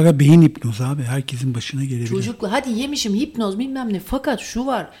dövmek sigara beyin hipnozu abi. Herkesin başına gelebilir. çocukla hadi yemişim hipnoz bilmem ne. Fakat şu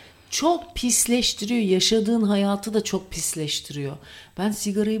var. Çok pisleştiriyor. Yaşadığın hayatı da çok pisleştiriyor. Ben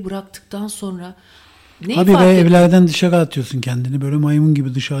sigarayı bıraktıktan sonra neyi Abi fark be ettim? evlerden dışarı atıyorsun kendini. Böyle maymun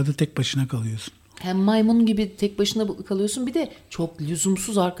gibi dışarıda tek başına kalıyorsun. Hem maymun gibi tek başına kalıyorsun bir de çok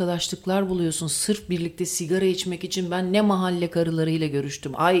lüzumsuz arkadaşlıklar buluyorsun. Sırf birlikte sigara içmek için ben ne mahalle karılarıyla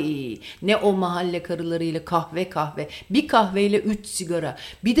görüştüm. Ay ne o mahalle karılarıyla kahve. Bir kahveyle 3 sigara.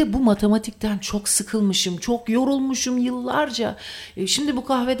 Bir de bu matematikten çok sıkılmışım. Çok yorulmuşum yıllarca. Şimdi bu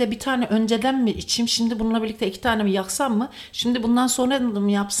kahvede bir tane önceden mi içeyim? Şimdi bununla birlikte 2 tane mi yaksam mı? Şimdi bundan sonra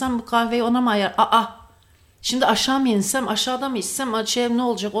mı yapsam bu kahveyi ona mı ayar? Şimdi aşağı mı insem, aşağıda mı içsem, ne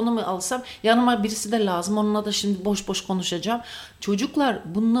olacak onu mu alsam? Yanıma birisi de lazım, onunla da şimdi boş boş konuşacağım. Çocuklar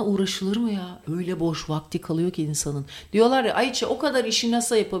bununla uğraşılır mı ya? Öyle boş vakti kalıyor ki insanın. Diyorlar ya Ayça o kadar işi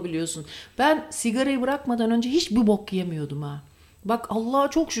nasıl yapabiliyorsun? Ben sigarayı bırakmadan önce hiçbir bok yemiyordum ha. Bak Allah'a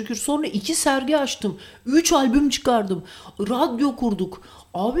çok şükür sonra 2 sergi açtım. 3 albüm çıkardım. Radyo kurduk.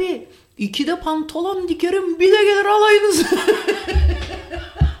 Abi 2 de pantolon dikerim bir de gelir alayınız.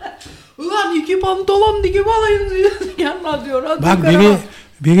 Ulan 2 pantolon dikip alayım yanına diyor. Bak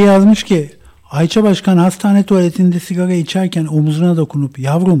biri yazmış ki Ayça Başkan hastane tuvaletinde sigara içerken omuzuna dokunup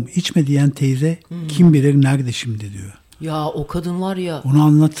yavrum içme diyen teyze kim bilir nerede şimdi diyor. Ya o kadın var ya. Onu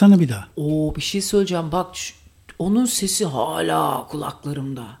anlatsana bir daha. Bir şey söyleyeceğim bak onun sesi hala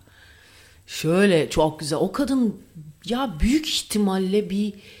kulaklarımda. Şöyle çok güzel. O kadın ya büyük ihtimalle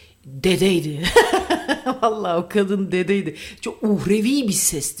bir dedeydi. Vallahi o kadın dedeydi. Çok uhrevi bir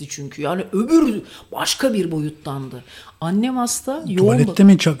sesti çünkü. Yani öbür başka bir boyuttandı. Annem hasta. Tuvalette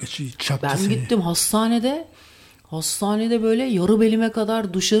mi çaktı Ben seni? gittim hastanede. Hastanede böyle yarı belime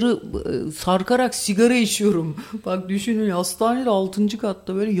kadar dışarı sarkarak sigara içiyorum. Bak düşünün, hastanede 6.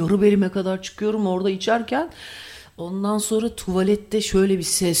 katta böyle yarı belime kadar çıkıyorum orada içerken. Ondan sonra tuvalette şöyle bir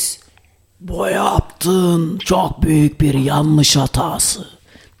ses. Bu yaptığın çok büyük bir yanlış hatası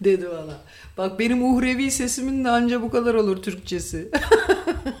dedi bana. Bak benim uhrevi sesimin de anca bu kadar olur Türkçesi.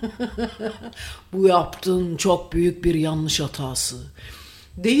 Bu yaptığın çok büyük bir yanlış hatası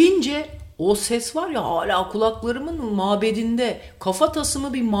deyince o ses var ya, hala kulaklarımın mabedinde,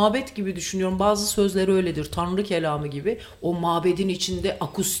 kafatasımı bir mabet gibi düşünüyorum. Bazı sözleri öyledir, Tanrı kelamı gibi. O mabedin içinde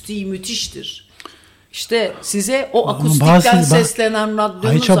akustiği müthiştir. İşte size o akustikten seslenen radyonuz.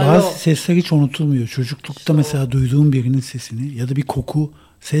 Ayça, bazı sesler hiç unutulmuyor. Çocuklukta mesela duyduğum birinin sesini ya da bir koku,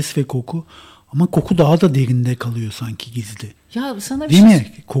 ses ve koku, ama koku daha da derinde kalıyor sanki, gizli. Ya sana bir değil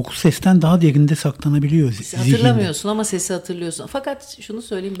mi? Koku sesten daha derinde saklanabiliyor. Hatırlamıyorsun ama sesi hatırlıyorsun. Fakat şunu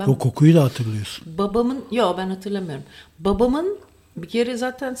söyleyeyim, ben o kokuyu da hatırlıyorsun. Ben hatırlamıyorum. Babamın bir kere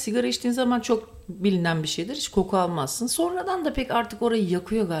zaten sigara içtiğin zaman çok bilinen bir şeydir. Hiç koku almazsın. Sonradan da pek artık orayı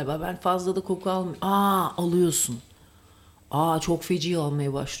yakıyor galiba. Ben fazla da koku almıyorum. Alıyorsun. Çok feci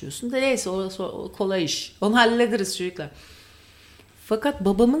almaya başlıyorsun. Neyse, o kolay iş. Onu hallederiz çocuklar. Fakat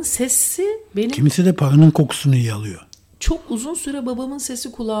babamın sesi benim... Kimisi de paranın kokusunu iyi alıyor. Çok uzun süre babamın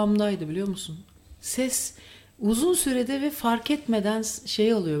sesi kulağımdaydı, biliyor musun? Ses uzun sürede ve fark etmeden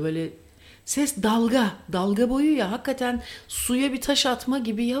şey oluyor böyle... Ses dalga boyu ya, hakikaten suya bir taş atma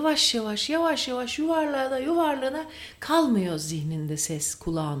gibi yavaş yavaş yuvarlana kalmıyor zihninde, ses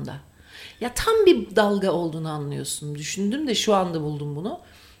kulağında. Ya tam bir dalga olduğunu anlıyorsun. Düşündüm de şu anda buldum bunu.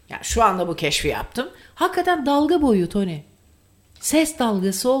 Ya şu anda bu keşfi yaptım. Hakikaten dalga boyu Toni. Ses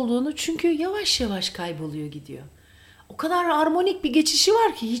dalgası olduğunu, çünkü yavaş yavaş kayboluyor gidiyor. O kadar armonik bir geçişi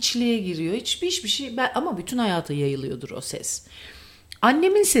var ki hiçliğe giriyor. Hiçbir şey, ama bütün hayata yayılıyordur o ses.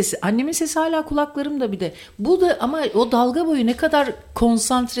 Annemin sesi hala kulaklarımda bir de. Bu da, ama o dalga boyu ne kadar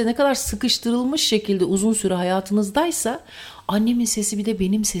konsantre, ne kadar sıkıştırılmış şekilde uzun süre hayatınızdaysa, annemin sesi bir de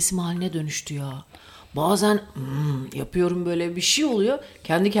benim sesim haline dönüştü ya. Bazen yapıyorum, böyle bir şey oluyor.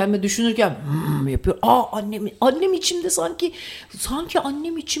 Kendi kendime düşünürken yapıyor. Annem içimde sanki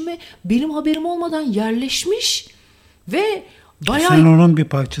annem içime benim haberim olmadan yerleşmiş ve bayağı... Sen onun bir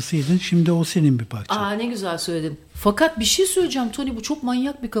parçasıydın. Şimdi o senin bir parçan. Ne güzel söyledin. Fakat bir şey söyleyeceğim Toni, bu çok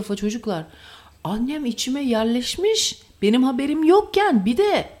manyak bir kafa çocuklar. Annem içime yerleşmiş, benim haberim yokken, bir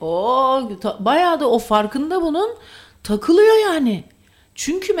de bayağı da o farkında bunun, takılıyor yani.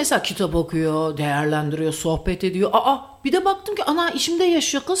 Çünkü mesela kitap okuyor, değerlendiriyor, sohbet ediyor. Bir de baktım ki ana içimde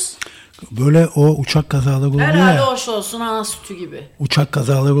yaşıyor kız. Böyle o uçak kazaları oluyor herhalde ya. hoş olsun, ana sütü gibi. Uçak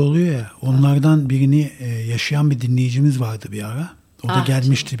kazaları oluyor ya. Onlardan birini yaşayan bir dinleyicimiz vardı bir ara. O da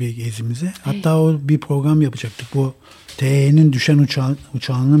gelmişti bir gezimize. Hatta o bir program yapacaktık. Bu TE'nin düşen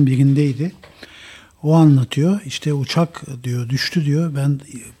uçağının birindeydi. O anlatıyor. İşte uçak diyor düştü diyor. Ben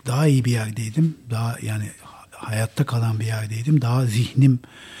daha iyi bir yerdeydim. Daha yani hayatta kalan bir yerdeydim. Daha zihnim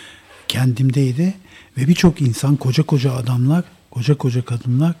kendimdeydi. Ve birçok insan, koca adamlar, koca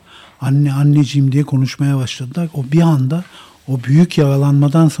kadınlar anneciğim diye konuşmaya başladılar. O bir anda, o büyük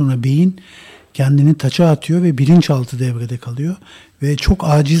yaralanmadan sonra beyin kendini taça atıyor ve bilinçaltı devrede kalıyor. Ve çok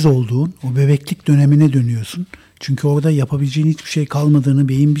aciz olduğun o bebeklik dönemine dönüyorsun. Çünkü orada yapabileceğin hiçbir şey kalmadığını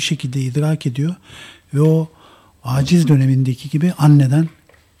beyin bir şekilde idrak ediyor. Ve o aciz dönemindeki gibi anneden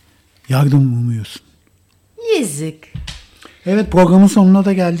yardım umuyorsun. Yazık. Evet, programın sonuna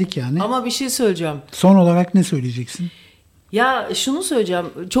da geldik yani. Ama bir şey söyleyeceğim. Son olarak ne söyleyeceksin? Ya şunu söyleyeceğim.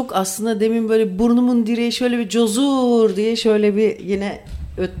 Çok aslında demin böyle burnumun direği şöyle bir cozur diye şöyle bir yine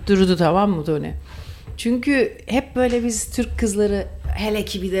öttürdü, tamam mı Toni? Çünkü hep böyle biz Türk kızları, hele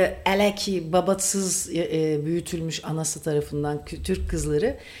ki babasız büyütülmüş anası tarafından Türk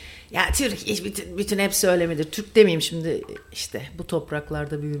kızları, ya Türk bütün hepsi öyle midir? Türk demeyeyim şimdi, işte bu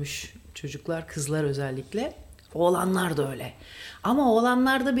topraklarda büyümüş çocuklar, kızlar özellikle. Oğlanlar da öyle. Ama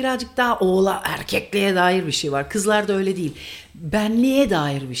oğlanlarda birazcık daha erkekliğe dair bir şey var. Kızlarda öyle değil. Benliğe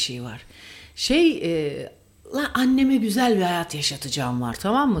dair bir şey var. Anneme güzel bir hayat yaşatacağım var,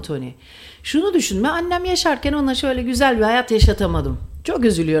 tamam mı Toni? Şunu düşünme, annem yaşarken ona şöyle güzel bir hayat yaşatamadım. Çok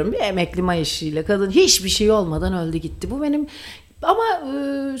üzülüyorum. Bir emekli maaşıyla kadın hiçbir şey olmadan öldü gitti. Bu benim... Ama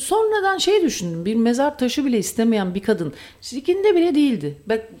sonradan düşündüm. Bir mezar taşı bile istemeyen bir kadın. Sikinde bile değildi.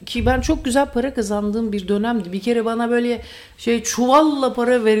 Ben çok güzel para kazandığım bir dönemdi. Bir kere bana böyle çuvalla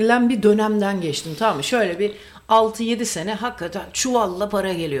para verilen bir dönemden geçtim. Tamam mı? Şöyle bir 6-7 sene hakikaten çuvalla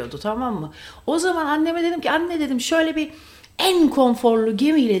para geliyordu, tamam mı? O zaman anneme dedim ki, anne dedim, şöyle bir en konforlu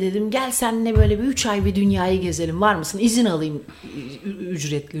gemiyle dedim, gel seninle böyle bir 3 ay bir dünyayı gezelim, var mısın? İzin alayım,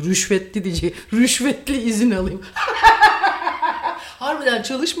 rüşvetli izin alayım. Harbi harbiden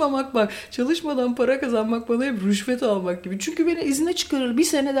çalışmamak bak. Çalışmadan para kazanmak bana hep rüşvet almak gibi. Çünkü beni izne çıkarır. Bir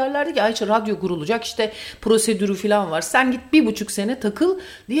sene derlerdi ki Ayça radyo kurulacak işte prosedürü falan var. Sen git 1,5 sene takıl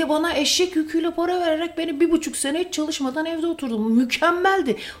diye bana eşek yüküyle para vererek beni 1,5 sene hiç çalışmadan evde oturdum.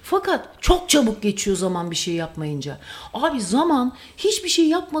 Mükemmeldi. Fakat çok çabuk geçiyor zaman bir şey yapmayınca. Abi zaman hiçbir şey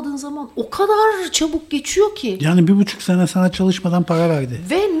yapmadığın zaman o kadar çabuk geçiyor ki. Yani 1,5 sene sana çalışmadan para verdi.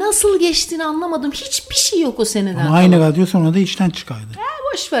 Ve nasıl geçtiğini anlamadım. Hiçbir şey yok o seneden. Ama aynı radyo sonra da işten çıkardı.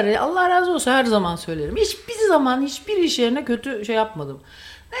 Boş ver. Allah razı olsun, her zaman söylerim. Hiçbir zaman hiçbir iş yerine kötü şey yapmadım.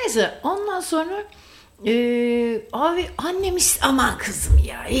 Neyse ondan sonra abi annem aman kızım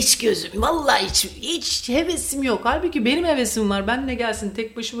ya hiç gözüm vallahi hiç hevesim yok. Halbuki benim hevesim var. Ben de gelsin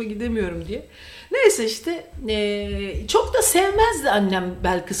tek başıma gidemiyorum diye. Neyse işte çok da sevmezdi annem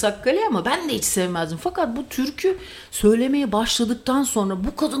Belkıs Akkale'yi ama ben de hiç sevmezdim. Fakat bu türkü söylemeye başladıktan sonra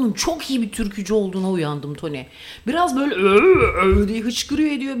bu kadının çok iyi bir türkücü olduğuna uyandım Toni. Biraz böyle diye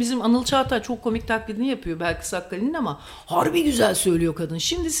hıçkırıyor ediyor. Bizim Anıl Çağatay çok komik taklidini yapıyor Belkıs Akkale'nin ama harbi güzel söylüyor kadın.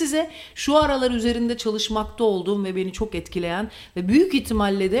 Şimdi size şu aralar üzerinde çalışmakta olduğum ve beni çok etkileyen ve büyük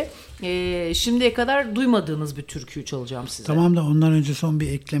ihtimalle de şimdiye kadar duymadığınız bir türküyü çalacağım size. Tamam da ondan önce son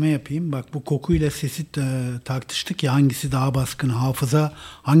bir ekleme yapayım. Bak bu kokuyla sesi tartıştık ya, hangisi daha baskın, hafıza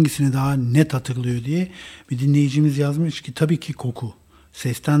hangisini daha net hatırlıyor diye. Bir dinleyicimiz yazmış ki tabii ki koku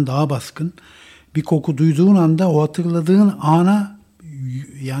sesten daha baskın. Bir koku duyduğun anda o hatırladığın ana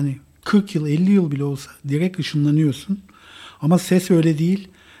yani 40 yıl 50 yıl bile olsa direkt ışınlanıyorsun. Ama ses öyle değil.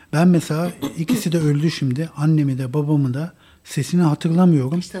 Ben mesela ikisi de öldü şimdi. Annemi de babamı da sesini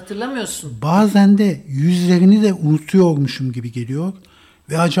hatırlamıyorum. İşte hatırlamıyorsun. Bazen de yüzlerini de unutuyormuşum gibi geliyor.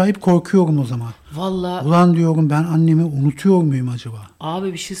 Ve acayip korkuyorum o zaman. Vallahi. Ulan diyorum ben annemi unutuyor muyum acaba?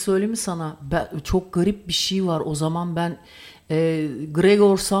 Abi bir şey söyleyeyim mi sana? Çok garip bir şey var. O zaman ben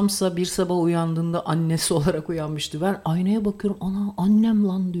Gregor Samsa bir sabah uyandığında annesi olarak uyanmıştı. Ben aynaya bakıyorum. Ana annem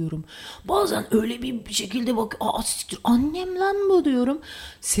lan diyorum. Bazen öyle bir şekilde siktir annem lan mı diyorum.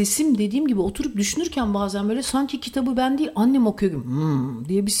 Sesim dediğim gibi oturup düşünürken bazen böyle sanki kitabı ben değil annem okuyor gibi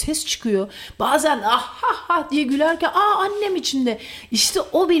diye bir ses çıkıyor. Bazen diye gülerken annem içinde. İşte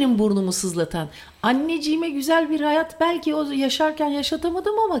o benim burnumu sızlatan. Anneciğime güzel bir hayat belki o yaşarken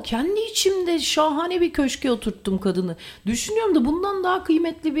yaşatamadım ama kendi içimde şahane bir köşke oturttum kadını. Düşünüyorum da bundan daha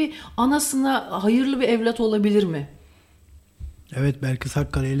kıymetli bir anasına hayırlı bir evlat olabilir mi? Evet, Belkıs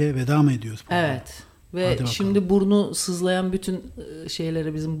Akkale ile veda mı ediyoruz? Evet. Ve şimdi burnu sızlayan bütün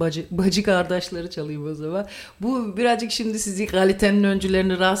şeyleri bizim bacı kardeşleri çalayım o zaman. Bu birazcık şimdi sizi kalitenin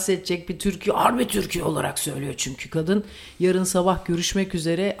öncülerini rahatsız edecek bir türkü. Harbi türkü olarak söylüyor çünkü kadın. Yarın sabah görüşmek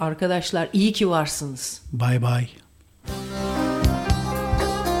üzere. Arkadaşlar iyi ki varsınız. Bye bye.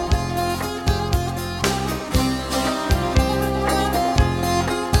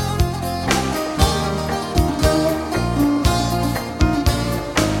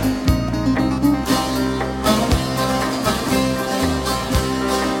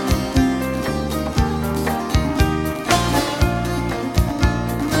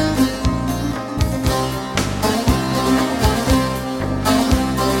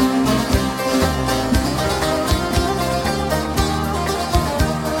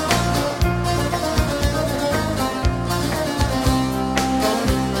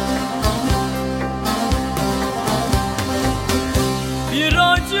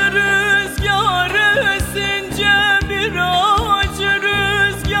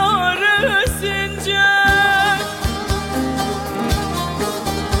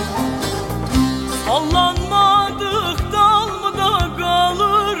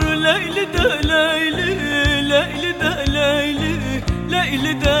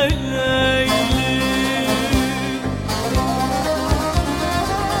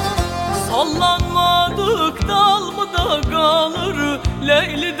 Sallanmadık dal mı da kalır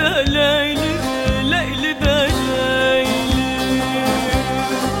Leyli de Leyli, Leyli de Leyli.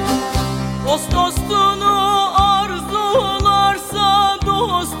 Dost dostunu arzularsa,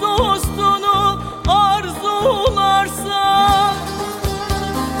 dost dostunu arzularsa,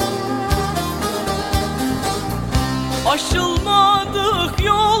 aşılmadık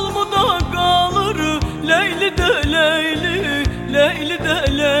yol mu da kalır Leyli de Leyli, Leyli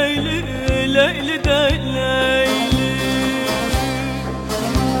de Leyli, Leyli de Leyli.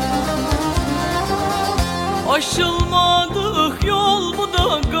 Aşılmadık yol mu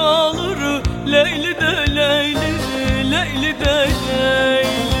da kalır Leyli de Leyli, Leyli de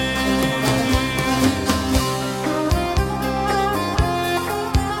Leyli.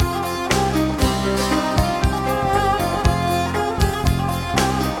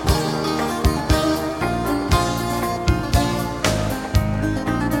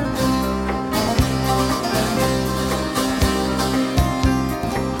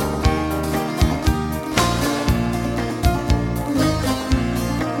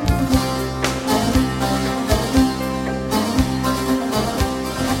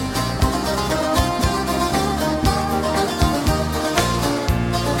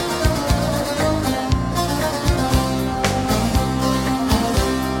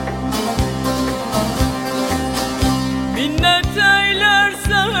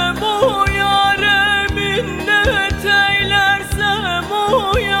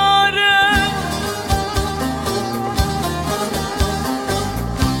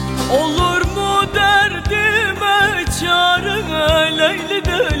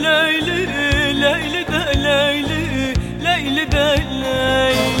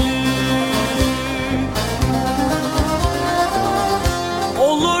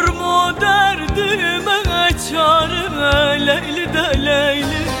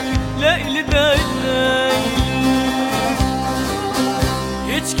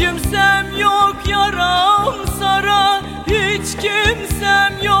 Hiç kimsem yok yaram sara, hiç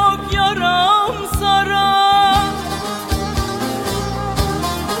kimsem yok yaram sara.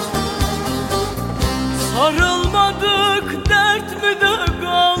 Sarılmadık dert mi de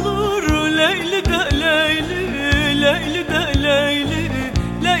kalır, Leyli de Leyli, Leyli de Leyli,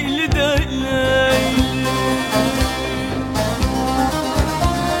 Leyli de Leyli.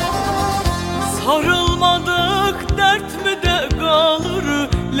 Sarılmadık dert mi de kalır,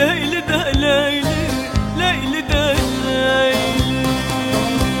 Leyli de Leyli, Leyli de Leyli.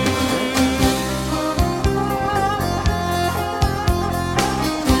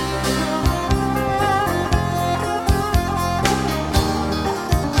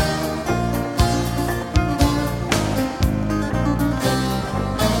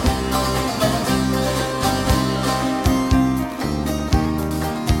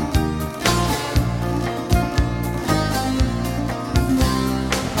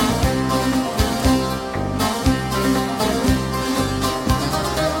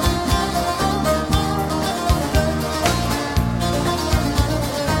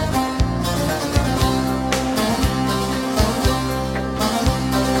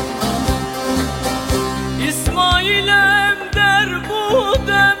 İsmail'em der bu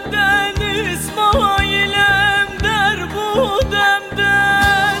demden, İsmail'em der bu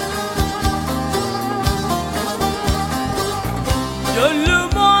demden.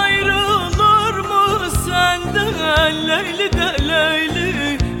 Gönlüm ayrılır mı senden, Leyli de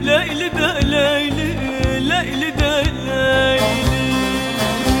Leyli, Leyli de Leyli, Leyli de Leyli.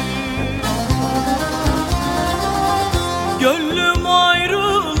 Gönlüm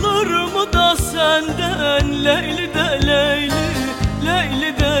ayrılır mı da senden, Leyli de Leyli,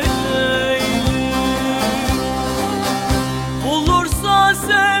 Leyli de Leyli. Bulursa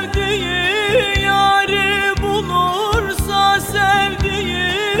sevdiği yari, bulursa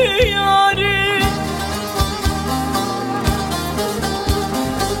sevdiği yari.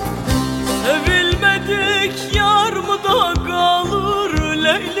 Sevilmedik yar mı da kalır,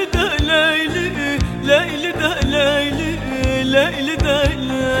 Leyli de Leyli, Leyli de Leyli, Leyli de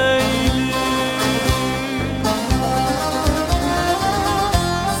Leyli.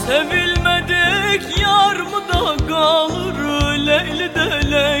 Sevilmedik yar mı da kalır, Leyli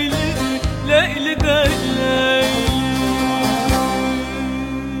de Leyli, Leyli